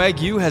Texas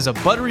Wagyu has a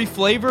buttery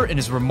flavor and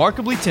is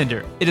remarkably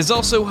tender. It is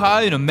also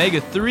high in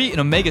omega-3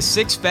 and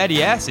omega-6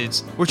 fatty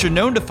acids, which are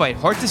known to fight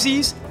heart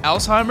disease,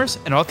 Alzheimer's,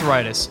 and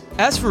arthritis.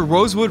 Ask for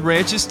Rosewood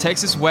Ranch's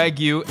Texas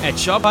Wagyu at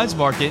Shopines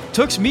Market,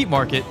 Tooks Meat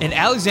Market, and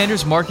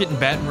Alexander's Market in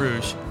Baton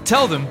Rouge.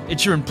 Tell them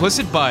it's your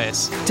implicit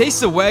bias.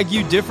 Taste the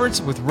Wagyu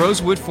difference with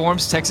Rosewood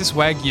Farms Texas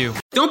Wagyu.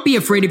 Don't be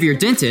afraid of your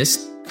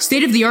dentist.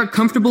 State-of-the-art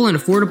comfortable and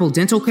affordable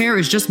dental care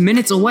is just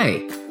minutes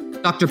away.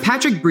 Dr.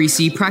 Patrick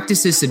Breesy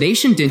practices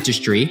sedation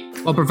dentistry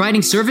while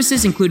providing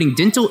services including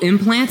dental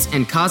implants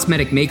and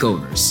cosmetic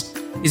makeovers.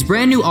 His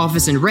brand new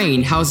office in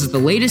Rain houses the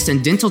latest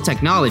in dental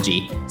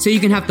technology so you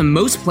can have the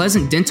most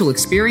pleasant dental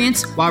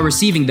experience while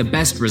receiving the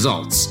best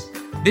results.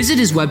 Visit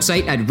his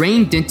website at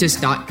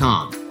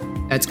raindentist.com.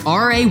 That's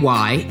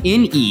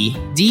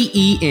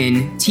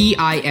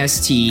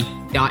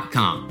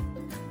RAYNEDENTIST.com.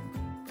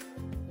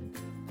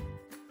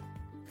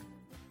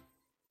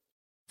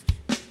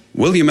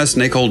 William S.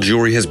 Nicole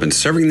Jewelry has been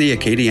serving the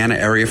Acadiana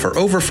area for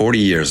over 40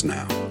 years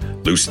now.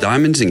 Loose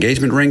diamonds,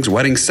 engagement rings,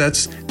 wedding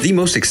sets, the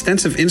most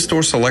extensive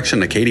in-store selection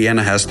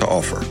Acadiana has to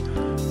offer.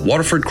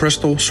 Waterford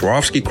crystal,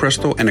 Swarovski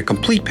crystal, and a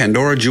complete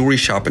Pandora jewelry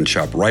shop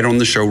right on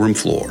the showroom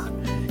floor.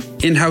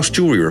 In-house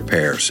jewelry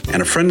repairs,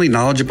 and a friendly,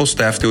 knowledgeable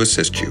staff to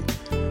assist you.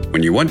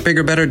 When you want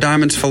bigger, better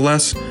diamonds for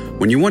less,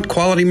 when you want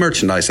quality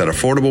merchandise at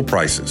affordable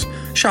prices,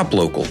 shop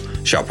local.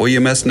 Shop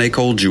William S.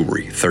 Nicole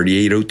Jewelry,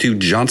 3802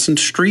 Johnson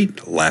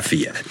Street,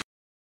 Lafayette.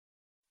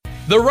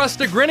 The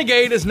Rustic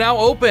Renegade is now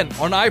open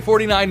on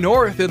I-49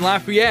 North in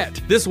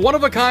Lafayette. This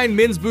one-of-a-kind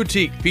men's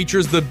boutique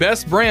features the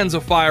best brands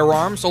of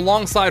firearms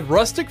alongside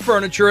rustic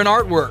furniture and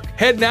artwork.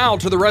 Head now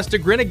to the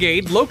Rustic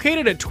Renegade,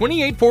 located at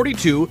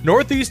 2842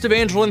 northeast of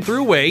Angelin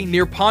Thruway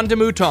near Pont de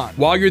Mouton.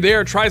 While you're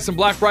there, try some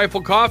Black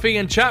Rifle coffee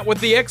and chat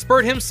with the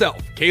expert himself,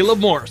 Caleb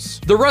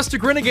Morse. The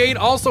Rustic Renegade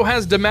also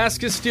has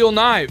Damascus steel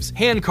knives,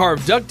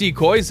 hand-carved duck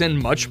decoys,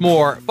 and much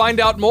more.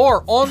 Find out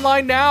more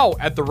online now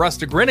at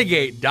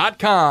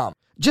therusticrenegade.com.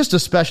 Just a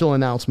special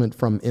announcement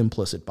from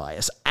Implicit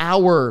Bias.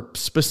 Our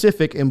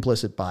specific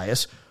Implicit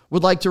Bias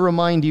would like to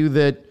remind you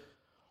that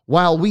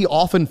while we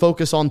often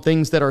focus on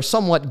things that are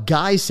somewhat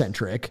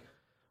guy-centric,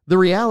 the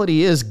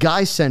reality is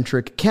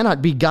guy-centric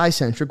cannot be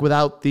guy-centric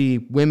without the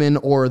women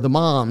or the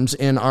moms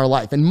in our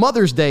life. And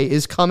Mother's Day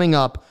is coming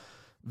up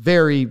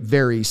very,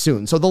 very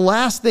soon. So the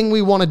last thing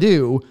we want to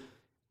do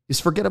is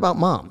forget about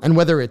mom. And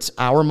whether it's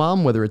our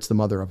mom, whether it's the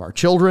mother of our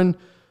children,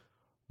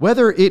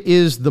 whether it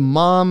is the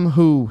mom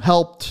who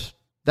helped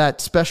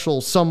that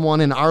special someone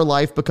in our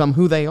life become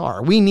who they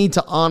are. We need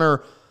to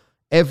honor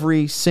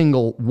every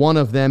single one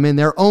of them in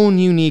their own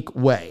unique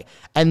way.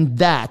 And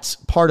that's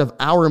part of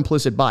our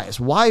implicit bias,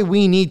 why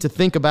we need to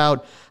think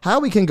about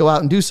how we can go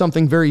out and do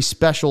something very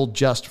special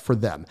just for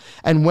them.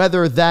 And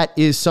whether that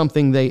is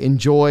something they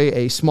enjoy,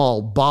 a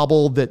small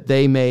bauble that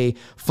they may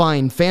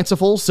find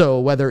fanciful, so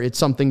whether it's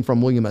something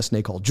from William S.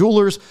 Nicole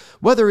Jewelers,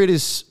 whether it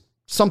is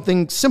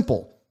something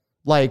simple,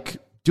 like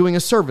doing a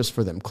service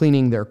for them,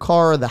 cleaning their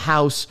car, the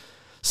house,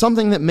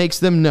 something that makes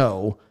them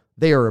know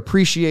they are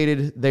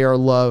appreciated, they are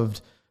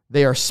loved,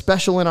 they are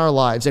special in our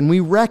lives, and we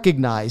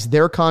recognize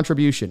their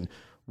contribution,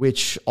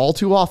 which all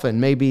too often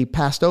may be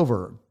passed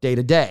over day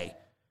to day.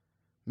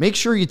 Make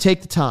sure you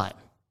take the time.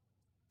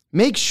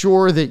 Make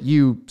sure that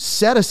you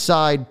set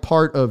aside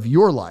part of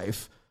your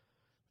life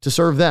to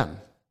serve them,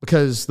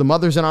 because the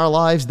mothers in our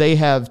lives, they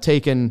have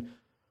taken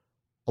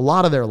a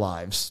lot of their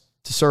lives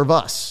to serve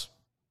us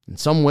in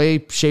some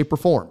way, shape, or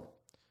form.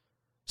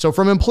 So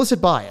from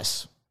Implicit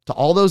Bias, to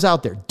all those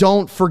out there,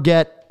 don't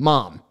forget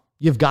mom.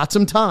 You've got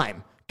some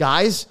time.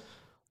 Guys,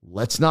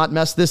 let's not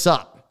mess this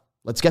up.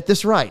 Let's get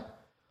this right.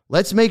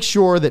 Let's make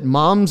sure that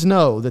moms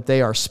know that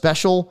they are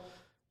special,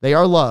 they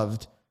are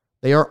loved,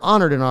 they are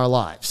honored in our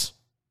lives.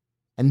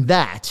 And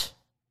that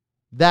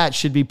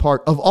should be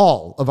part of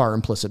all of our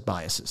implicit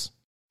biases.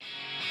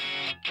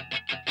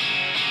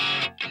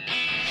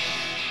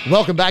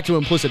 Welcome back to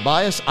Implicit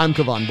Bias. I'm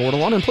Kavan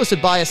Bordelon.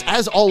 Implicit Bias,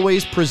 as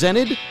always,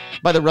 presented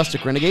by the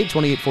Rustic Renegade,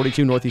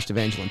 2842 northeast of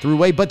Angelin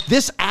Thruway. But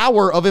this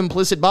hour of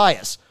Implicit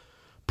Bias,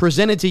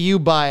 presented to you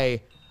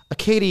by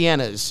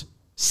Acadiana's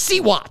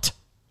CWAT,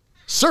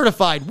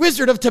 Certified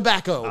Wizard of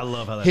Tobacco. I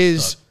love how that's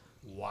his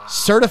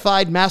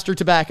certified master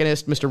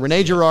tobacconist, Mr.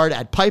 Rene Girard,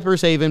 at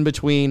Piper's Haven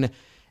between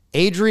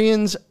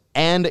Adrian's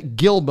and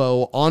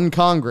Gilbo on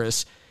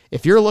Congress.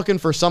 If you're looking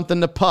for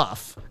something to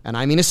puff, and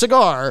I mean a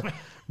cigar,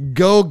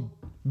 go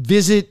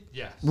visit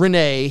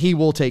Rene. He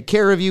will take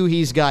care of you.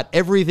 He's got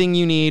everything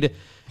you need,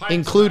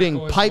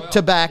 including pipe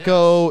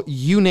tobacco,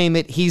 you name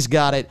it, he's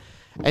got it.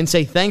 And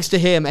say thanks to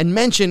him and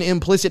mention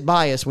Implicit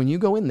Bias when you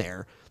go in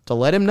there to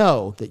let him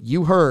know that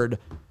you heard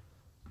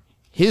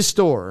his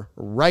store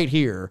right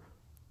here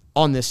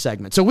on this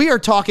segment. So we are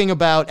talking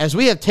about, as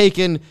we have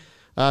taken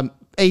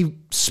a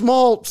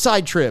small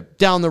side trip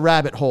down the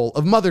rabbit hole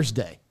of Mother's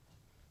Day,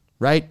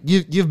 right?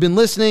 You've been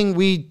listening.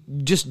 We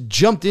just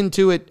jumped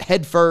into it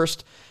head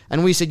first,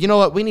 and we said, you know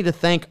what? We need to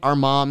thank our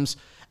moms.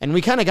 And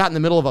we kind of got in the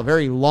middle of a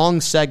very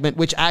long segment,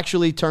 which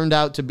actually turned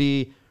out to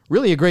be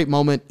really a great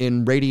moment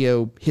in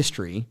radio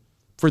history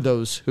for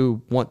those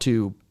who want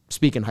to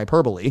speak in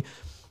hyperbole.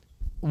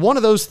 One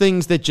of those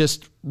things that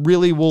just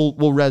really will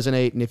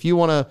resonate. And if you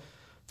want to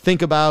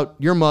think about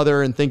your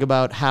mother and think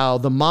about how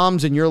the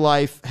moms in your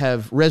life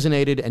have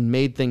resonated and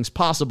made things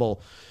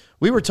possible,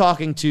 we were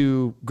talking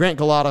to Grant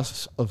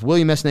Galatas of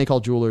William S.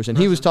 Nacall Jewelers, and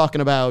he was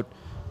talking about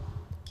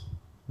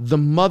the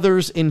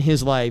mothers in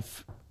his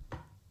life,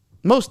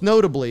 most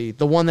notably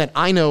the one that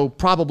I know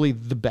probably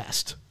the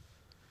best,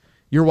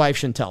 your wife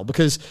Chantel,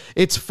 because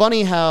it's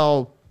funny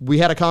how we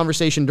had a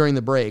conversation during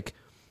the break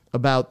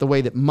about the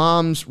way that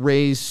moms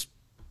raise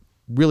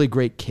really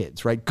great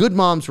kids, right? Good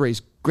moms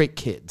raise great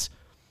kids.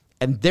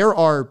 And there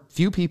are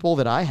few people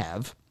that I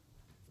have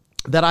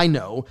that I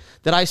know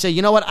that I say,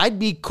 you know what, I'd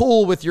be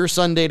cool with your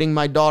son dating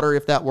my daughter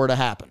if that were to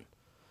happen.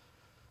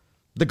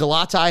 The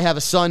Galatai have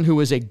a son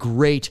who is a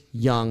great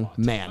young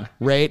man,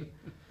 right?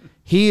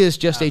 He is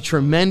just a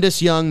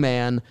tremendous young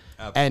man.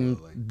 And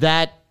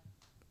that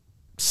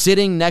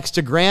sitting next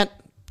to Grant,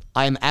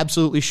 I am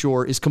absolutely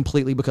sure is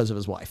completely because of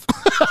his wife.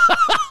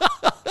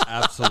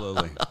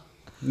 Absolutely.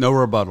 No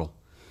rebuttal.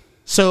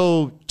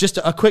 So just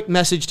a quick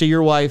message to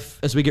your wife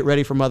as we get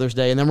ready for Mother's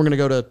Day, and then we're going to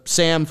go to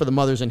Sam for the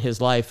mothers in his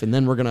life, and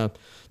then we're going to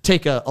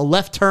take a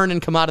left turn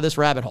and come out of this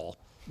rabbit hole.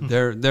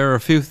 There are a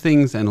few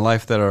things in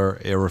life that are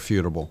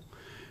irrefutable.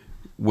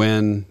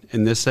 When,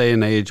 in this day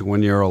and age,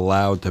 when you're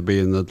allowed to be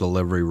in the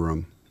delivery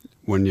room,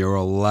 when you're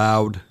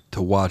allowed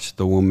to watch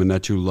the woman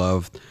that you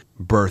love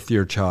birth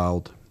your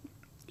child,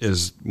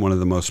 is one of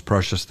the most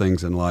precious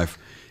things in life.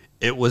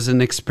 It was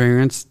an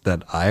experience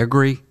that, I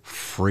agree,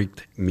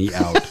 freaked me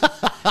out.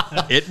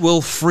 It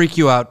will freak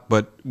you out,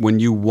 but when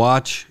you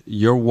watch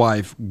your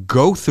wife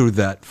go through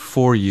that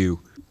for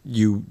you,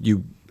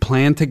 you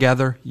plan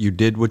together, you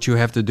did what you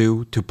have to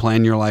do to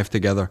plan your life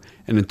together,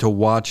 and then to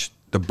watch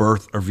the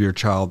birth of your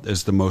child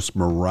is the most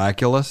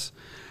miraculous.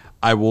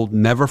 I will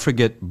never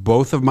forget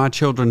both of my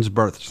children's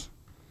births,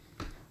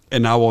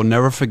 and I will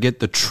never forget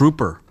the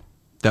trooper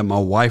that my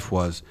wife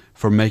was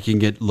for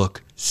making it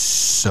look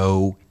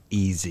so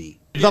easy.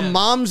 The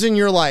moms in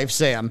your life,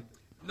 Sam.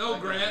 No,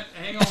 Grant.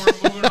 Hang on.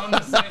 We're moving on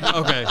to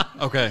Sam.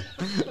 Okay.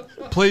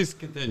 Please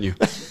continue.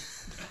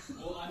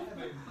 Well, I have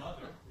a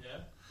mother, yeah?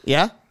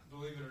 Yeah?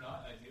 Believe it or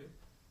not, I do.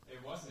 It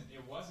wasn't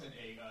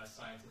a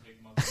scientific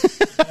mother.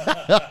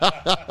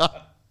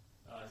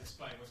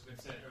 Despite what's been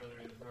said earlier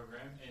in the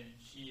program, and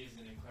she is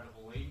an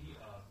incredible lady,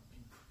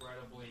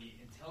 incredibly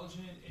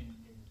intelligent, and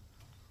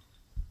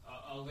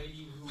a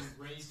lady who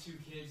raised two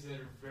kids that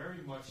are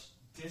very much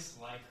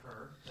dislike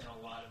her in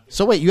a lot of.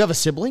 So wait, you have a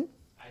sibling?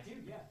 I do,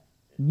 yeah.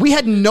 We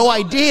had no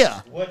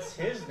idea. What's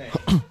his name?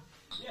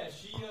 Yeah,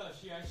 she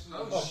actually.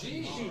 Oh,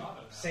 she.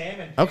 Sam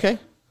and. Okay.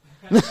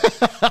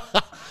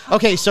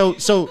 Okay, so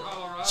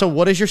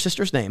what is your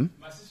sister's name?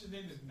 My sister's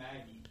name is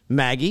Maggie.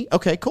 Maggie.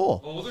 Okay,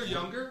 cool. Older,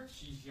 younger?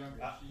 She's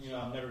younger.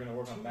 I'm never going to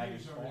work on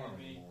Maggie's farm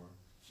anymore.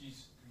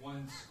 She's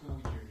one school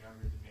year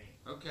younger than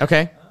me.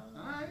 Okay.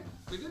 All right.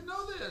 We didn't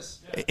know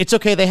this. It's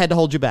okay. They had to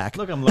hold you back.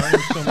 Look, I'm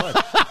learning so much.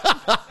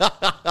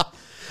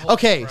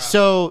 Okay,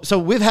 so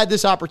we've had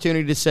this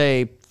opportunity to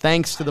say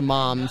thanks to the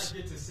moms.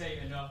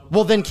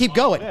 Well, then keep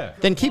going. Yeah.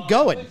 Then keep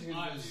going.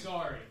 I'm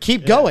sorry.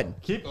 Keep going.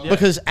 Yeah.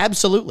 Because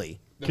absolutely.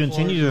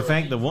 Continue to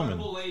thank the woman.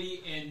 Incredible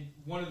lady, and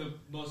one of the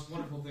most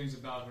wonderful things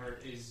about her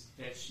is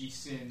that she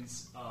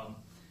sends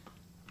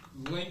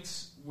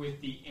links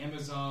with the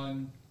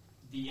Amazon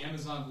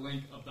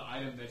link of the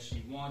item that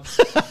she wants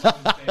on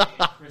Mother's Day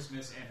and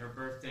Christmas and her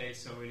birthday.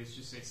 So it is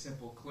just a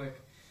simple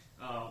click.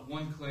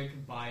 One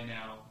click, buy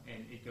now,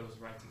 and it goes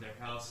right to their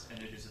house,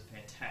 and it is a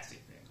fantastic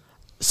thing.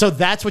 So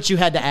that's what you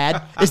had to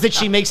add, is that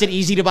she makes it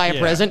easy to buy a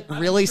present?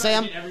 Really,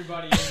 Sam?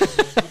 Everybody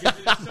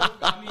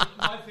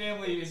my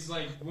family is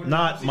like...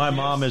 Not my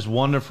mom is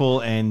wonderful,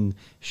 and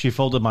she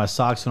folded my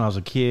socks when I was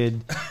a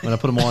kid. When I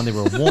put them on, they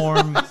were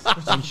warm,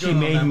 and she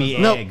made me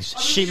eggs.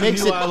 She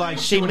makes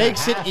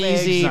it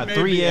easy. Not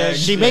 3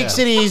 eggs. She makes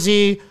it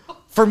easy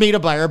for me to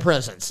buy her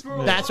presents.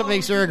 That's what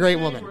makes her a great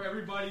woman. Where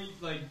everybody,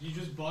 you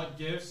just bought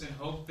gifts and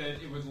hoped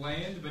that it would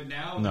land, but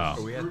now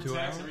group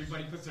text,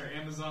 everybody puts their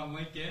Amazon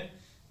link in.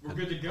 We're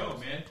good to go,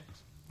 man.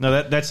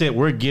 No, that's it.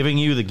 We're giving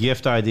you the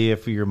gift idea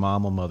for your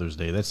mom on Mother's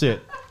Day. That's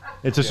it.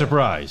 It's a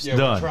surprise. Yeah,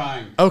 Done. we're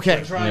trying. Okay.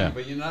 We're trying, Yeah.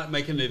 but you're not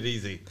making it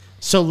easy.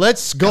 So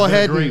let's go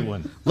ahead great and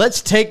one.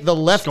 let's take the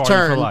left Starting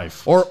turn, for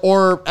life.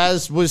 or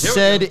as was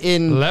said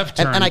in Left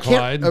turn, and I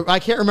can't Clyde. I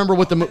can't remember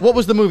what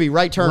was the movie.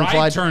 Right turn, Right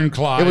Clyde. Turn,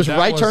 Clyde. It was That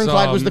Right Turn,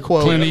 Clyde was the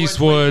quote. Clint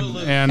Eastwood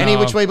and Any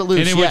Which Way But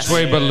Loose. Any yes. Which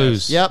Way But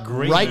Loose. Yep.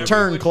 Great Right movie.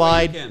 Turn,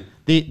 Clyde. can.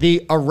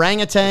 The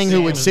orangutan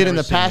who would Sam sit has in the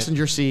never seen it.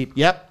 passenger seat.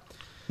 Yep.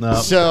 No.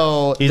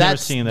 So He's never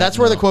that's seen that. that's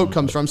where the No. quote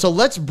comes from. So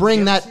let's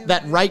bring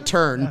that right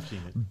turn I've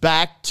seen it.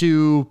 back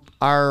to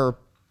our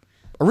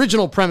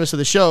original premise of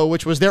the show,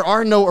 which was there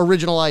are no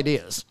original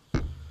ideas.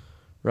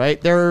 Right?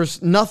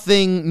 There's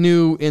nothing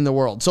new in the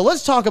world. So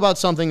let's talk about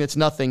something that's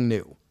nothing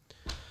new.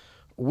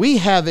 We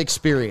have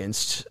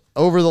experienced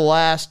over the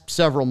last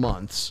several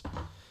months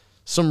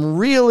some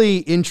really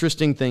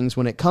interesting things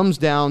when it comes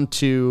down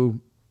to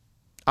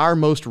our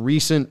most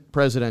recent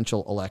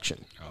presidential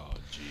election. Oh,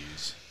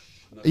 jeez.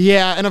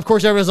 Yeah, and of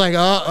course everyone's like,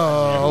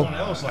 uh-oh.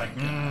 Everyone else like,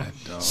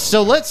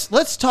 So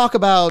let's talk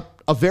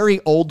about a very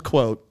old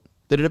quote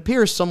that it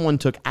appears someone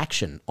took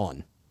action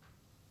on.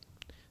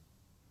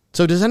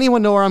 So does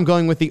anyone know where I'm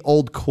going with the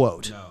old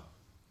quote?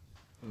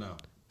 No.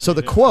 So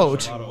the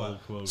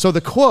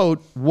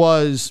quote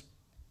was,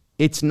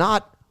 it's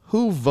not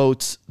who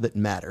votes that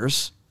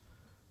matters,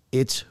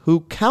 it's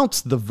who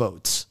counts the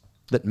votes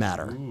that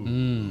matter.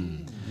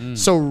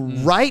 So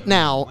right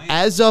now,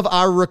 as of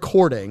our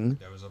recording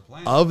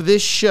of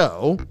this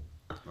show,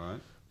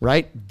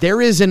 right,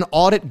 there is an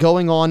audit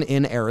going on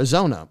in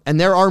Arizona. And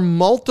there are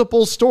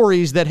multiple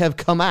stories that have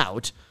come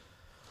out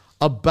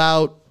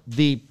about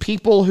the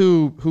people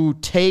who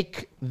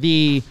take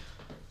the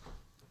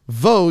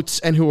votes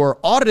and who are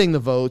auditing the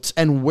votes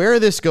and where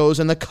this goes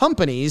and the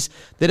companies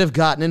that have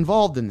gotten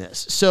involved in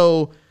this.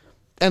 So,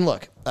 and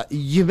look,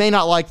 you may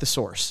not like the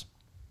source.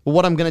 But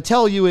what I'm going to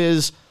tell you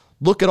is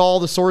look at all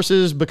the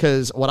sources,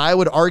 because what I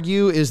would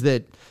argue is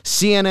that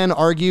CNN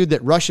argued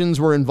that Russians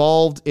were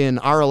involved in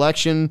our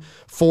election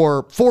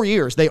for 4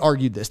 years. They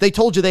argued this. They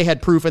told you they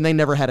had proof and they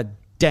never had a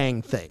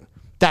dang thing.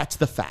 That's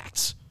the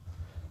facts.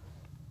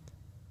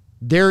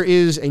 There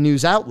is a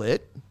news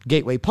outlet,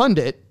 Gateway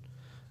Pundit,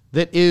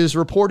 that is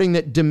reporting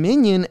that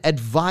Dominion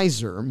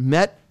advisor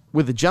met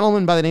with a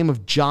gentleman by the name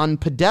of John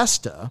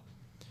Podesta,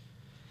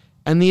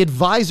 and the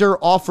advisor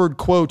offered,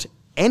 quote,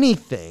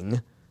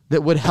 anything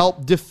that would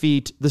help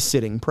defeat the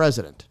sitting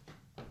president.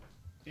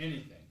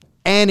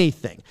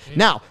 Anything.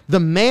 Now, the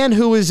man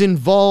who is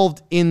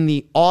involved in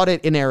the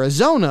audit in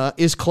Arizona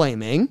is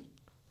claiming,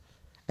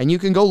 and you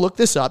can go look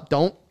this up,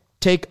 don't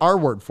take our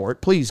word for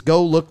it, please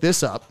go look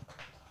this up,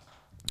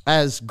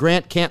 as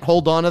Grant can't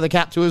hold on to the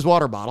cap to his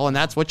water bottle, and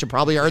that's what you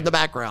probably heard in the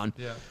background.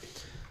 Yeah.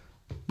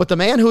 But the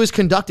man who is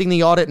conducting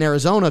the audit in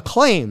Arizona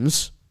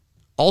claims,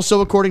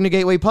 also according to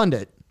Gateway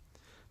Pundit,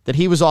 that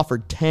he was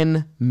offered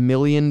 $10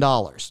 million.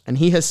 And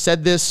he has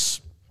said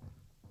this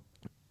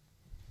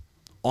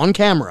on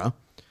camera,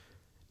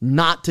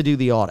 not to do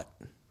the audit.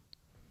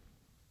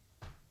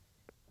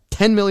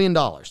 $10 million.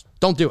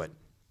 Don't do it.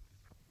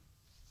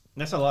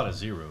 That's a lot of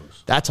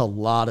zeros. That's a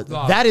lot of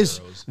that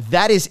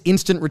is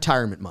instant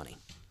retirement money.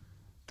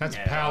 That's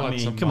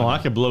pallets of come money. on,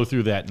 I could blow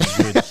through that in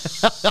a good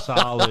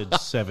solid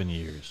 7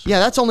 years. Yeah,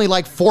 that's only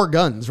like 4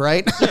 guns,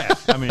 right? Yeah,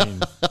 I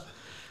mean,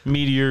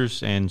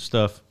 meteors and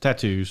stuff,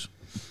 tattoos.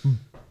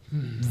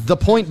 The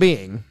point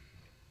being,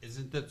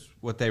 isn't that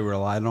what they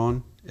relied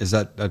on? Is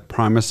that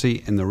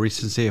primacy and the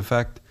recency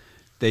effect?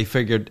 They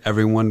figured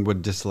everyone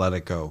would just let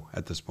it go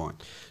at this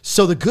point.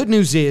 So the good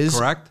news is,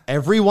 correct,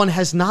 everyone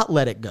has not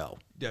let it go.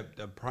 The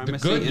primacy the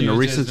good and the news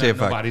recency is that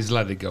effect. nobody's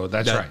let it go.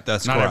 That's right.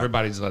 That's not correct.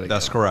 everybody's let it go.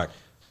 That's correct.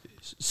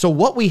 So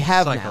what we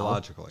have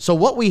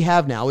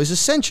now is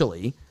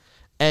essentially,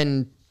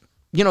 and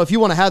you know, if you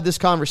want to have this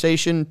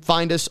conversation,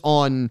 find us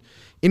on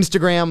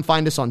Instagram,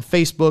 find us on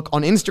Facebook.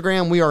 On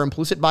Instagram, we are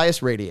Implicit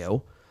Bias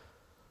Radio.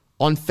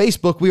 On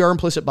Facebook, we are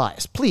Implicit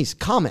Bias. Please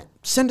comment,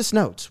 send us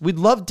notes. We'd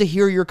love to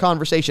hear your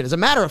conversation. As a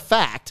matter of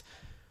fact,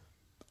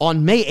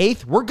 on May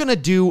 8th, we're going to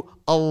do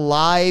a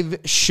live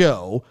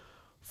show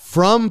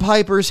from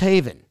Piper's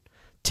Haven,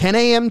 10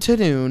 a.m. to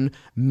noon,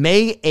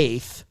 May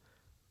 8th.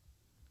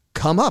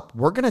 Come up.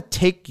 We're going to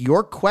take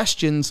your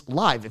questions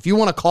live. If you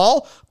want to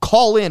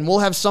call in. We'll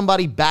have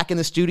somebody back in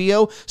the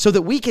studio so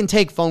that we can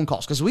take phone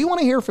calls because we want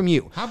to hear from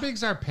you. How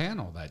big's our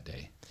panel that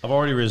day? I've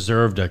already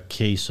reserved a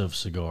case of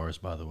cigars,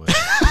 by the way.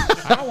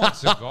 I don't want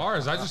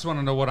cigars. I just want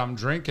to know what I'm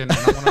drinking, and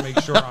I want to make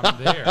sure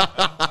I'm there.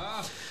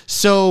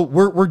 So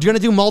we're going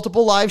to do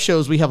multiple live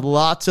shows. We have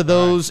lots of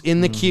those in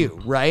the queue,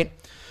 right?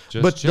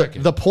 But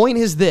the point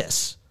is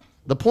this.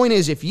 The point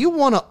is, if you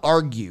want to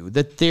argue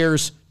that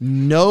there's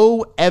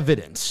no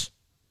evidence,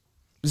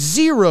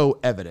 zero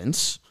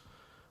evidence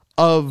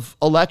of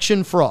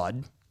election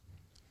fraud,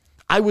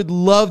 I would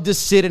love to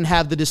sit and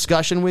have the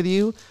discussion with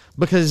you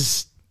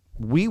because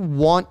we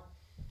want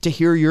to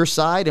hear your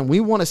side and we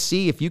want to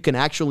see if you can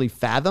actually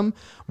fathom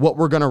what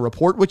we're going to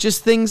report, which is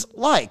things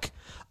like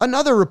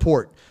another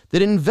report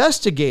that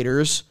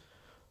investigators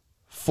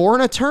for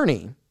an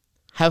attorney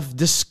have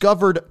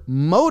discovered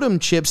modem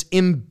chips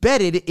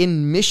embedded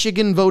in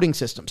Michigan voting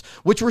systems,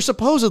 which were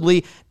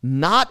supposedly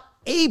not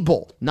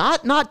able,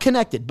 not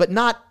connected, but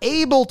not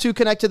able to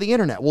connect to the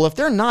internet. Well, if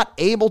they're not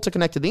able to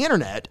connect to the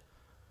internet,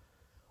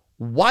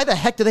 why the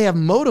heck do they have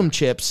modem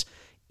chips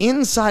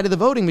inside of the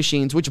voting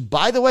machines? Which,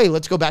 by the way,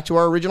 let's go back to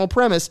our original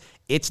premise.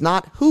 It's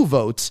not who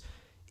votes,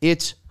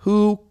 it's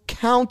who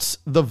counts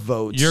the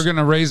votes. You're going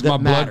to raise my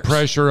blood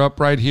pressure up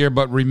right here,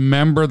 but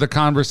remember the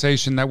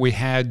conversation that we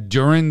had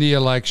during the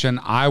election.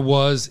 I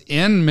was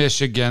in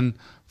Michigan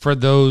for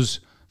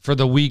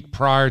the week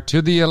prior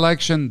to the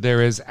election.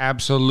 There is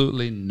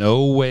absolutely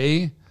no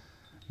way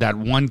that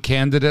one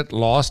candidate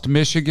lost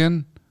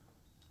Michigan,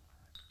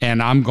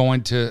 and I'm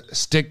going to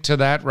stick to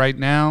that right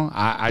now.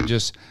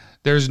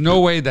 There's no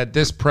way that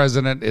this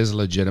president is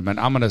legitimate.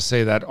 I'm going to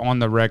say that on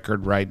the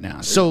record right now.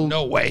 There's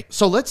no way.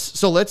 So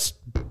let's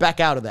back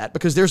out of that,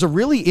 because there's a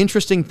really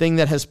interesting thing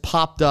that has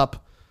popped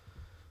up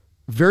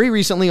very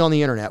recently on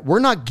the internet. We're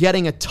not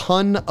getting a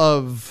ton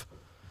of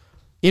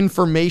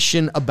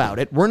information about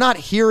it. We're not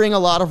hearing a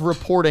lot of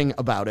reporting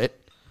about it.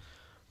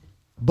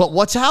 But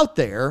what's out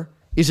there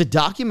is a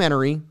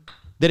documentary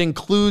that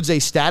includes a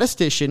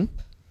statistician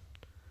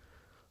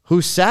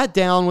who sat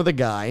down with a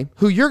guy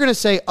who you're going to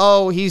say,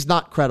 oh, he's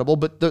not credible.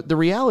 But the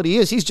reality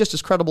is he's just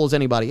as credible as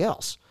anybody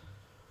else.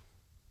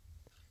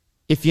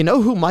 If you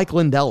know who Mike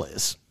Lindell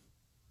is.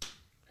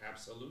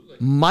 Absolutely.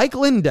 Mike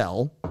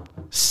Lindell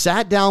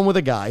sat down with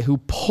a guy who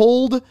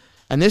pulled,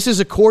 and this is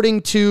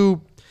according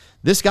to,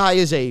 this guy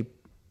is a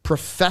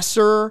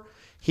professor.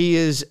 He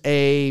is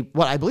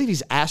I believe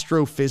he's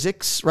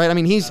astrophysics, right? I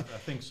mean, I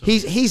think so.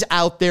 He's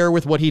out there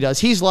with what he does.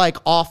 He's like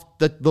off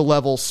the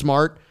level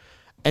smart.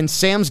 And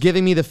Sam's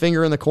giving me the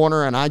finger in the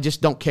corner, and I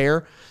just don't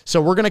care.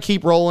 So we're going to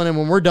keep rolling, and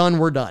when we're done,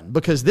 we're done.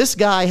 Because this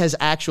guy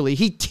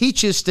he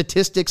teaches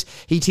statistics,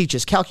 he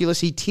teaches calculus,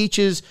 he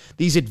teaches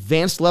these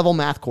advanced level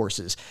math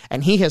courses.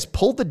 And he has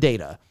pulled the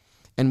data,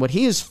 and what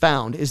he has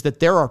found is that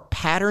there are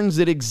patterns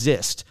that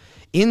exist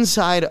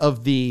inside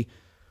of the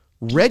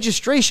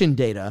registration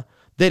data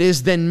that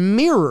is then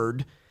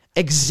mirrored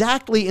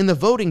exactly in the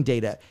voting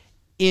data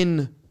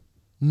in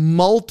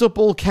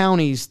multiple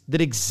counties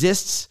that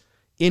exists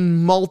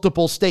in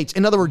multiple states.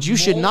 In other words, you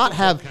should not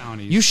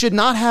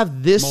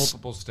have this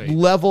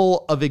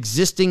level of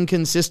existing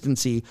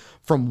consistency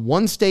from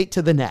one state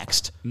to the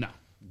next. No.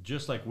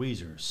 Just like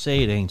Weezer.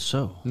 Say it ain't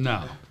so.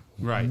 No.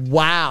 Right.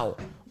 Wow.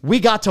 We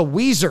got to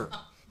Weezer.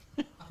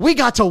 We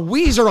got to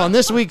Weezer on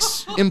this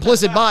week's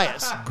Implicit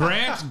Bias.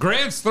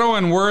 Grant's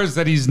throwing words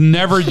that he's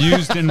never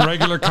used in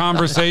regular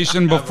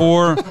conversation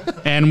before,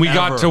 and we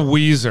got to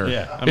Weezer.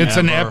 Yeah, I mean, it's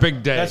an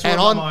epic day. That's where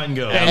my mind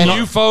goes. And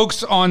you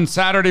folks on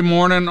Saturday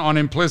morning on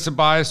Implicit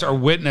Bias are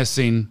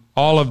witnessing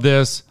all of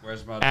this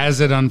as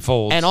it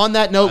unfolds. And on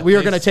that note, we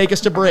are going to take us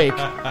to break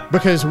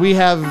because we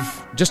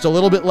have just a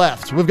little bit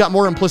left. We've got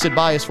more Implicit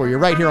Bias for you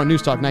right here on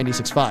News Talk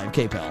 96.5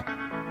 KPEL.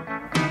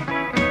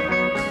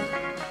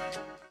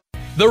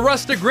 The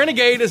Rustic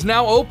Renegade is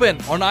now open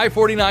on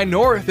I-49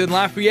 North in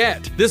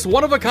Lafayette. This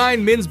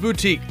one-of-a-kind men's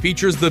boutique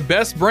features the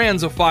best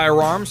brands of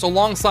firearms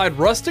alongside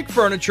rustic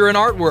furniture and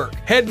artwork.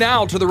 Head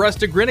now to the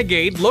Rustic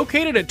Renegade,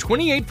 located at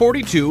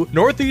 2842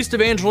 northeast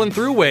of Angelin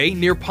Thruway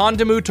near Pont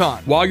de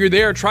Mouton. While you're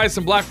there, try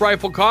some Black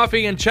Rifle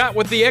coffee and chat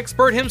with the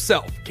expert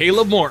himself,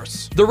 Caleb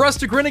Morse. The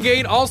Rustic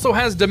Renegade also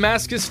has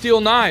Damascus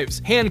steel knives,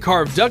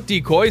 hand-carved duck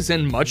decoys,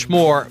 and much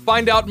more.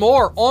 Find out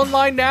more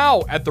online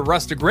now at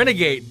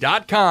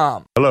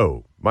therusticrenegade.com.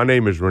 Hello. My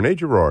name is Rene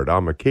Girard.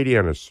 I'm a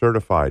Acadiana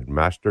certified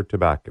master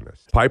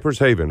tobacconist. Piper's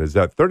Haven is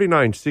at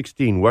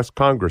 3916 West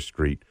Congress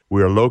Street.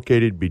 We are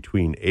located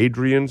between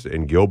Adrian's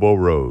and Gilbo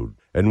Road,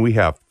 and we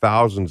have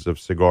thousands of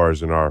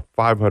cigars in our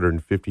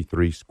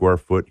 553 square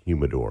foot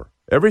humidor.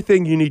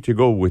 Everything you need to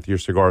go with your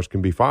cigars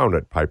can be found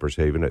at Piper's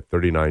Haven at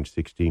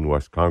 3916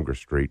 West Congress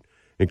Street,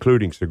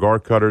 including cigar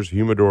cutters,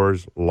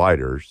 humidors,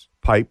 lighters,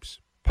 pipes,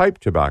 pipe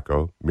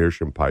tobacco,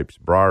 meerschaum pipes,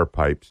 briar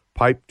pipes,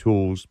 pipe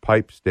tools,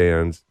 pipe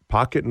stands,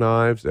 pocket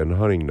knives, and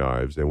hunting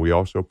knives, and we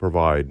also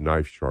provide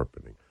knife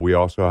sharpening. We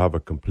also have a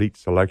complete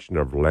selection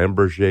of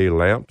Lamborghini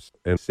lamps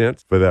and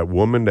scents for that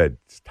woman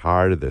that's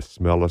tired of the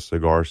smell of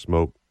cigar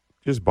smoke.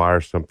 Just buy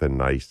her something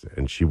nice,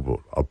 and she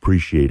will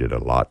appreciate it a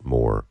lot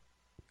more.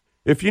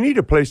 If you need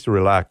a place to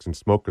relax and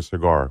smoke a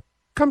cigar,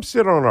 come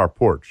sit on our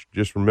porch.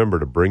 Just remember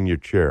to bring your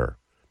chair.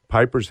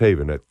 Piper's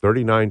Haven at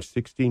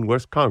 3916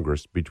 West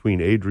Congress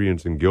between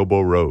Adrian's and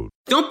Gilbo Road.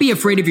 Don't be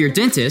afraid of your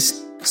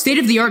dentist.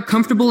 State-of-the-art,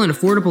 comfortable, and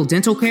affordable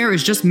dental care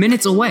is just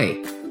minutes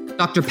away.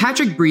 Dr.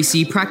 Patrick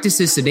Breesy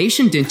practices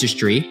sedation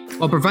dentistry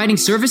while providing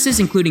services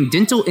including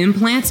dental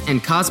implants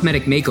and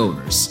cosmetic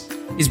makeovers.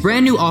 His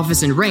brand new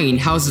office in Rain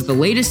houses the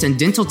latest in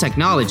dental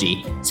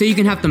technology so you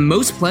can have the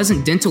most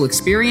pleasant dental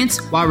experience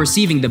while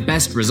receiving the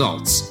best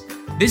results.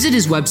 Visit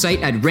his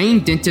website at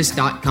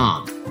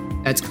raindentist.com.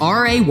 That's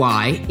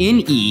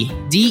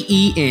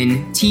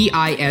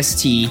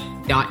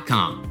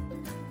RAYNEDENTIST.com.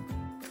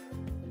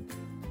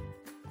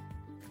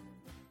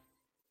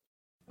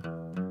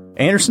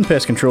 Anderson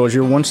Pest Control is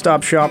your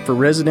one-stop shop for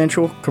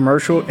residential,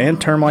 commercial,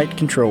 and termite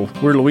control.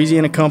 We're a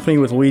Louisiana company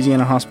with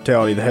Louisiana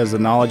hospitality that has the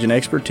knowledge and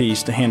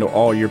expertise to handle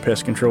all your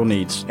pest control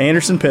needs.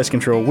 Anderson Pest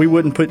Control, we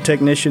wouldn't put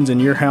technicians in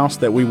your house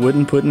that we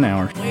wouldn't put in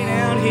ours. Way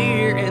down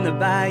here in the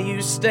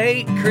Bayou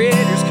State,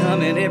 critters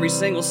come in every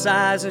single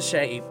size and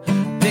shape.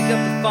 Pick up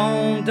the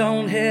phone,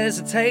 don't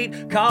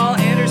hesitate. Call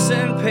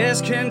Anderson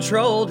Pest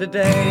Control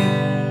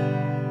today.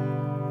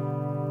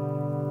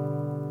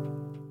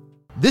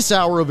 This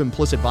hour of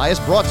Implicit Bias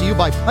brought to you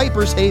by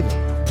Piper's Haven.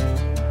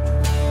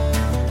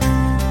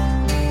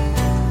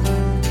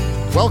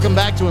 Welcome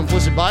back to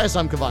Implicit Bias.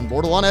 I'm Kavan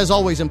Bordelon. As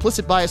always,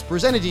 Implicit Bias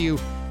presented to you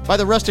by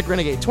the Rustic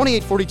Renegade,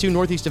 2842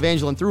 northeast of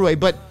Angelin Thruway.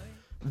 But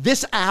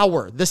this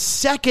hour, the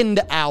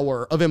second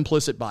hour of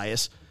Implicit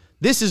Bias,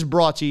 this is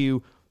brought to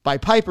you by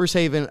Piper's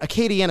Haven,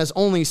 Acadiana's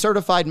only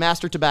certified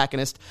master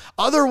tobacconist,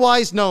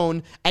 otherwise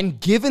known and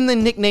given the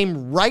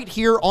nickname right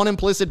here on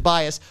Implicit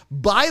Bias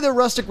by the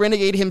rustic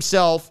renegade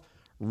himself,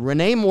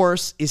 Renee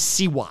Morse is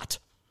Seawat,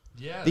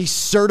 the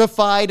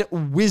certified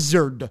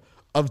wizard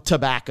of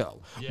tobacco.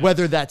 Yes.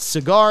 Whether that's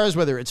cigars,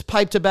 whether it's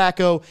pipe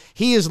tobacco,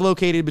 he is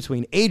located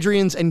between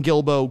Adrian's and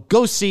Gilbo.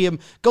 Go see him.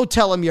 Go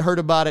tell him you heard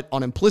about it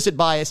on Implicit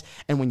Bias.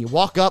 And when you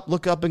walk up,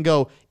 look up and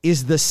go,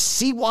 is the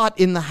Seawat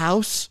in the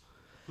house?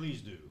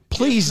 Please do.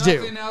 Please do.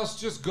 Nothing else,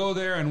 just go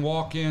there and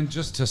walk in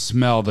just to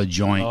smell the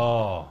joint.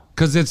 Oh.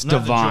 Because it's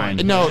divine.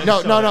 No.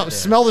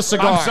 Smell the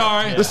cigar. I'm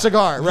sorry. The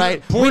cigar,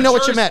 right? Poor We know choice.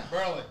 what you meant.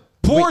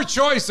 Poor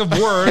choice of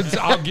words.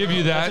 I'll give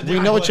you that. We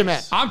know what you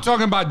meant. I'm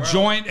talking about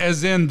joint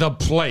as in the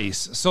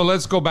place. So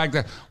let's go back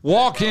there.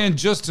 Walk in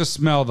just to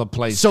smell the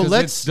place. So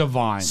it's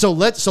divine. So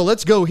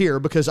let's go here,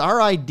 because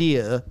our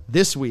idea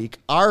this week,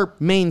 our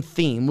main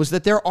theme was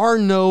that there are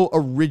no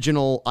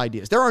original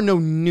ideas. There are no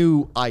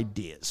new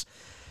ideas.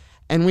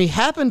 And we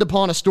happened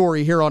upon a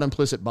story here on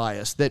Implicit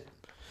Bias that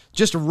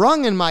just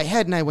rung in my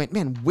head, and I went,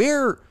 man,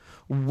 where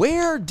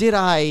did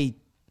I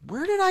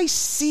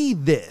see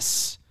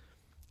this?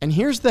 And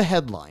here's the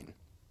headline.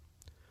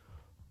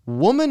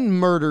 Woman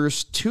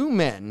murders 2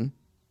 men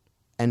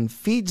and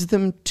feeds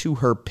them to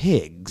her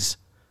pigs.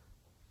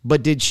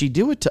 But did she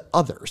do it to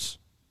others?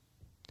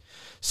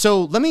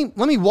 So let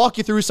me walk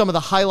you through some of the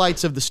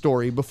highlights of the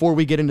story before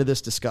we get into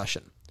this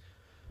discussion.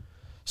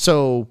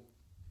 So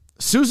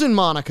Susan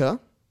Monica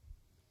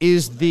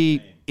is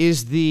the who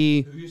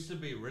used to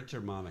be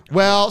Richard Monica.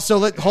 Well,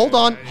 so hold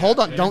on.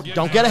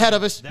 Don't get ahead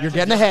of us. You're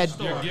getting ahead.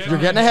 You're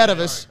getting ahead of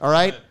us. All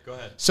right. Go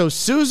ahead. So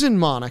Susan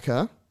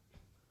Monica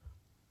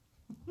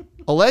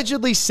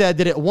allegedly said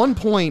that at one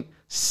point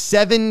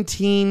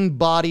 17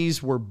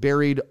 bodies were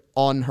buried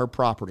on her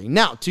property.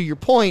 Now, to your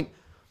point,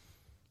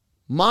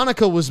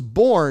 Monica was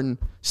born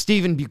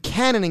Stephen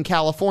Buchanan in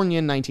California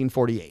in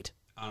 1948.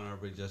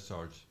 Honorably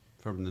discharged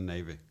from the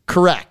Navy.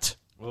 Correct.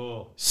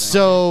 Oh,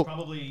 so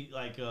probably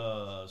like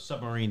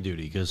submarine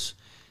duty, because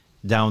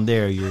down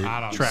there you're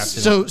trapped.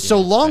 So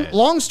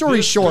long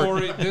story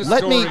short, this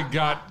story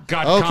got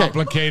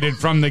complicated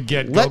from the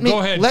get-go. Go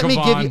ahead,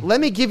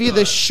 let me give you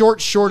the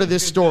short of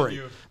this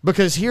story,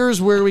 because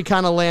here's where we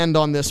kind of land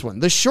on this one.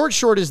 The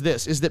short is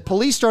this: is that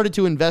police started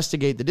to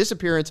investigate the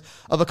disappearance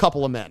of a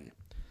couple of men,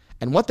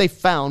 and what they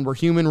found were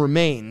human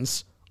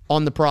remains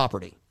on the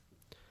property.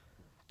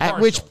 At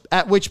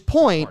which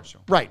point,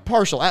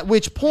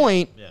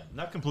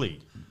 not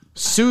complete.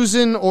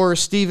 Susan or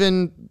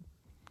Stephen,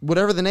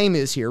 whatever the name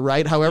is here,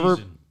 right? However,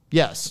 Susan.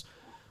 Yes,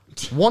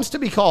 wants to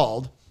be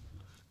called,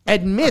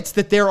 admits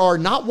that there are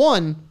not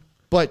one,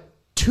 but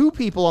 2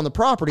 people on the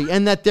property,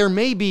 and that there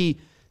may be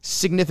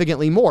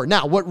significantly more.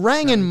 Now, what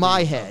rang in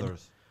my head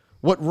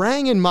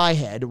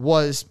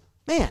was,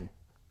 man,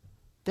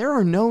 there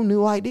are no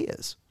new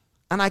ideas.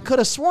 And I could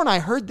have sworn I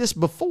heard this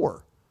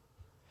before.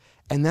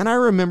 And then I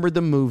remembered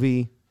the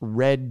movie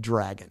Red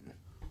Dragon.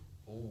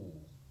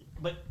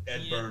 But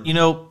you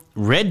know,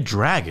 Red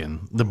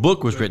Dragon, the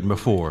book was written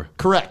before.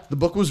 Correct. The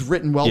book was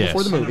written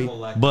before the movie.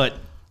 But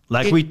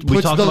like it we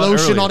puts talked the about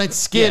lotion earlier. on its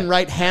skin,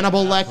 right?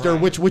 Hannibal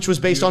Lecter, which was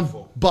based on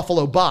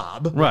Buffalo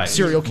Bob, right?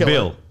 Serial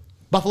killer.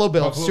 Buffalo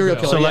Bill, serial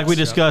killer. So like we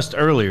discussed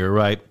earlier,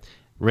 right?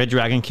 Red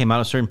Dragon came out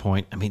at a certain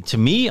point. I mean, to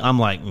me, I'm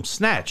like,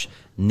 Snatch,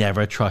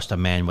 never trust a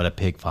man with a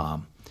pig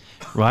farm,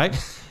 right?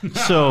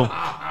 So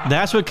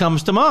that's what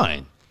comes to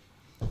mind.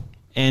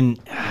 And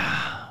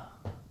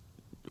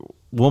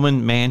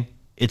woman, man,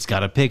 it's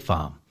got a pig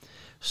farm.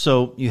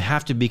 So you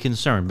have to be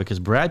concerned, because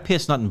Brad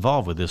Pitt's not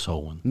involved with this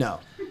whole one. No.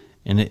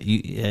 And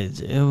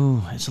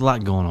it's a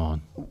lot going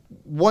on.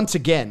 Once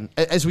again,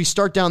 as we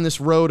start down this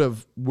road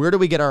of where do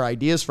we get our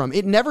ideas from,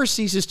 it never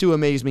ceases to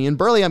amaze me. And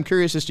Burley, I'm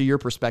curious as to your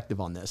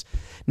perspective on this.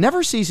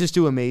 Never ceases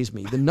to amaze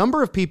me the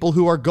number of people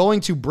who are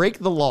going to break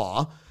the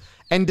law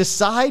and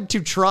decide to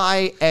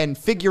try and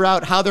figure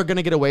out how they're going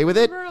to get away with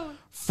it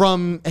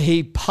from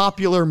a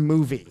popular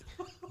movie.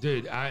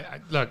 Dude, I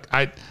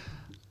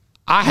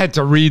had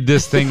to read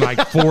this thing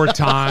like 4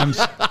 times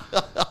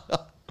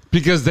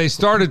because they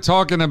started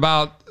talking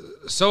about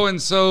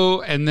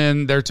so-and-so, and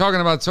then they're talking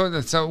about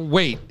so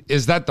wait,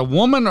 is that the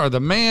woman or the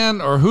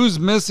man, or who's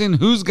missing,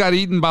 who's got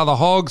eaten by the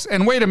hogs?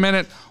 And wait a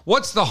minute,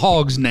 what's the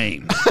hog's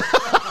name?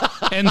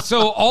 And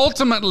so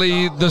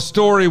ultimately the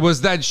story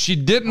was that she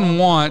didn't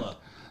want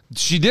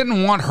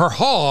her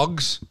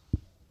hogs,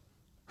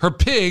 her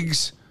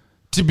pigs,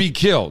 to be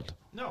killed.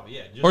 No,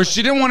 yeah. Or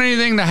she didn't want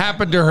anything to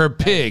happen to her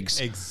pigs.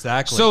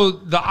 Exactly. So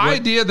the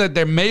idea that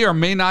there may or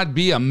may not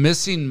be a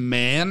missing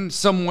man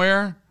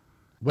somewhere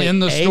in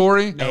the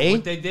story. No,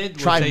 what they did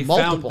was tried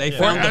multiple. They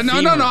found the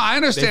femur. No, I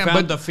understand. They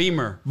found but the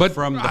femur. But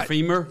from the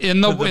femur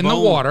in the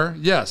bone. water,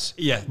 yes.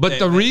 Yeah. But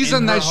the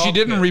reason that she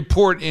didn't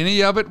report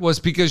any of it was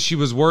because she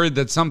was worried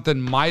that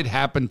something might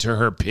happen to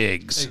her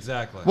pigs.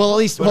 Exactly. Well, at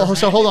least,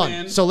 so hold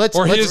on. So let's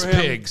his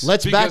pigs.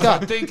 Let's back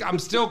up. I think I'm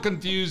still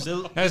confused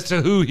as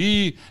to who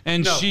he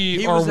and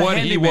she or what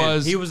he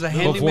was. He was a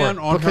handyman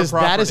on because her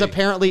property. that is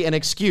apparently an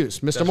excuse,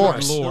 Mr.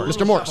 Morse. Lord.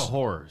 Mr. Morse.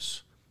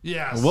 Horrors.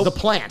 Yes. What, the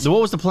plant.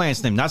 What was the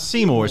plant's name? Not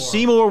Seymour.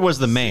 Seymour was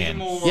the man.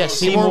 Yes,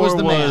 Seymour was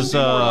the man.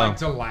 Seymour liked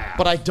to laugh.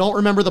 But I don't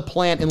remember the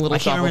plant in Little I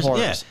can't Shop of remember-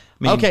 Horrors.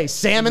 yeah. I mean- Okay,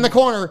 Sam in the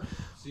corner.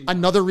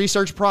 Another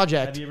research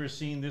project. Have you ever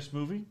seen this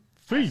movie?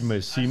 Feed me,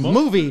 Seymour.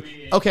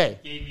 Movie. Okay.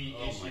 Gave me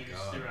issues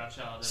throughout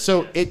childhood.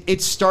 So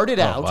it started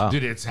out wow.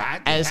 Dude, it's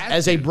hot.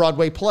 as a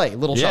Broadway play,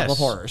 Little Shop Yes. of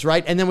Horrors,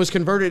 right? And then was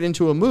converted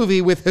into a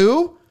movie with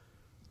who?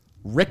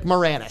 Rick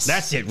Moranis.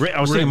 That's it.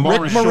 I was thinking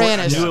Martin Rick Short.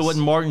 Moranis. I knew it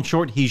wasn't Martin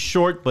Short. He's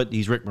short, but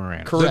he's Rick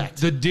Moranis.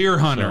 Correct. The deer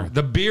hunter.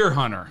 The beer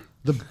hunter.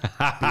 The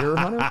beer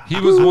hunter? He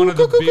was one of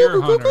the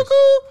beer hunters.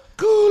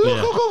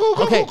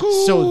 Okay,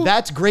 so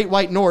that's Great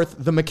White North,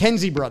 the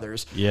Mackenzie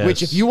brothers. Yes.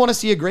 Which, if you want to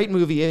see a great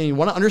movie and you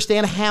want to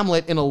understand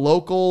Hamlet in a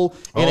local,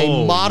 in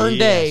a modern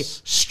day,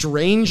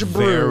 Strange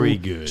Brew Very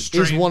good.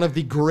 is one of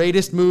the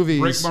greatest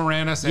movies. Rick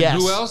Moranis. And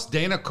Yes. who else?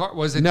 Dana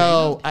was it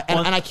No,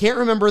 Dana? and I can't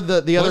remember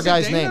the other it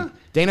guy's Dana? name.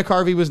 Dana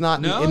Carvey was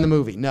not No? in the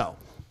movie. No.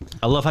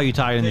 I love how you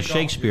tie it into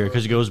Shakespeare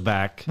because it goes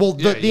back. Well,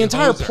 the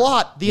entire Hoser.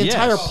 plot, the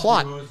entire Yes.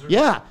 plot,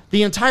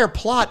 the entire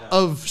plot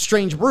of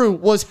Strange Brew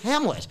was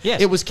Hamlet.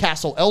 Yes. It was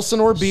Castle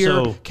Elsinore beer,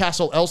 So-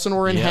 Castle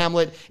Elsinore in Yeah.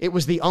 Hamlet. It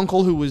was the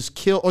uncle who was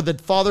killed, or the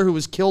father who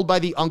was killed by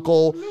the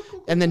uncle,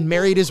 and then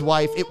married his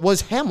wife. It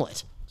was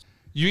Hamlet.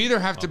 You either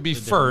have to be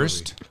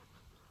first,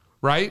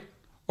 right?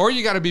 Or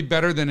you got to be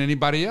better than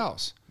anybody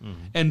else.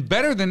 And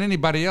better than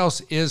anybody else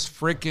is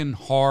freaking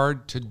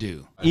hard to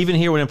do. Even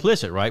here with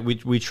Implicit, right?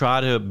 We try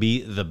to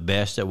be the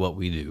best at what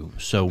we do.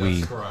 So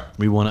we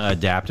want to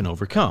adapt and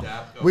overcome.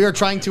 We are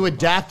trying to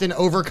adapt and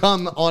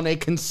overcome on a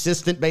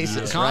consistent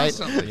basis, right?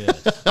 Constantly.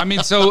 I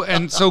mean,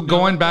 so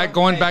going back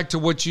to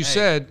what you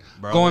said,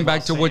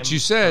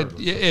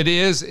 it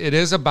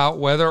is about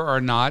whether or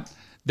not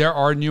there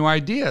are new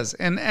ideas.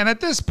 And at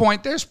this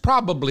point, there's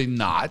probably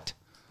not.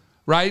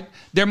 Right?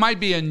 There might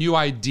be a new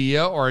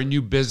idea or a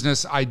new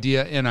business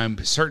idea in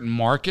a certain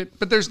market,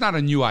 but there's not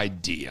a new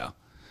idea.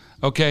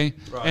 Okay?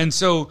 Right. And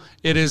so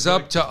it is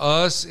up to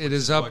us, it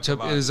is up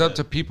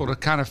to people to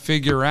kind of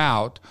figure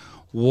out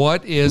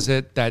what is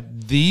it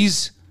that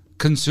these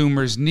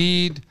consumers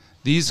need,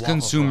 these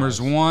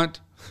consumers want.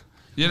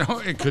 You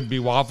know, it could be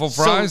waffle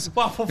fries.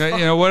 You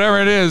know, whatever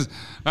it is.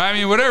 I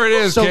mean, whatever it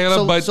is,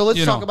 Caleb. But so let's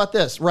you talk know. about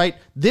this, right?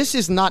 This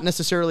is not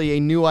necessarily a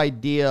new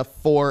idea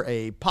for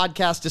a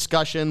podcast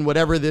discussion,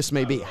 whatever this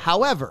may be.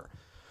 However,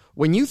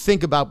 when you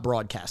think about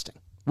broadcasting,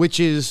 which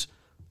is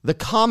the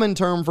common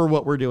term for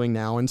what we're doing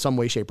now in some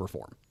way, shape, or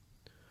form,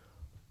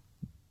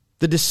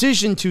 the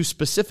decision to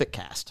specific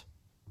cast,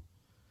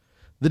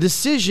 the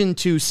decision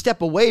to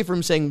step away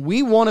from saying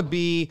we want to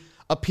be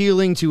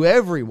appealing to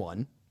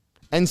everyone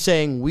and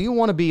saying we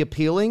want to be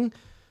appealing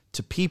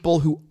to people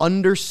who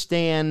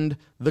understand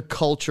the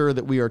culture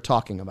that we are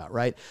talking about,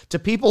 right? To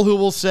people who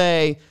will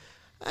say,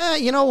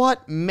 you know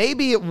what,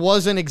 maybe it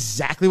wasn't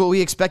exactly what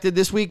we expected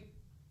this week,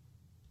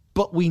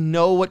 but we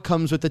know what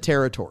comes with the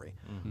territory.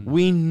 Mm-hmm.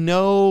 We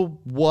know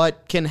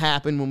what can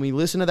happen when we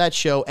listen to that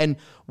show, and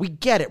we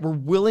get it. We're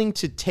willing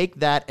to take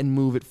that and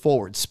move it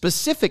forward.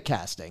 Specific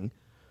casting,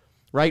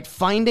 right?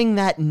 Finding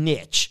that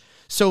niche.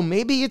 So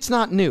maybe it's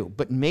not new,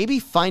 but maybe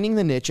finding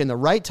the niche in the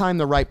right time,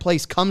 the right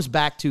place comes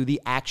back to the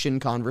action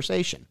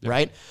conversation,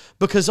 right?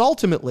 Because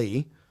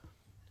ultimately,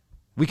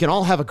 we can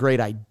all have a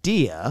great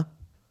idea,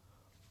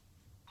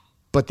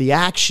 but the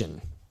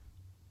action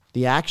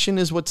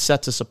is what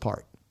sets us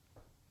apart.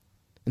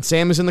 And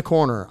Sam is in the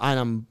corner, and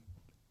I'm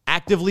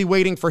actively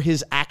waiting for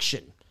his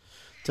action.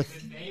 The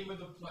name of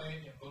the play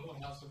in Little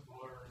House of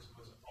Horrors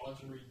was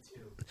Audrey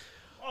 2.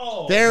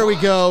 Oh, there we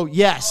go.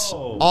 Yes,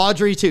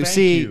 Audrey 2.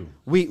 See,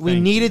 we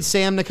needed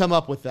Sam to come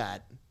up with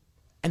that.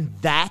 And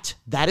that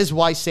is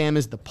why Sam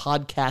is the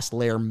podcast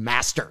layer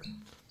master.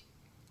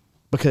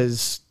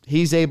 Because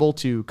he's able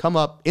to come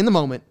up in the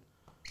moment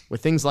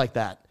with things like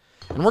that.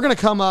 And we're going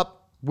to come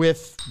up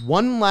with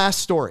one last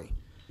story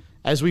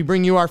as we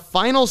bring you our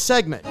final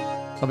segment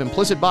of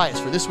Implicit Bias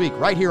for this week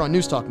right here on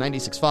News Talk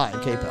 96.5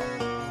 KPEL.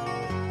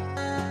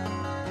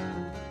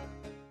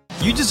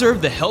 You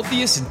deserve the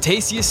healthiest and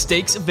tastiest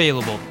steaks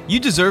available. You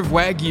deserve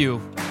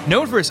Wagyu.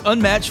 Known for its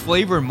unmatched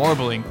flavor and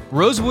marbling,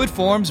 Rosewood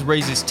Farms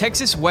raises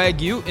Texas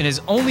Wagyu and is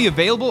only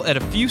available at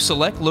a few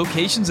select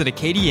locations in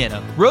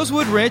Acadiana.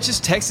 Rosewood Ranch's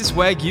Texas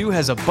Wagyu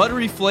has a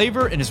buttery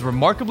flavor and is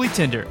remarkably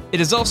tender. It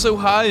is also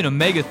high in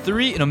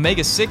omega-3 and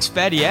omega-6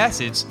 fatty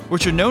acids,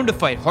 which are known to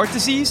fight heart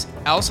disease,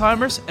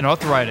 Alzheimer's, and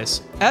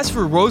arthritis. Ask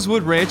for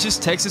Rosewood Ranch's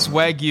Texas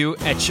Wagyu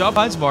at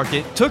Shopines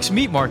Market, Tooks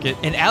Meat Market,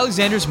 and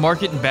Alexander's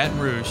Market in Baton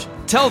Rouge.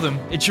 Tell them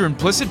it's your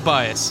implicit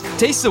bias.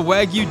 Taste the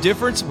Wagyu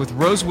difference with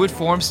Rosewood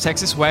Farms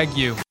Texas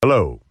Wagyu.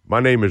 Hello,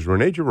 my name is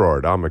Rene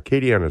Girard. I'm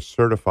Acadiana's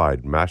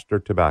certified master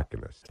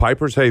tobacconist.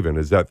 Piper's Haven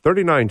is at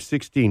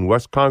 3916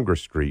 West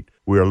Congress Street.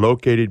 We are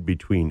located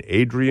between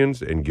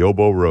Adrian's and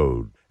Gilbo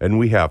Road, and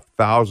we have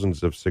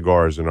thousands of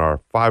cigars in our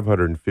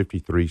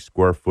 553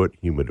 square foot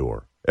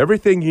humidor.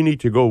 Everything you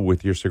need to go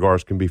with your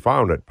cigars can be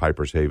found at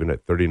Piper's Haven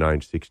at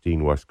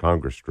 3916 West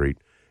Congress Street,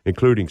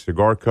 including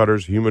cigar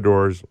cutters,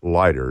 humidors,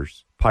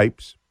 lighters,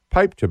 pipes,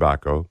 pipe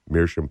tobacco,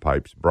 meerschaum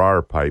pipes,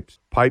 briar pipes,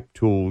 pipe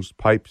tools,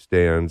 pipe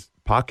stands,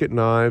 pocket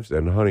knives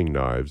and hunting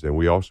knives, and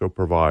we also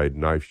provide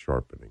knife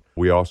sharpening.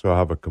 We also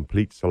have a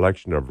complete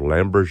selection of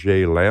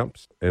Lamborghini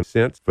lamps and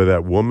scents for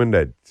that woman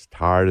that's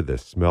tired of the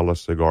smell of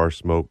cigar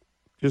smoke.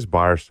 Just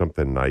buy her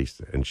something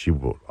nice, and she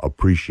will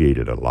appreciate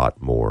it a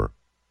lot more.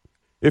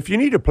 If you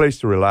need a place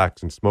to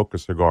relax and smoke a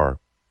cigar,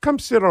 come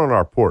sit on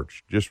our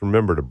porch. Just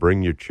remember to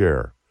bring your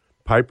chair.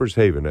 Piper's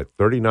Haven at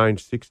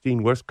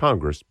 3916 West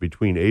Congress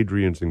between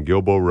Adrian's and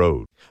Gilboa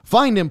Road.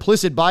 Find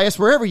Implicit Bias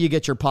wherever you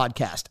get your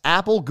podcast.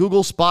 Apple,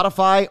 Google,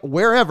 Spotify,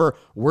 wherever,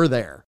 we're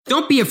there.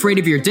 Don't be afraid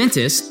of your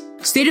dentist.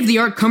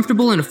 State-of-the-art,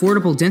 comfortable, and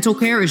affordable dental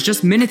care is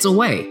just minutes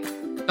away.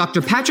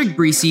 Dr. Patrick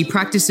Breesy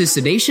practices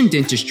sedation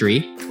dentistry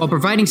while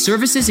providing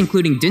services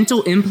including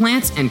dental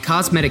implants and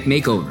cosmetic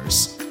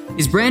makeovers.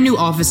 His brand new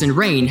office in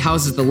Rain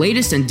houses the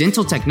latest in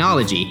dental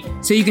technology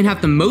so you can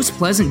have the most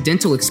pleasant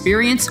dental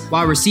experience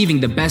while receiving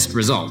the best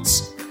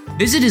results.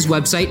 Visit his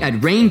website at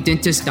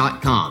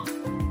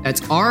raindentist.com.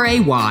 That's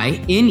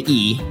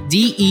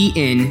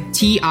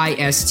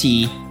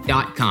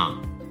RAYNEDENTIST.com.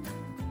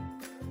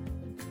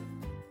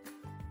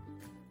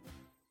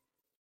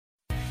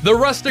 The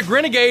Rustic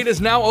Renegade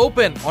is now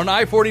open on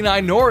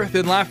I-49 North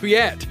in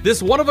Lafayette.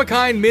 This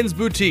one-of-a-kind men's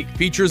boutique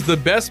features the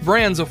best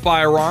brands of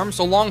firearms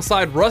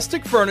alongside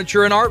rustic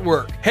furniture and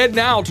artwork. Head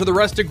now to the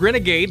Rustic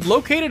Renegade,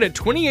 located at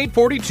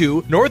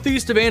 2842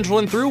 Northeast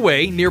Evangeline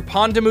Thruway near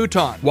Pont de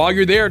Mouton. While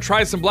you're there,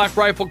 try some Black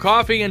Rifle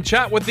coffee and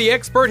chat with the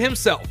expert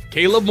himself,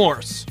 Caleb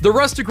Morse. The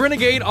Rustic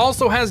Renegade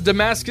also has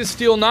Damascus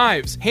steel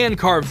knives,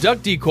 hand-carved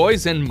duck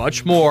decoys, and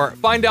much more.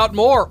 Find out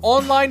more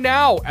online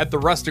now at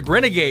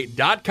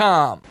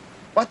therusticrenegade.com.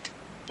 What?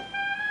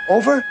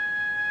 Over?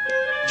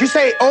 Did you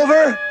say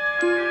over?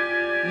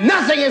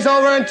 Nothing is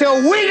over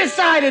until we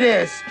decide it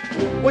is.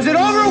 Was it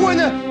over when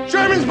the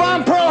Germans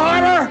bombed Pearl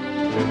Harbor?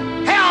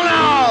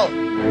 Hell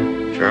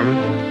no!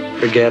 German?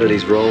 Forget it,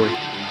 he's rolling.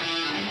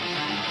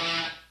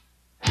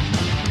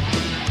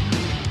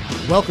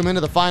 Welcome into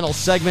the final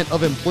segment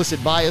of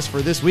Implicit Bias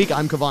for this week.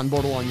 I'm Kevon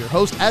Bordelon, your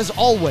host. As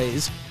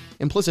always,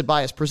 Implicit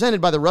Bias presented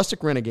by the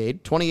Rustic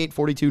Renegade,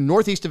 2842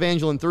 Northeast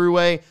Evangeline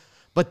Thruway.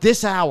 But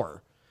this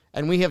hour,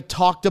 and we have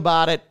talked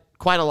about it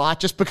quite a lot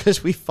just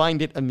because we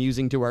find it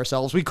amusing to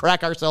ourselves. We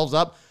crack ourselves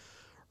up.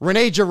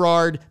 Rene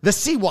Girard, the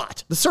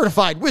CWAT, the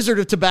Certified Wizard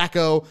of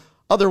Tobacco,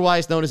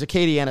 otherwise known as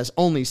Acadiana's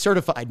only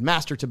certified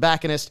master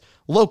tobacconist,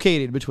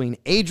 located between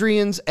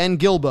Adrian's and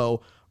Gilboa,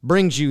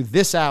 brings you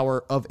this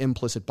hour of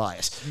Implicit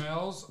Bias.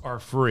 Smells are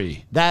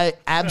free. That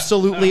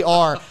absolutely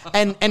are.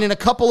 And in a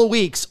couple of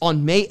weeks,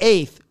 on May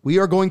 8th, we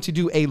are going to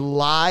do a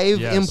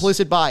live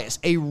Implicit Bias,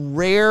 a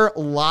rare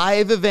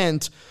live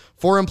event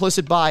for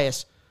Implicit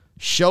Bias.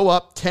 Show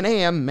up 10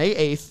 a.m. May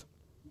 8th.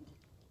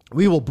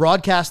 We will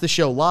broadcast the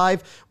show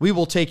live. We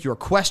will take your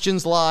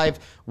questions live.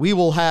 We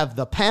will have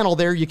the panel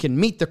there. You can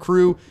meet the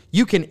crew.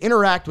 You can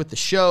interact with the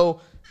show.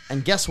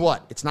 And guess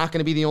what? It's not going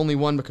to be the only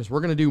one because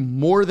we're going to do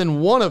more than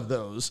one of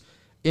those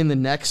in the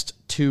next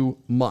 2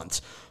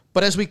 months.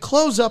 But as we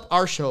close up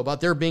our show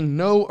about there being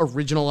no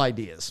original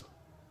ideas,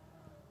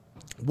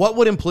 what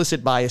would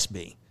Implicit Bias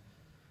be?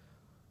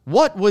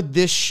 What would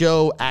this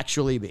show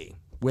actually be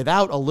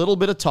without a little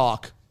bit of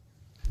talk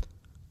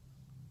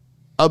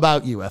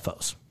about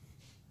UFOs?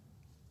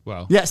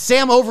 Well, yeah,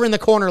 Sam over in the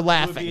corner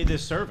laughing. It would be a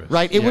disservice.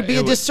 Right? It would be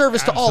a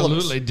disservice to all of us.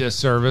 Absolutely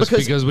disservice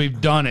because we've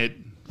done it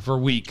for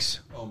weeks.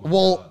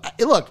 Well,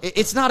 look,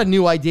 it's not a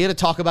new idea to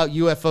talk about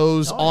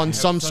UFOs on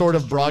some sort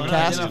of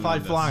broadcast.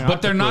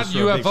 But they're not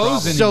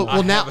UFOs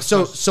anymore.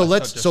 So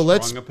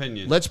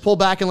let's pull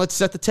back and let's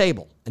set the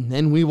table, and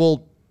then we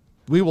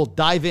will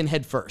dive in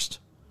head first.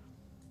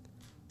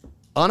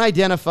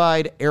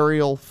 Unidentified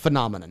aerial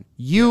phenomenon,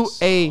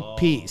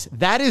 UAPs.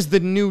 That is the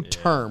new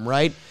term,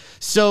 right?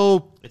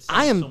 So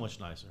I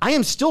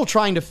am still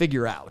trying to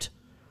figure out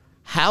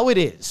how it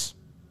is,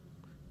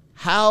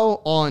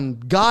 how on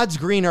God's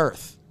green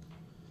earth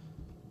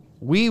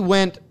we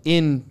went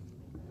in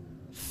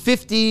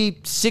 50,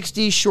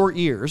 60 short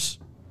years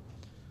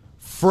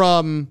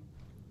from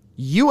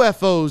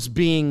UFOs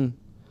being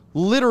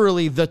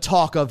literally the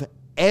talk of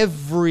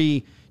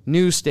every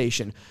news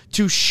station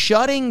to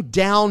shutting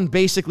down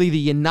basically the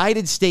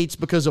United States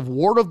because of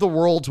War of the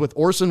Worlds with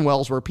Orson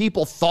Welles, where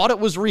people thought it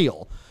was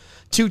real,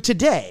 to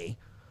today,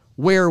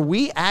 where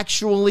we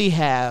actually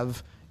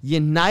have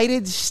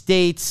United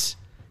States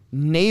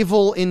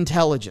naval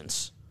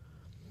intelligence.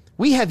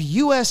 We have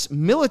U.S.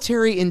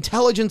 military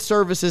intelligence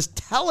services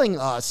telling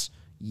us,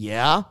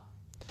 yeah,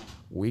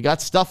 we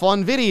got stuff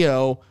on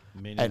video,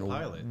 and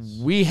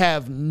we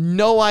have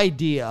no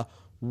idea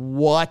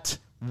what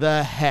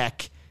the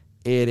heck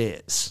it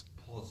is.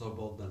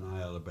 Plausible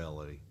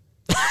deniability.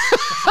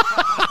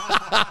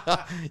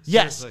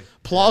 Yes,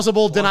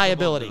 plausible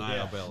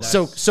deniability.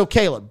 So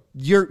Caleb,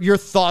 your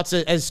thoughts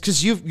as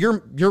because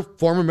you're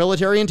former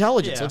military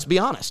intelligence. Yeah. Let's be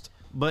honest.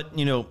 But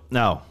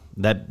now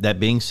that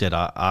being said,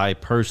 I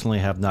personally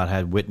have not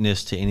had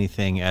witness to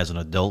anything as an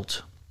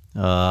adult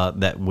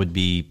that would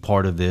be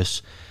part of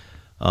this.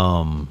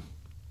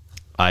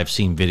 I've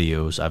seen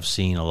videos. I've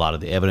seen a lot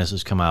of the evidence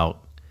that's come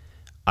out.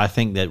 I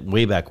think that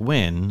way back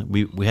when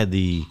we had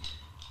the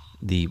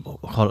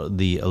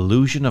the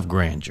illusion of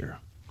grandeur.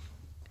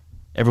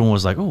 Everyone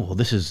was like, "Oh, well,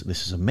 this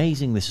is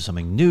amazing. This is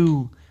something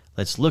new.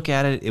 Let's look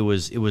at it." It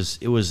was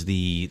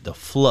the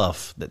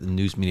fluff that the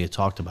news media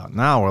talked about.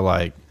 Now we're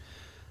like,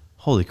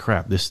 "Holy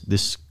crap!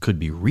 This could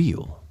be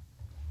real."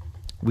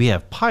 We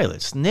have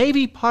pilots,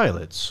 Navy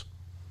pilots,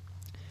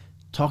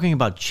 talking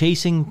about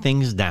chasing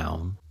things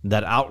down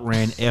that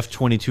outran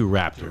F-22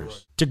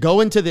 Raptors. To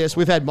go into this,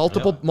 we've had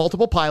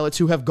multiple pilots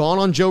who have gone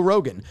on Joe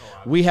Rogan.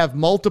 We have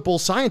multiple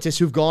scientists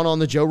who've gone on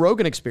the Joe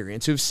Rogan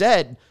Experience who've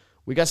said,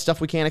 we got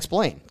stuff we can't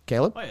explain.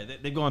 Caleb? Oh, yeah,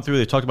 they've gone through,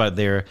 they talked about it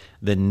there.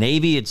 The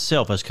Navy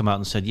itself has come out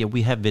and said, yeah,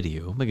 we have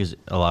video, because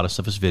a lot of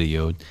stuff is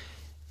videoed,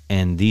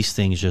 and these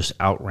things just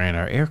outran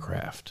our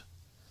aircraft.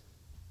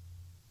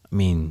 I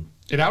mean...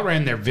 It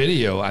outran their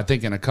video, I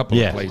think, in a couple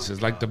of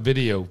places. Like the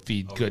video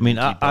feed couldn't. I mean,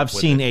 I've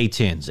seen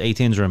A-10s.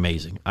 A-10s are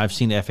amazing. I've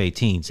seen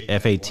F-18s.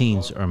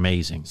 F-18s are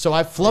amazing. So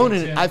I've flown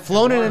in an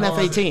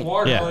F-18.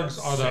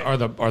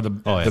 Are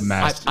the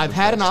masters. I've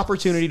had an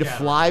opportunity to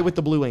fly with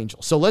the Blue Angel.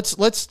 So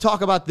let's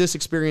talk about this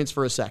experience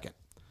for a second.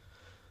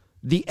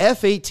 The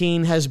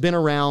F-18 has been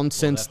around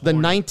since the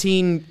mid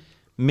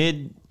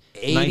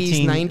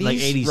 80s, 90s, like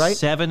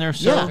 87 right? or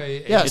so.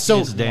 Yeah.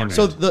 So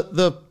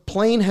the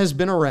plane has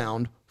been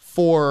around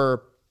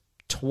for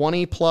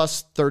 20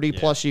 plus, 30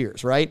 plus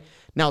years, right?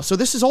 Now, so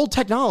this is old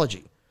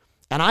technology.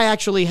 And I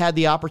actually had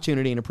the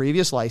opportunity in a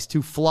previous life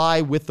to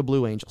fly with the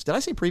Blue Angels. Did I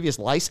say previous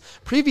life?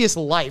 Previous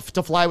life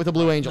to fly with the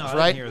Blue Angels, no,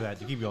 right? I didn't hear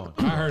that. Keep going.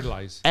 I heard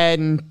lice.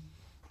 And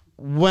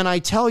when I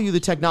tell you the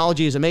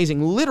technology is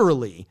amazing,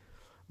 literally,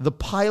 the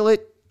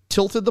pilot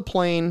tilted the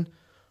plane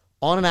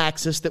on an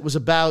axis that was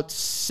about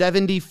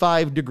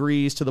 75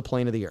 degrees to the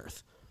plane of the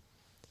Earth.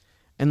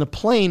 And the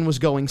plane was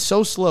going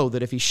so slow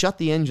that if he shut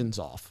the engines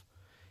off,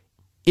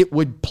 it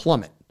would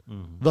plummet.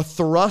 Mm-hmm. The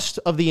thrust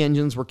of the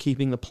engines were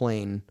keeping the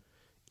plane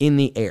in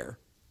the air.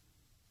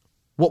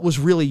 What was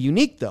really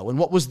unique, though, and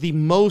what was the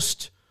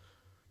most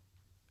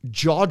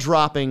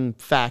jaw-dropping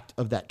fact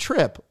of that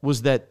trip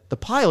was that the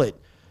pilot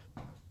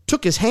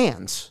took his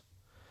hands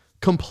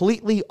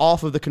completely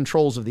off of the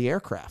controls of the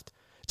aircraft.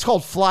 It's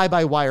called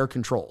fly-by-wire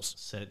controls.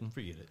 Set it and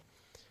forget it.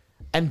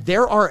 And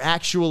there are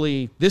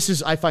actually, this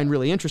is, I find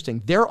really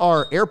interesting, there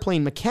are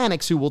airplane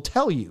mechanics who will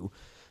tell you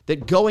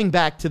that going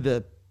back to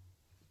the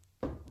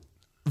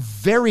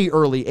very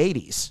early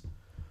 80s,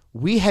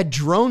 we had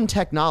drone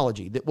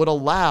technology that would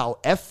allow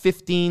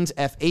F-15s,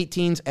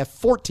 F-18s,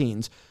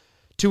 F-14s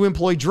to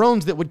employ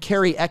drones that would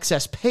carry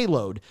excess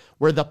payload,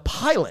 where the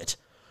pilot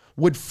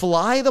would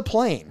fly the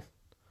plane,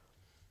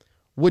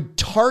 would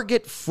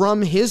target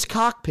from his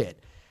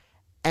cockpit,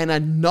 and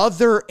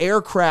another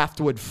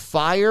aircraft would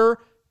fire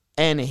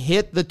and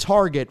hit the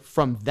target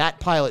from that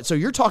pilot. So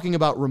you're talking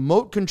about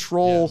remote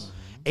control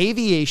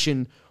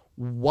aviation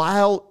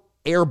while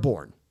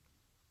airborne.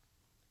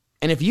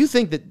 And if you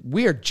think that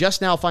we are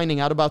just now finding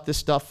out about this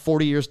stuff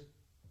 40 years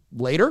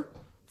later,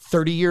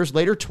 30 years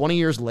later, 20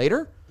 years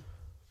later,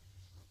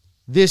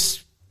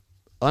 this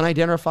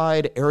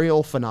unidentified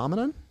aerial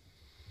phenomenon,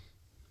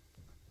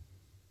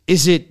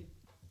 is it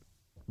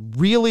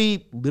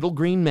really little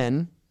green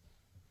men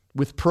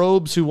with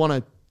probes who want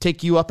to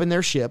take you up in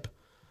their ship?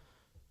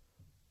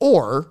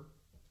 Or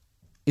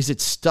is it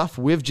stuff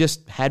we've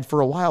just had for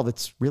a while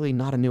that's really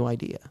not a new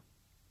idea?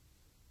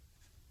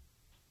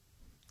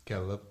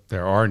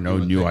 There are no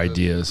new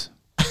ideas.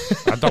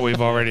 I thought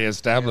we've already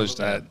established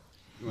that.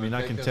 I mean,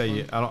 I can tell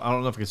you, I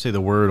don't know if I can say the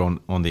word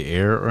on the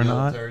air or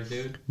not,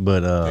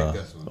 but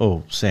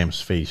Sam's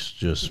face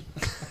just,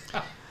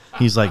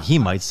 he's like, he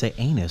might say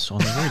anus on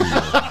the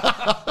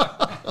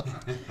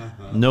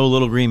radio. No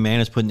little green man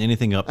is putting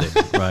anything up there,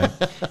 right?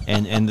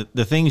 And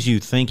the things you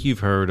think you've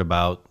heard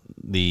about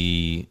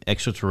the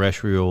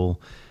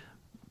extraterrestrial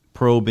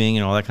probing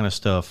and all that kind of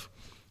stuff,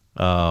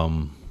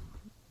 I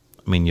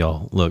mean,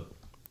 y'all, look,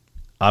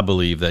 I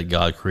believe that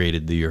God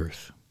created the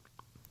earth.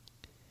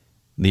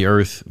 The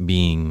earth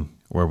being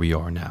where we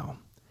are now.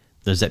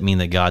 Does that mean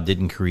that God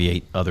didn't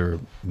create other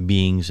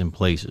beings and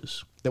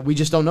places? That we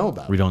just don't know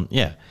about. We don't,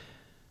 yeah.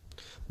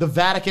 The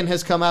Vatican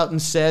has come out and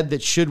said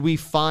that should we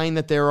find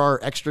that there are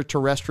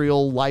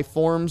extraterrestrial life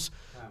forms,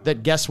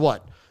 that guess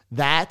what?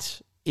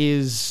 That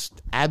is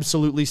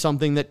absolutely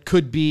something that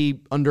could be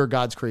under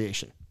God's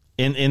creation.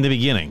 In the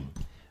beginning,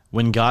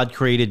 when God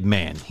created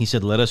man, he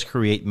said, let us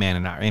create man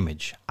in our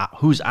image.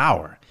 Who's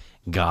our?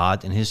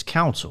 God and his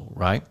council,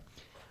 right?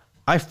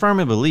 I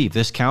firmly believe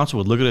this council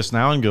would look at us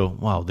now and go,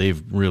 wow,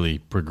 they've really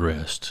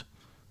progressed.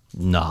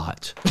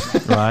 Not,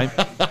 right?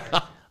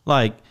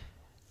 Like,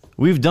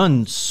 we've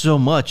done so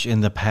much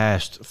in the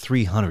past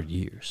 300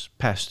 years,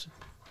 past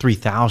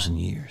 3,000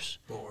 years.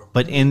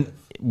 But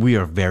we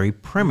are very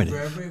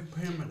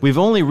primitive. We've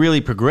only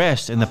really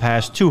progressed in the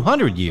past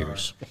 200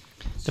 years.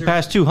 The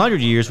past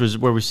 200 years was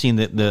where we've seen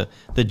the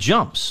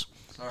jumps.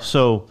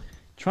 So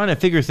trying to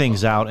figure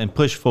things out and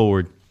push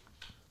forward,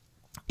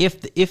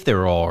 if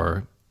there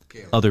are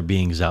other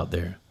beings out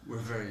there. We're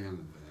very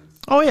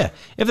unadvanced. Oh, yeah.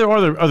 If there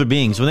are other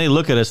beings, when they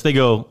look at us, they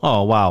go,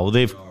 oh, wow,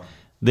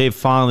 they've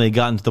finally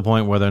gotten to the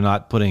point where they're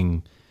not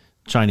putting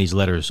Chinese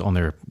letters on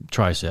their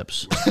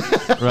triceps,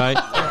 right?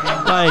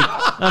 Like,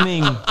 I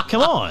mean,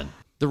 come on.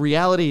 The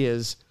reality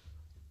is,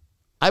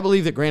 I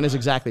believe that Grant is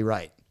exactly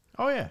right.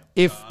 Oh yeah.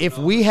 If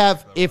we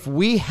have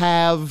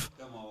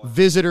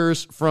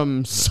visitors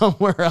from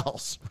somewhere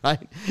else,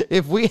 right?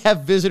 If we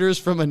have visitors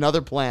from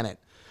another planet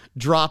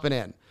dropping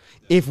in,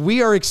 if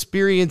we are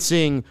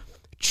experiencing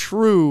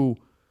true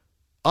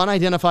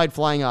unidentified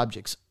flying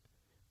objects,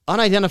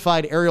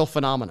 unidentified aerial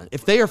phenomena,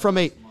 if they are from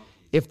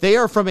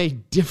a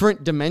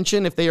different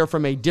dimension, if they are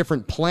from a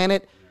different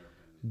planet,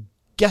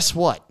 guess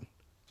what?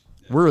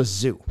 We're a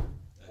zoo.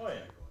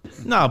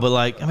 No, but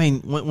like, I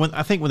mean, when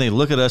I think when they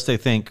look at us, they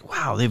think,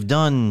 wow, they've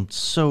done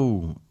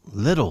so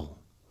little.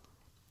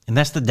 And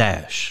that's the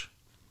dash.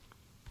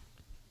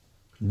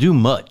 Do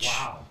much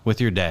with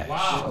your dash.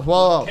 Wow.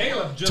 Well,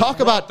 Caleb just talk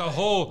brought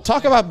about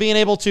talk about being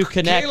able to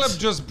connect. Caleb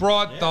just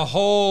brought the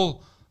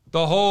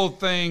whole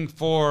thing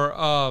for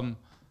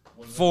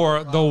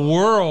the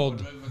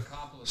world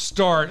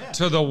start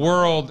to the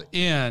world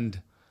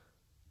end.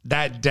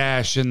 That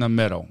dash in the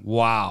middle.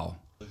 Wow.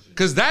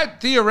 Because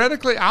that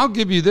theoretically, I'll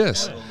give you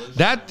this.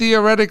 That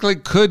theoretically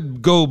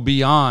could go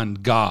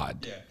beyond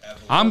God.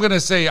 I'm going to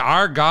say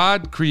our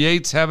God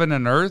creates heaven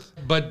and earth,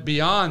 but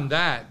beyond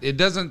that, it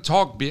doesn't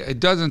talk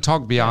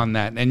beyond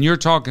that. And you're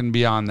talking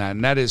beyond that,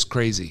 and that is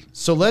crazy.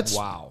 So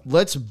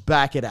let's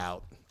back it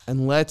out,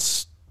 and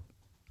let's,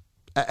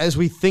 as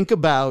we think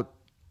about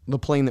the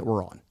plane that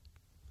we're on,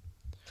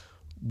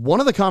 one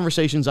of the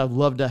conversations I've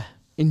loved to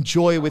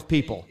enjoy with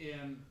people.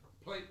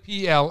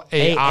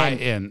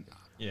 Plain.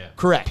 Yeah.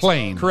 Correct.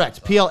 Plane.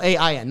 Correct.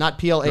 Plain, not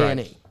plane.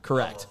 Right.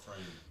 Correct.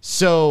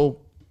 So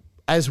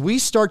as we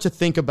start to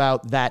think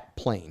about that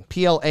plane,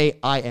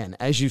 plain,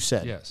 as you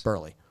said, yes.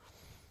 Burley,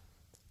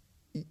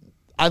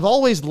 I've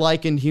always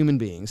likened human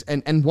beings,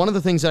 and one of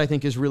the things that I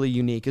think is really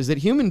unique is that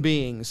human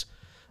beings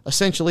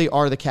essentially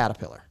are the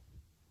caterpillar.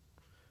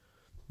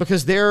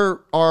 Because there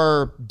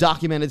are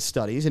documented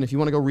studies, and if you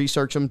want to go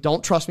research them,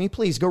 don't trust me,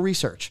 please go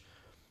research,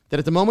 that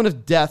at the moment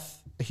of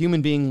death, a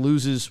human being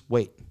loses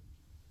weight.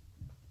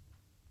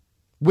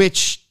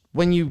 Which,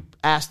 when you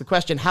ask the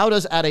question, how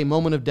does at a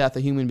moment of death a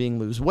human being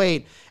lose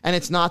weight? And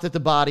it's not that the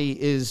body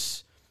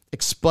is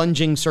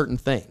expunging certain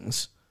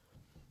things,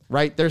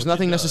 right? There's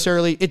nothing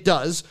necessarily, it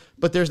does,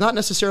 but there's not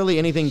necessarily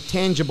anything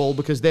tangible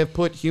because they've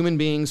put human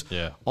beings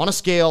on a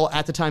scale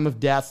at the time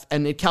of death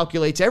and it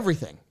calculates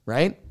everything,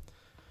 right?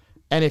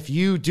 And if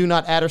you do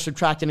not add or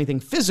subtract anything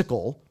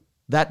physical,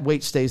 that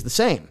weight stays the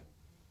same.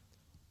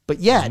 But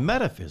yet,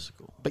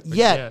 metaphysical. But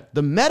yet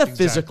the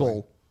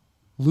metaphysical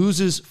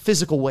loses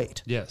physical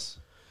weight. Yes.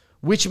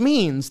 Which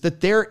means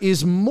that there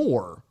is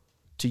more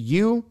to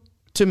you,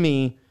 to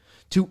me,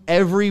 to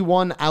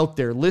everyone out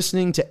there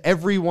listening, to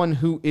everyone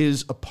who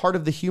is a part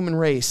of the human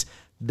race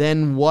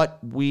than what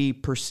we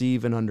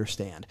perceive and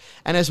understand.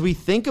 And as we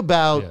think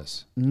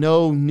about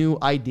no new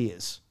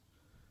ideas,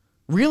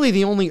 really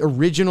the only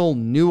original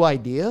new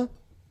idea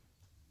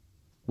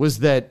was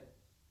that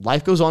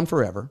life goes on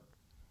forever,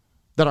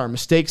 that our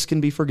mistakes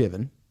can be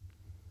forgiven,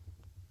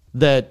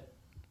 that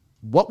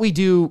what we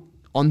do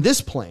on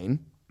this plane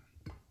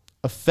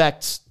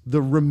affects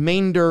the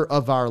remainder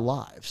of our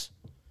lives.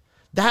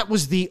 That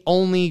was the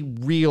only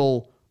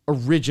real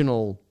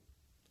original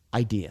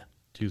idea.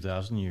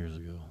 2,000 years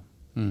ago.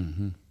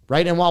 Mm-hmm.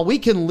 Right? And while we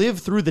can live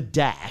through the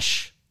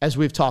dash, as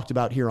we've talked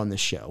about here on this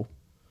show,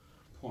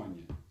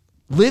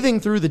 living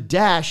through the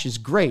dash is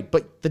great,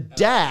 but the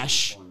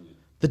dash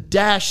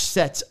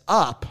sets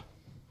up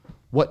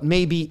what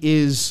maybe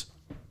is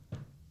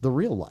the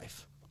real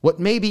life. What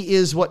maybe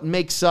is what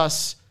makes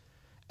us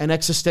an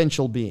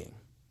existential being.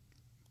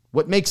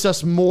 What makes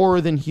us more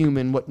than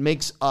human. What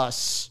makes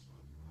us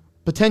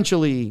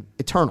potentially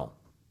eternal.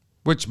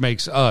 Which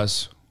makes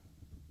us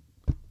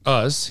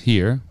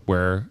here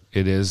where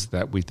it is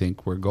that we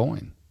think we're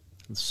going.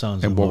 The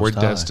sons and of what we're Most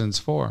High. destined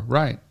for.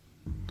 Right.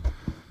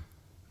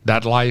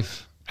 That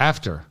life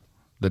after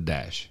the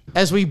dash.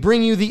 As we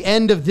bring you the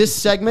end of this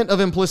segment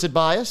of Implicit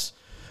Bias,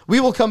 we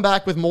will come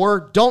back with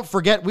more. Don't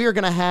forget, we are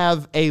going to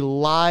have a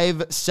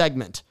live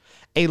segment,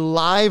 a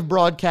live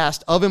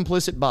broadcast of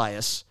Implicit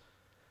Bias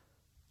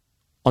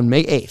on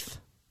May 8th.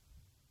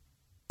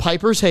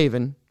 Piper's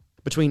Haven,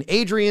 between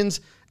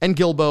Adrian's and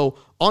Gilbo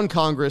on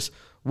Congress,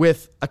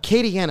 with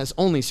Acadiana's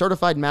only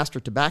certified master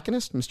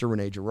tobacconist, Mr.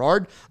 Rene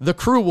Girard. The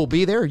crew will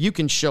be there. You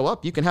can show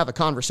up. You can have a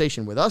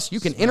conversation with us. You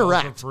can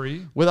interact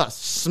with us.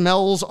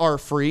 Smells are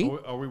free.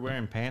 Are we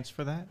wearing pants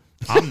for that?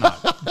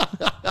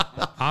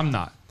 I'm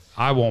not.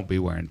 I won't be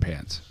wearing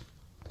pants.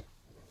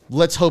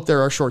 Let's hope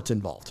there are shorts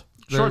involved.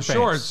 Short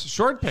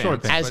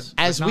pants.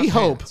 As we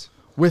hope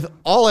with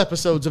all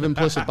episodes of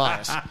Implicit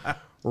Bias.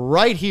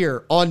 Right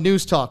here on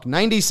News Talk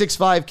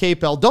 96.5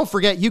 KPEL. Don't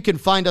forget, you can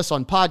find us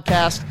on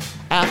podcast,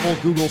 Apple,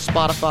 Google,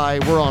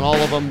 Spotify. We're on all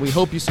of them. We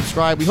hope you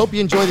subscribe. We hope you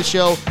enjoy the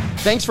show.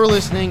 Thanks for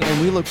listening,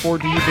 and we look forward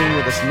to you being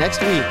with us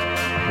next week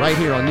right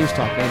here on News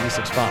Talk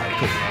 96.5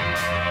 KPEL.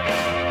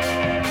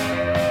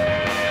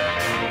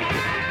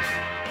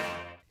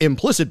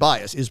 Implicit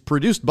Bias is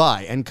produced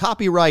by and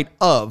copyright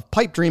of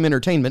Pipe Dream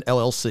Entertainment,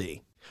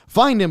 LLC.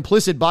 Find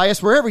Implicit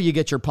Bias wherever you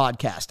get your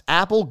podcast.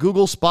 Apple,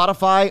 Google,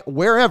 Spotify,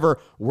 wherever,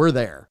 we're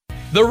there.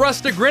 The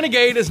Rustic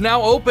Renegade is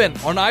now open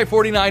on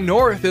I-49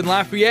 North in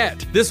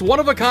Lafayette. This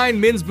one-of-a-kind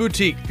men's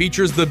boutique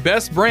features the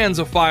best brands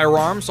of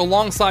firearms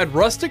alongside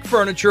rustic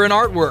furniture and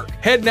artwork.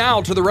 Head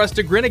now to the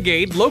Rustic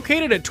Renegade,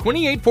 located at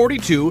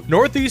 2842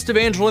 Northeast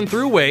Evangeline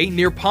Thruway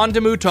near Pont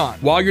de Mouton.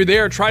 While you're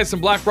there, try some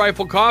Black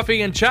Rifle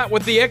coffee and chat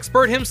with the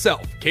expert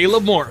himself,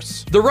 Caleb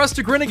Morse. The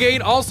Rustic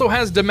Renegade also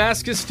has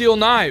Damascus steel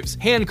knives,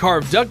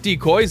 hand-carved duck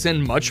decoys,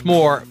 and much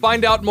more.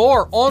 Find out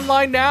more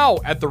online now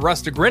at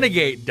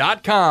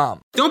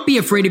therusticrenegade.com. Don't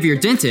be afraid of your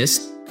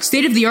dentist.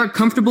 State-of-the-art,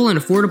 comfortable, and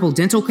affordable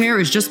dental care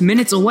is just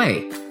minutes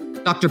away.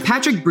 Dr.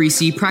 Patrick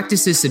Breesy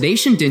practices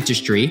sedation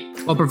dentistry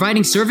while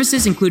providing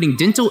services including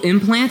dental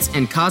implants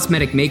and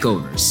cosmetic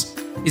makeovers.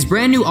 His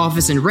brand new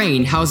office in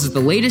Rain houses the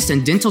latest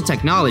in dental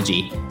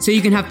technology, so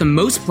you can have the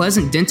most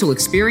pleasant dental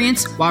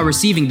experience while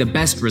receiving the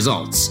best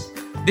results.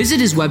 Visit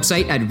his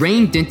website at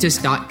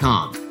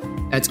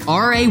raindentist.com. That's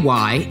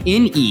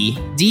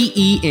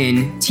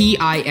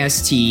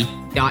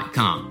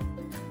RAYNEDENTIST.com.